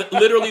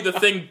 literally the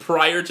thing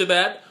prior to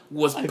that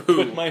was poo.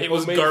 put my It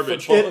was homemade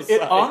garbage. football-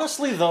 It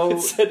honestly though,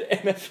 It said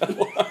NFL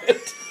on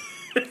it.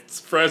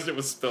 Surprised it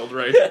was spelled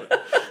right.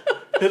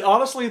 it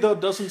honestly though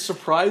doesn't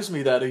surprise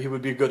me that he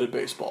would be good at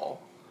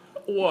baseball.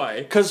 Why?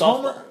 Because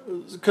Softball.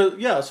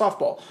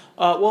 softball.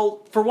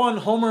 Well, for one,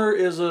 Homer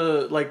is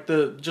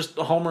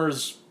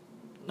Homer's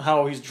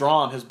how he's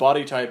drawn. His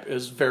body type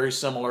is very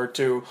similar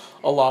to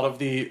a lot of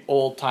the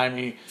old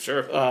timey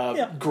Sure.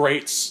 Yeah.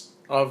 greats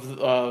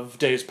of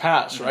days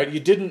past. Right?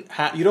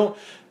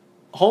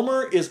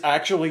 Homer is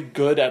actually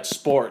good at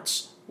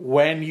sports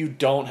when you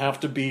don't have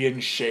to be in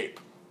shape.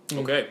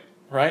 Okay,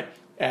 Right?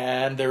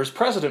 And there's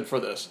precedent for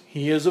this.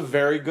 He is a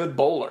very good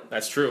bowler.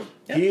 that's true.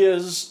 Yeah. He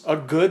is a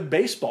good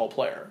baseball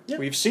player. Yeah.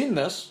 We've seen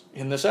this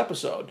in this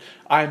episode.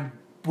 I'm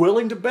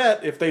willing to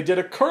bet if they did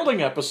a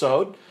curling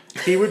episode,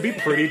 he would be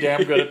pretty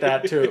damn good at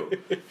that too.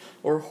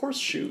 Or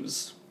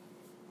horseshoes.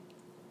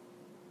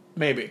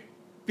 Maybe.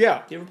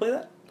 Yeah. Do you ever play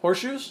that?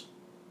 Horseshoes?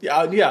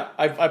 Yeah.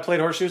 I played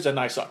horseshoes and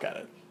I suck at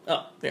it.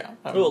 Oh. Yeah.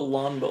 What about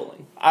lawn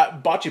bowling?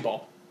 Bocce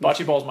ball.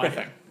 Bocce ball's my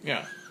thing.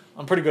 Yeah.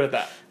 I'm pretty good at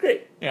that.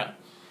 Great. Yeah.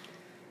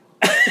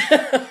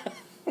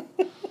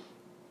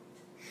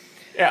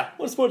 Yeah.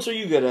 What sports are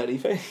you good at,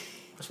 Ife?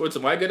 Sports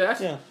am I good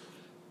at? Yeah.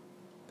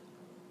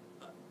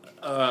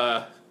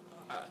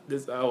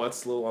 That's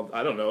a little.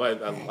 I don't know.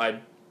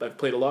 I've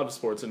played a lot of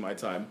sports in my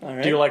time. All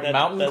right. Do you like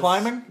mountain that's-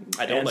 climbing?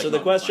 I don't Answer like the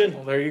mountain question. climbing.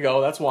 Well, there you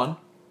go. That's one.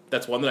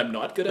 That's one that I'm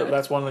not good at.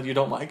 That's one that you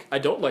don't like. I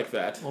don't like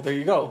that. Well, there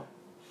you go.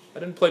 I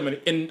didn't play many.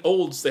 In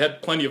Olds, they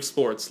had plenty of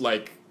sports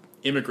like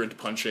immigrant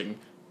punching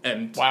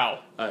and Wow.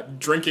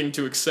 drinking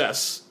to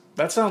excess.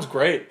 That sounds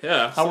great.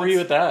 Yeah. How so were you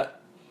at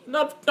that?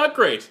 Not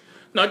great.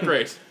 Not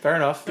great. Fair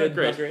enough. Good.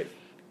 Not great.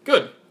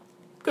 Good.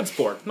 Good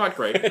sport. Not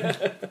great.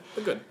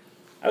 But good.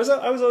 I was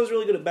always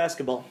really good at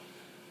basketball.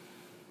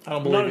 I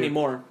don't believe Not you.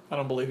 anymore. I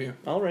don't believe you.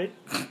 All right.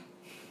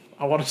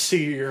 I want to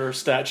see your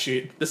stat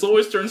sheet. This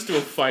always turns to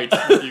a fight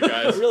with you It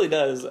guys. really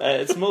does.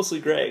 It's mostly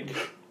Greg.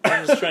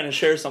 I'm just trying to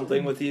share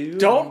something with you.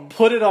 Don't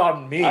put it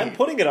on me. I'm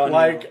putting it on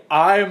like you.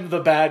 I'm the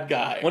bad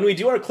guy. When we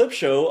do our clip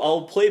show,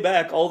 I'll play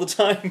back all the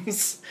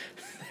times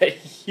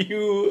that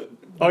you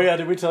oh yeah,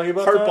 did we tell you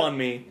about harp that? on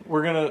me.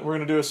 We're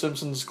gonna do a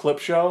Simpsons clip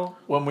show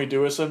when we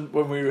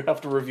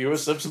have to review a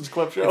Simpsons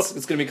clip show. It's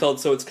going to be called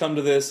 "So It's Come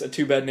to This: A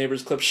Two Bad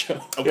Neighbors Clip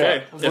Show."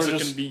 Okay. Yeah, Yes, we're it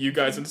just- can be you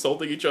guys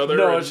insulting each other.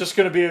 No, and it's just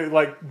gonna be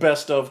like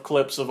best of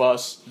clips of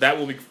us. that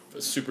will be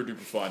super duper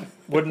fun.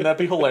 Wouldn't that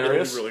be It'll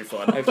hilarious? be really I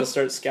fun. have to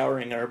start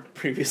scouring our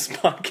previous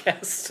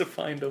podcasts to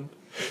find them.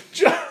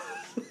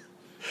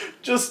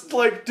 Just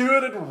like do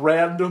it in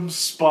random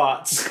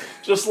spots.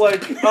 Just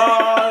like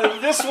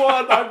this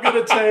one, I'm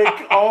gonna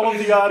take all of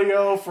the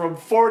audio from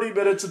 40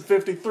 minutes and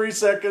 53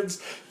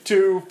 seconds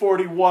to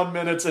 41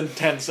 minutes and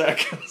 10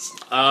 seconds,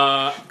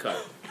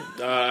 Cut.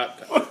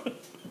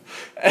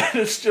 and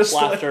it's just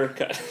like, Laughter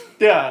cut.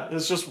 yeah,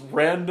 it's just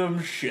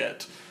random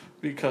shit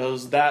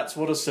because that's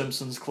what a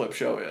Simpsons clip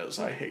show is.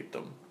 I hate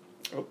them.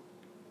 Oh.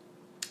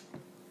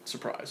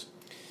 Surprise.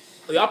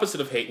 the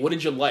opposite of hate. What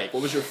did you like?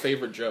 What was your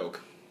favorite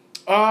joke?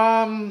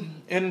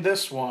 In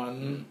this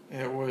one,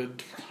 it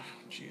would.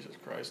 Jesus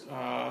Christ.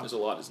 There's a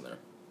lot, isn't there?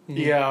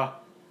 Yeah.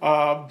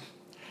 I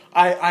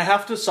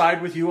have to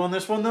side with you on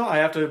this one, though. I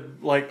have to,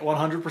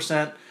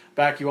 100%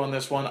 back you on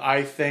this one.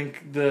 I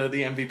think the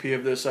MVP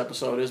of this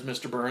episode is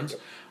Mr. Burns.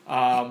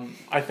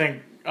 I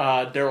think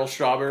Daryl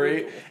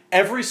Strawberry,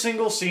 every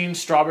single scene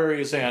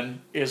Strawberry is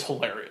in is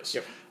hilarious.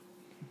 Yep.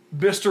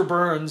 Mr.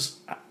 Burns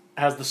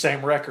has the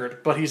same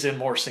record, but he's in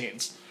more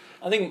scenes.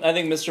 I think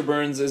Mr.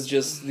 Burns is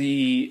just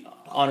the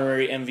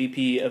honorary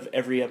MVP of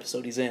every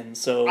episode he's in.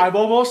 So I'm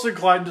almost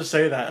inclined to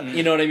say that.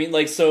 you know what I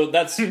mean? So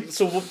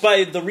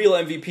by the real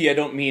MVP, I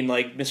don't mean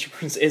Mr.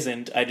 Burns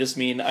isn't. I just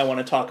mean I want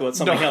to talk about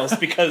something else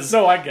because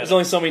No, I get there's it.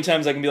 only so many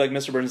times I can be like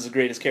Mr. Burns is the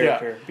greatest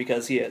character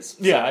because he is.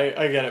 Yeah,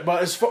 I get it.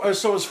 But as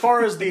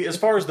far as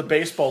the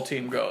baseball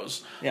team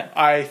goes, Yeah.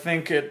 I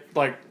think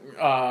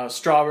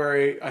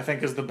Strawberry I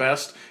think is the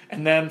best,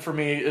 and then for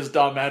me is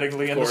Don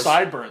Mattingly and the course.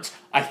 Sideburns.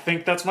 I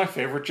think that's my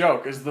favorite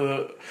joke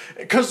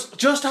because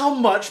just how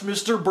much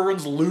Mr.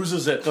 Burns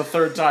loses it the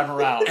third time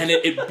around. And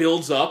it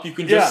builds up. You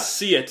can Yeah. just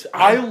see it.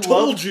 I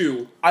told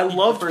you. I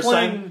loved First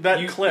playing time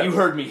that clip. You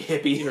heard me,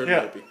 hippie.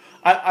 Yeah.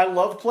 I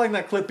loved playing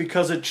that clip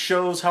because it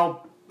shows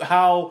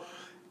how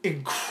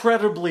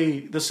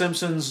incredibly The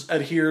Simpsons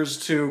adheres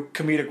to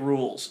comedic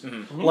rules,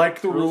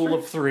 like the rule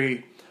of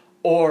three,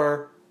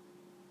 or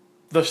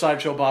the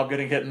Sideshow Bob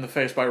getting hit in the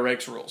face by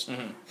Rake's rules.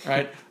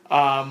 Right?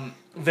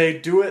 They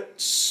do it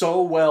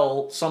so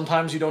well,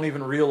 sometimes you don't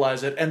even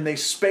realize it, and they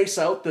space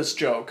out this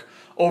joke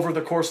over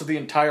the course of the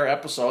entire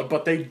episode,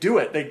 but they do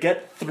it. They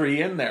get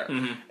 3 in there.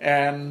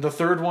 And the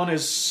third one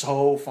is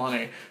so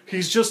funny.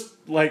 He's just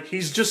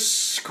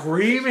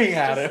screaming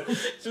at him.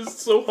 Just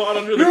so hot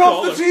under the You're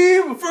collar. off the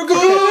team for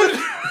good.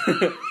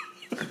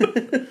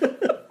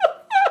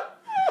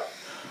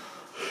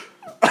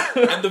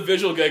 And the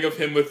visual gag of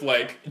him with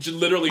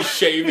literally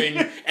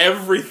shaving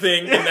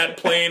everything in that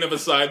plane of a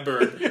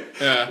sideburn.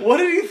 Yeah. What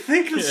did he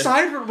think the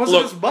sideburn was?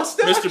 Look, It his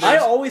mustache? Mr. Burns- I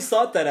always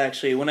thought that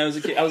actually when I was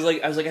a kid. I was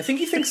like, I think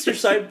he thinks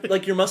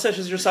your mustache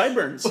is your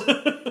sideburns.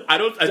 I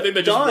think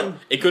they just. Don.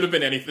 It could have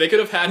been anything. They could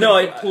have had No,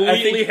 him I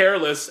completely think-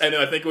 hairless, and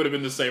I think it would have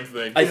been the same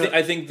thing.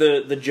 I think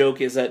the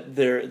joke is that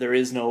there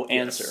is no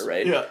answer, Yes.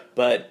 right? Yeah.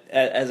 But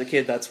as a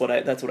kid, that's what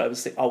I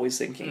was always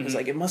thinking. It's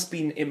like it must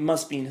be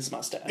in his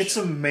mustache. It's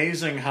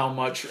amazing how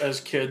much as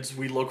kids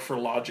we look for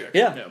logic.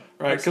 yeah. Yeah.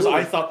 Right? Because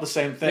Absolutely. I thought the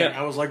same thing. Yeah.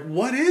 I was like,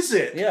 what is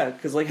it? Yeah,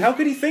 because how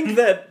could he think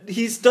that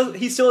he still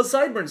has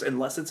sideburns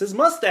unless it's his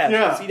mustache?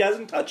 Yeah. Because he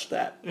hasn't touched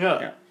that.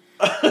 Yeah.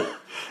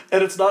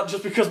 And it's not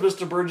just because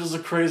Mr. Burns is a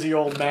crazy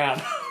old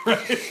man,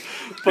 right?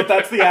 But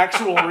that's the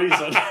actual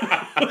reason.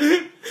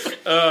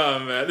 Oh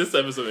man, this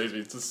episode makes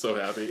me just so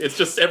happy. It's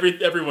just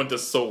everyone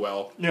does so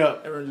well. Yeah.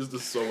 Everyone just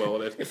does so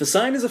well at it. If the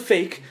sign is a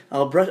fake,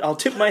 I'll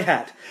tip my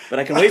hat, but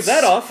I can wave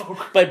that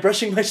off by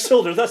brushing my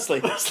shoulder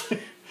thusly. If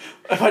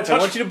If I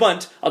want you to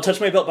bunt, I'll touch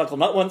my belt buckle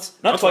not once,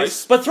 not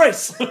twice, but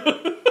thrice.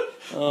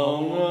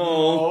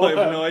 Oh no! I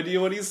have no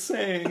idea what he's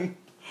saying.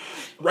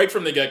 Right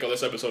from the get-go,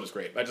 this episode is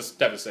great. I just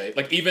have to say,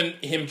 even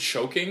him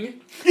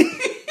choking,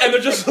 and they're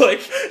just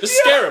just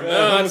scare him.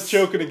 No, that's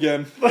choking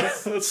again.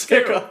 That's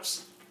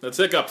hiccups. That's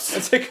hiccups.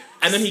 It's like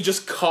And then he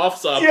just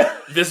coughs up Yeah.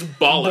 this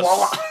bolus.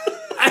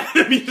 And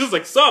then he's just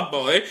like, "Sup,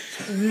 boy?"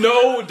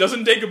 No,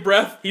 doesn't take a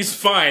breath. He's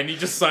fine. He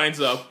just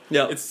signs up.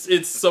 Yeah.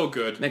 It's so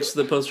good. next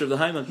to the poster of the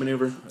Heimlich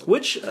maneuver,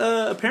 which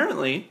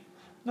apparently,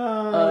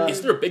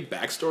 Is there a big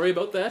backstory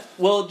about that?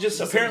 well,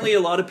 just apparently a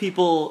lot of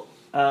people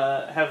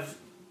have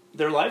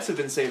their lives have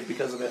been saved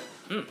because of it.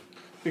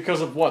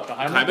 Because of what? The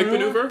Heimlich Heimlich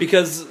maneuver?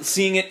 Because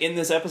seeing it in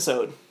this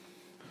episode.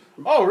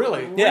 Oh,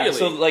 really? Yeah, Really?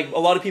 so a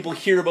lot of people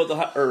hear about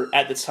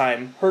at this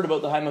time heard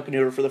about the Heimlich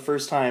maneuver for the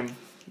first time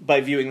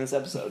by viewing this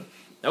episode.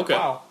 Okay.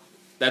 Wow.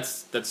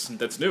 That's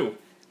new.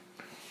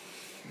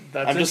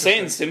 That's I'm just saying,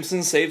 interesting.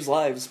 Simpsons saves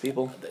lives,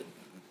 people.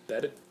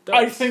 That it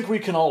I does. think we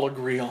can all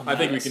agree on that. I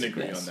think we Yes, can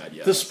agree yes. on that,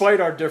 yes. Despite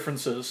our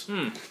differences,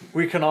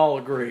 we can all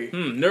agree.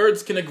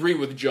 Nerds can agree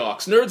with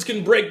jocks. Nerds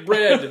can break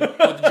bread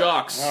with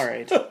jocks All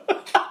right.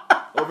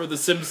 over the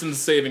Simpsons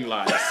saving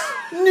lives.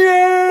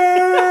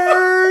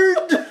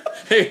 Nerd!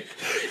 Hey,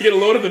 you get a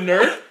load of the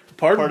nerd?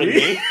 Pardon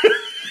me?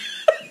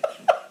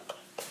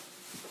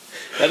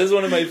 That is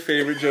one of my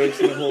favorite jokes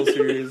in the whole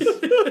series.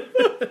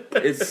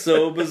 It's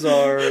so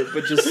bizarre,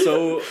 but just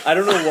so... I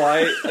don't know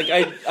why.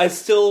 I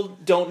still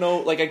don't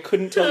know... I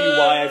couldn't tell you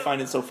why I find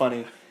it so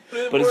funny.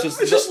 But it's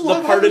just... I just the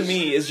love part how of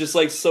me is just,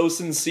 so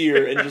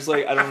sincere and just,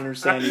 I don't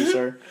understand you,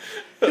 sir.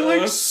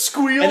 He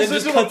squeals And then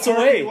just into the cuts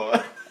parking away.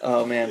 lot.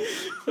 Oh, man.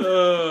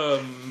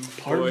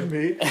 Pardon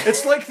me.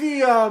 It's like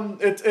the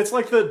it's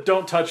like the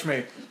 "Don't touch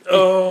me."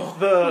 Oh,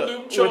 The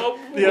Lube job.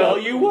 While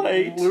you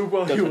wait. Lube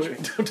while Don't you touch wait.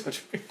 me. Don't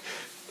touch me.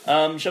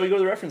 Shall we go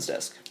to the reference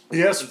desk?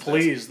 Yes,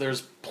 please.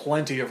 There's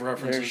plenty of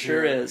references. There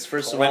sure here. is.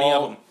 First of Plenty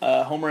of all,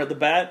 them. Homer at the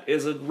Bat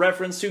is a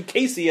reference to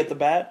Casey at the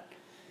Bat.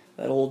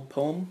 That old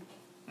poem.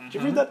 Did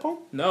you read that poem?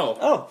 No.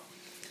 Oh.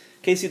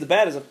 Casey the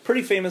Bat is a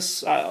pretty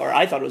famous, or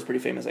I thought it was pretty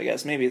famous, I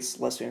guess. Maybe it's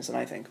less famous than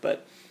I think,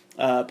 but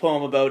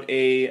poem about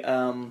a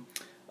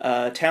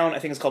town. I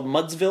think it's called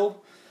Mudsville,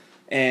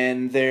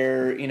 and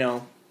they're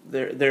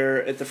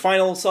at the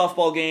final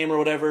softball game or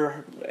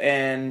whatever.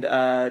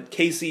 And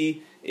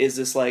Casey is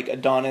this like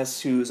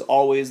Adonis who's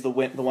always the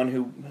one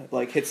who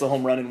like hits the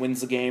home run and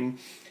wins the game,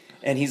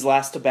 and he's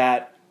last to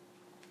bat.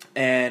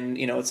 And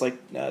it's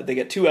like they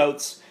get 2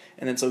 outs,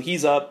 and then so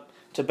he's up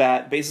to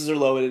bat. Bases are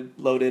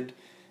loaded,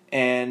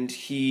 and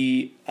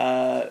he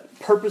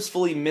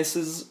purposefully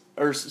misses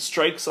or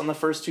strikes on the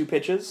first 2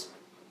 pitches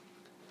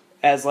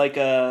as like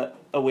a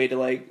way to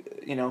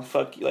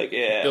fuck you, like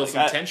Build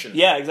some tension.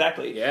 Yeah,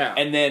 exactly. Yeah.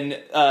 And then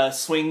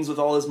swings with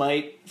all his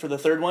might for the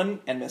 3rd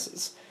one and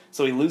misses.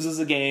 So he loses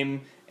the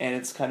game, and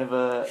it's kind of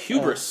a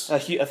Hubris. a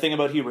thing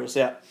about hubris.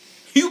 Yeah.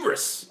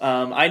 Hubris.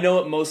 I know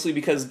it mostly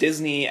because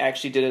Disney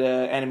actually did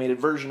an animated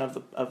version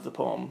of the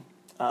poem,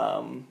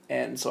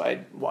 and so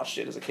I watched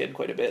it as a kid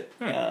quite a bit.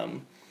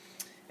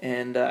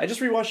 And I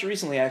just rewatched it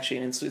recently, actually,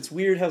 and it's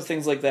weird how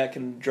things like that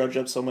can drudge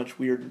up so much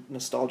weird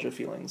nostalgia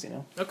feelings,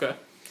 Okay.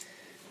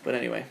 But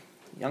anyway,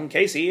 young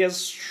Casey has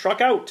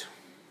struck out.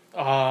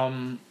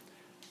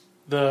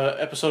 The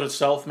episode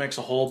itself makes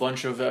a whole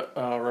bunch of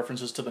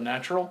references to The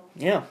Natural.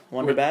 Yeah,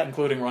 Wonder Bat.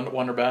 Including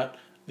Wonder Bat.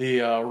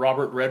 The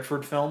Robert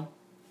Redford film,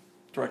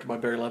 directed by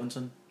Barry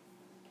Levinson.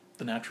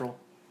 The Natural,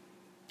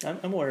 I'm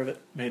aware of it.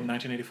 made in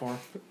 1984.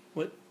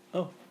 What?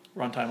 Oh.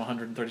 Runtime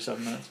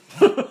 137 minutes.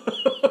 Does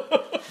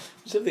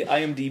it have the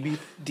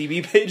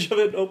IMDb page of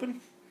it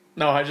open?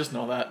 No, I just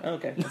know that.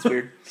 Okay, that's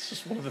weird. It's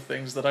just one of the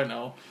things that I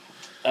know.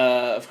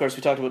 Of course,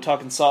 we talked about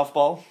talking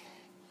softball.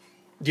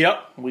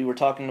 Yep. We were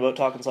talking about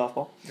talking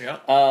softball. Yeah.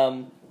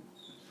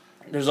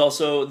 There's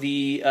also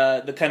the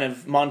kind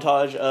of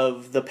montage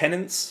of the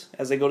pennants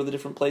as they go to the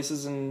different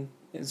places in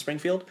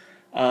Springfield.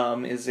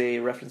 Is a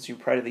reference to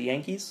Pride of the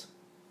Yankees,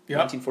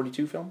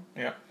 1942 film.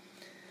 Yeah.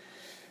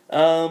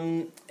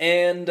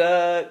 And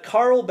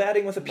Carl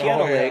batting with a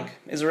piano Oh, yeah. leg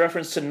is a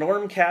reference to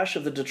Norm Cash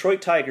of the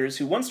Detroit Tigers,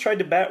 who once tried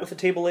to bat with a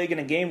table leg in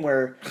a game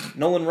where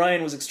Nolan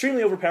Ryan was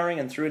extremely overpowering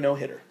and threw a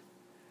no-hitter.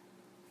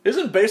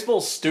 Isn't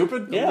baseball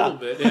stupid? Yeah. A little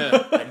bit,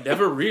 yeah. I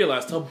never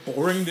realized how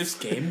boring this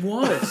game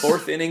was.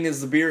 4th inning is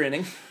the beer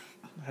inning.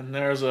 And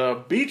there's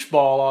a beach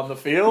ball on the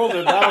field,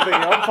 and now the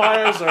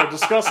umpires are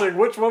discussing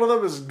which one of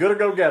them is going to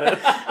go get it.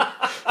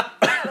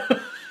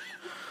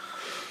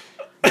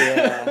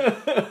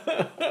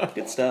 Yeah.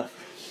 Good stuff.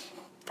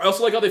 I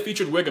also like how they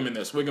featured Wiggum in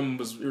this. Wiggum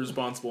was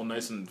irresponsible,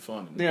 nice and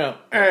fun. Yeah.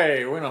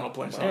 Hey, we know how to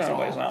play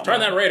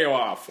Turn that radio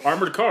off.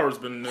 Armored car's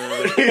been...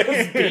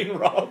 being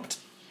robbed.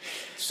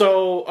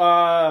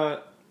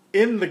 So,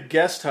 in the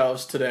guest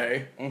house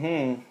today,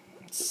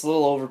 It's a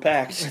little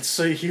overpacked. it's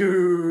a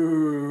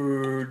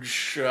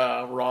huge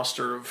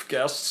roster of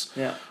guests.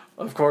 Yeah.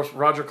 Of course,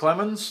 Roger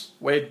Clemens,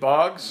 Wade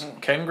Boggs,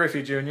 Ken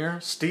Griffey Jr.,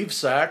 Steve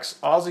Sachs,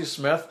 Ozzie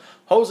Smith,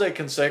 Jose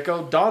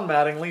Canseco, Don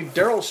Mattingly,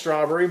 Daryl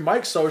Strawberry,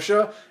 Mike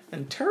Scioscia,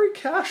 and Terry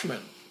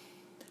Cashman.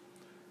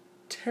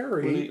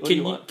 Terry. What do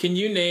you want? Can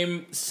you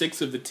name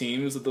 6 of the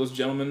teams that those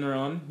gentlemen are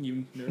on?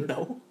 You nerd?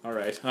 No. All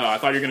right. Oh, I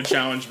thought you were going to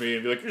challenge me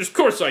and be like, of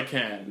course I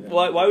can.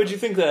 Why would you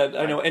think that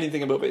I know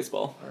anything about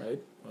baseball? All right.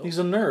 Well, He's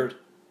a nerd.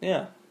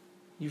 Yeah.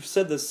 You've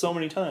said this so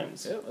many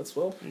times. yeah, that's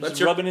well. You're That's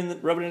just your...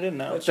 rubbing it in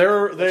now. They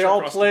your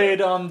all cross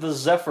played on the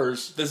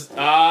Zephyrs.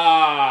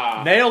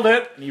 Nailed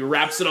it. And he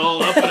wraps it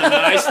all up in a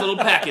nice little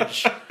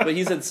package. But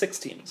he said 6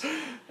 teams.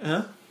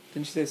 Huh?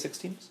 Didn't you say 6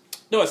 teams?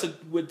 No, I said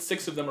with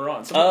 6 of them are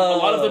on. A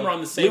lot of them are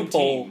on the same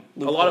loophole.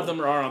 team. A lot of them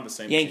are on the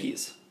same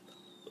Yankees.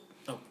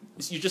 team. Oh,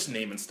 you're just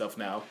naming stuff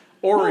now.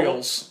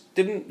 Orioles.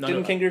 Didn't no.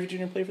 Ken Griffey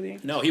Jr. play for the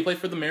Yankees? No, he played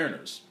for the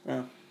Mariners.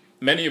 Oh.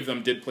 Many of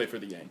them did play for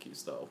the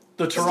Yankees, though.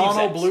 The Steve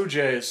Toronto Sachs. Blue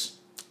Jays.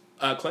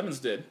 Clemens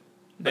did,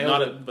 but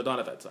Nailed not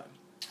at that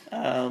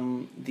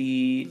time.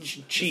 The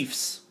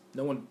Chiefs.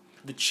 No one.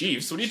 The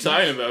Chiefs. What are you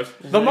talking about?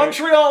 The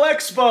Montreal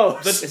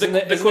Expos. Isn't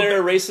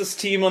there a racist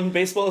team on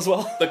baseball as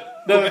well?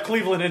 The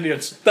Cleveland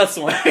Indians. That's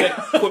the one.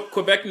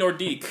 Quebec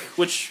Nordique,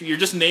 which you're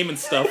just naming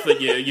stuff that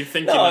you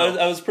think No, you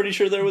know. I was pretty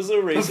sure there was a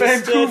racist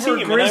Vancouver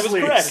team,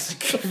 Grizzlies. and I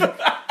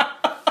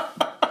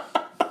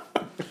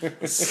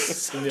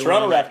was correct.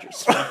 Toronto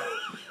Raptors.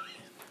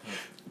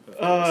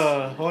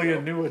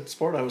 You knew what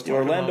sport I was The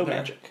talking Orlando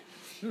about there.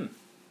 Magic.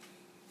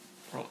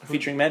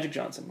 Featuring Magic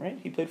Johnson, right?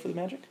 He played for the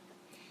Magic?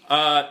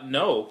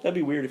 No. That'd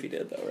be weird if he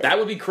did, though, right? That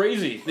would be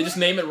crazy. They just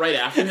name it right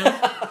after him.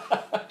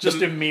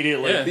 Just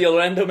immediately. Yeah. The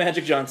Orlando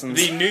Magic Johnsons.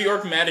 The New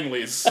York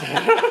Mattingleys.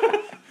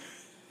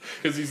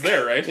 Because he's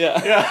there, right?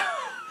 Yeah. Yeah,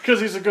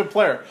 because he's a good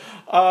player.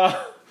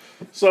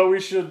 So we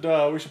should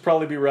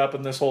probably be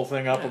wrapping this whole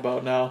thing up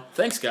about now.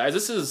 Thanks, guys.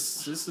 This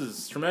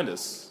is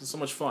tremendous. This is so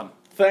much fun.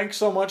 Thanks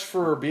so much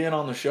for being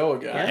on the show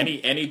again.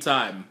 Any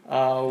time.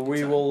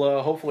 We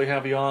will hopefully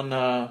have you on.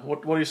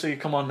 What do you say? You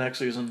come on next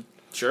season?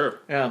 Sure.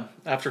 Yeah,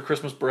 after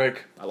Christmas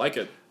break. I like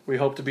it. We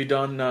hope to be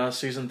done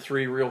season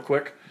 3 real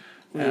quick.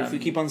 If we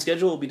keep on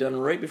schedule, we'll be done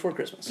right before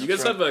Christmas. You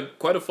guys have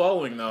quite a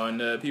following, though,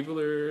 and people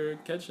are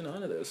catching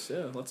on to this.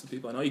 Yeah, lots of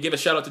people I know. You gave a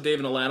shout-out to Dave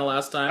and Alana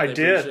last time. I They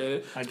did. appreciate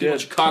it. I People in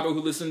did. Chicago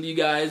who listen to you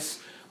guys.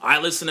 I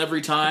listen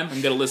every time.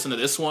 I'm going to listen to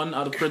this one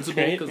out of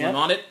principle Great, because yeah. I'm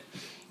on it.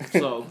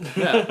 So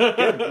yeah,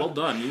 good. Well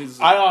done.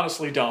 I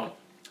honestly don't.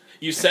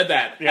 You said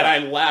that, Yeah. and I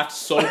laughed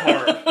so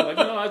hard. Like,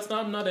 no, it's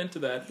not. I'm not into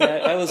that.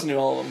 I listen to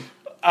all of them.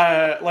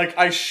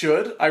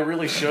 I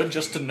really should,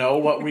 just to know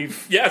what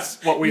we've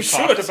Yes, what we've you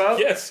talked should. about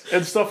Yes.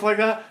 and stuff like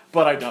that,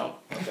 but I don't.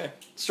 Okay.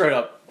 Straight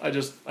up, I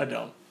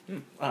don't.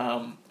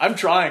 I'm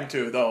trying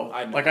to though.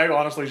 I know. I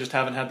honestly just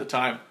haven't had the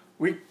time.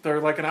 They're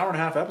like an hour and a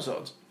half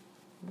episodes.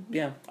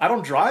 Yeah. I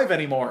don't drive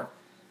anymore.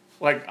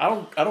 Like I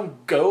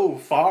don't go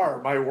far.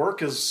 My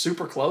work is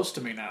super close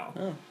to me now.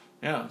 Oh.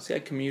 Yeah, See, I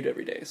commute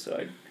every day, so I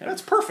have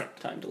that's perfect.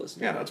 time to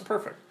listen. Yeah, to that's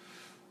perfect.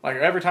 Like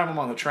every time I'm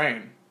on the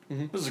train,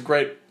 this is a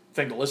great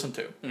thing to listen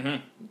to. Mm-hmm.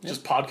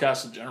 Just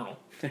podcasts in general,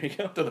 There you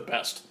go. they're the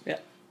best. Yeah.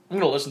 I'm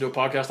gonna listen to a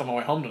podcast on my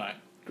way home tonight.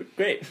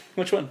 Great.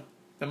 Which one?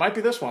 It might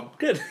be this one,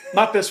 Good.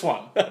 not this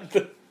one.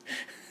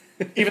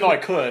 Even though I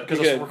could, because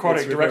You it's could.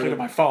 recording It's directly recorded. to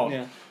my phone.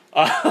 Yeah.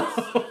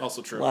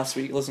 Also true.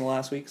 Listen to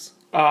last week's.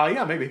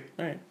 Yeah, maybe.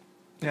 All right.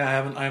 Yeah, I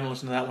haven't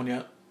listened to that one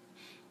yet.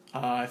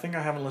 I think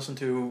I haven't listened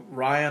to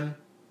Ryan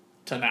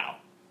to now.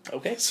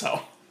 Okay.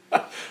 So,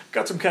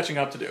 got some catching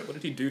up to do. What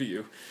did he do to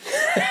you?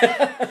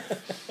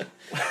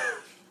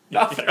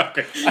 Nothing.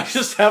 Okay. I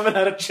just haven't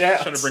had a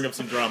chance. Trying to bring up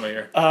some drama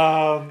here.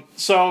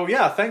 So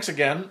yeah, thanks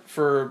again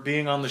for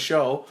being on the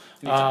show.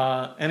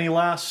 Any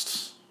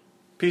last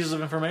pieces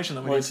of information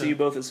that we Well, I need see to... you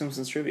both at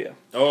Simpsons Trivia.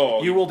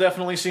 Oh, You will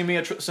definitely see me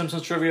at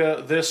Simpsons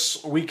Trivia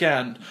this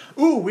weekend.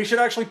 Ooh, we should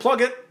actually plug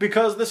it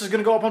because this is going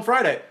to go up on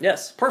Friday.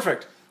 Yes.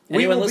 Perfect.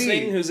 Anyone will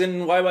listening who's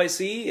in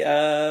YYC,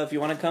 if you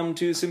want to come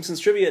to Simpsons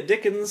Trivia at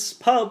Dickens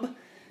Pub,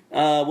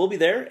 we'll be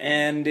there,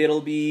 and it'll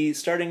be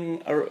starting,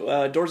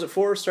 doors at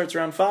 4, starts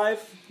around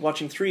 5,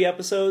 watching 3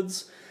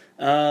 episodes,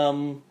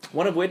 one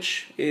of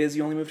which is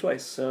You Only Move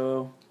Twice,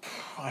 so...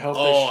 I hope.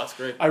 that's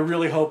great. I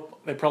really hope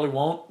they probably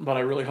won't, but I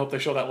really hope they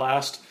show that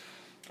last.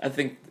 I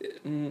think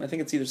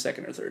it's either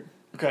second or third.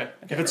 Okay.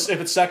 If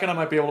it's second, I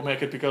might be able to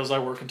make it because I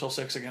work until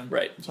 6 again.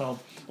 Right. So.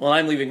 Well,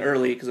 I'm leaving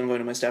early because I'm going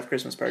to my staff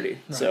Christmas party,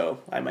 so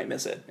I might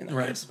miss it in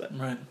that case. But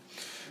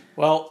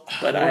Well,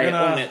 I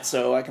own it,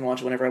 so I can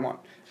watch it whenever I want.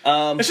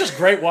 It's just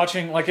great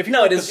watching. Like if you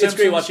No, like it The is. It's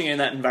great Simpsons- watching it in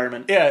that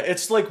environment. Yeah,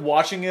 it's like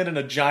watching it in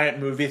a giant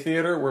movie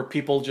theater where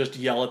people just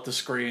yell at the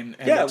screen.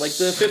 And Yeah, it's- like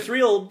the Fifth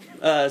Reel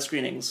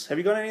screenings. Have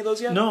you gone to any of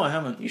those yet? No, I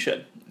haven't. You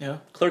should. Yeah.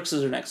 Clerks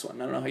is our next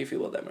one. I don't know how you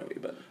feel about that movie,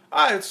 but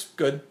It's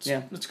good.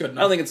 Yeah. It's good.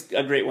 I don't think it's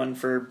a great one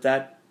for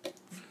that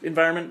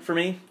environment for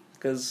me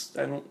because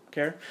I don't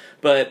care.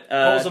 But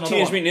was another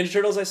Teenage one? Mutant Ninja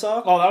Turtles I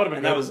saw. Oh, that would've been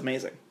and good. that was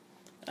amazing.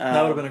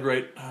 that would have been a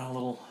great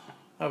little.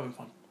 That would have been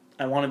fun.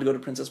 I wanted to go to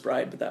Princess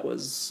Bride, but that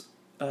was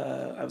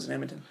I was in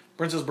Edmonton.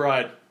 Princess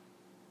Bride.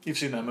 You've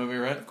seen that movie,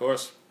 right? Of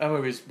course. That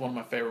movie's one of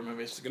my favorite It's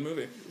movies. a good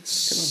movie. It's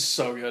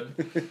so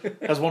good.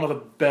 Has one of the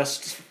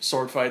best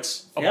sword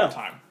fights of Yeah. all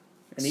time.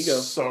 And Ego.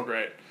 So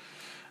great.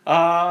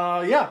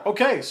 Yeah,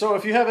 okay. So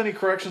if you have any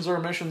corrections or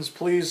omissions,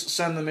 please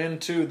send them in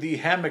to the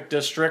Hammock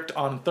District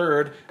on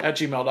 3rd at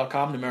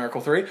gmail.com,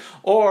 numerical 3,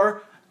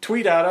 or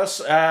tweet at us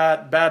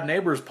at Bad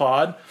Neighbors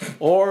Pod,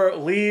 or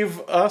leave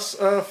us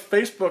a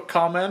Facebook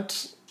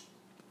comment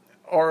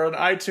or an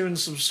iTunes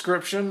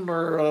subscription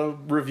or a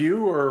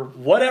review or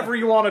whatever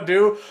you want to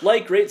do.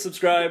 Like, rate,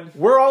 subscribe,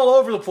 We're all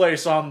over the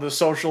place on the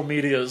social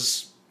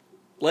medias,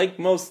 like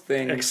most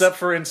things. except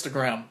for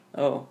Instagram.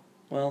 Oh,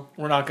 well,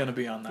 We're not going to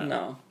be on that.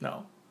 no.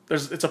 No.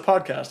 It's a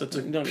podcast. It's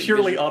a You don't need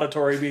purely visual.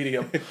 auditory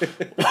medium.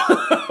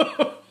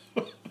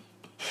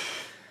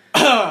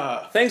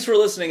 Thanks for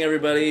listening,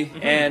 everybody,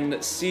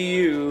 and see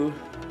you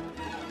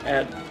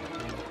at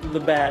the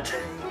Bat.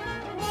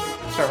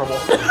 Terrible.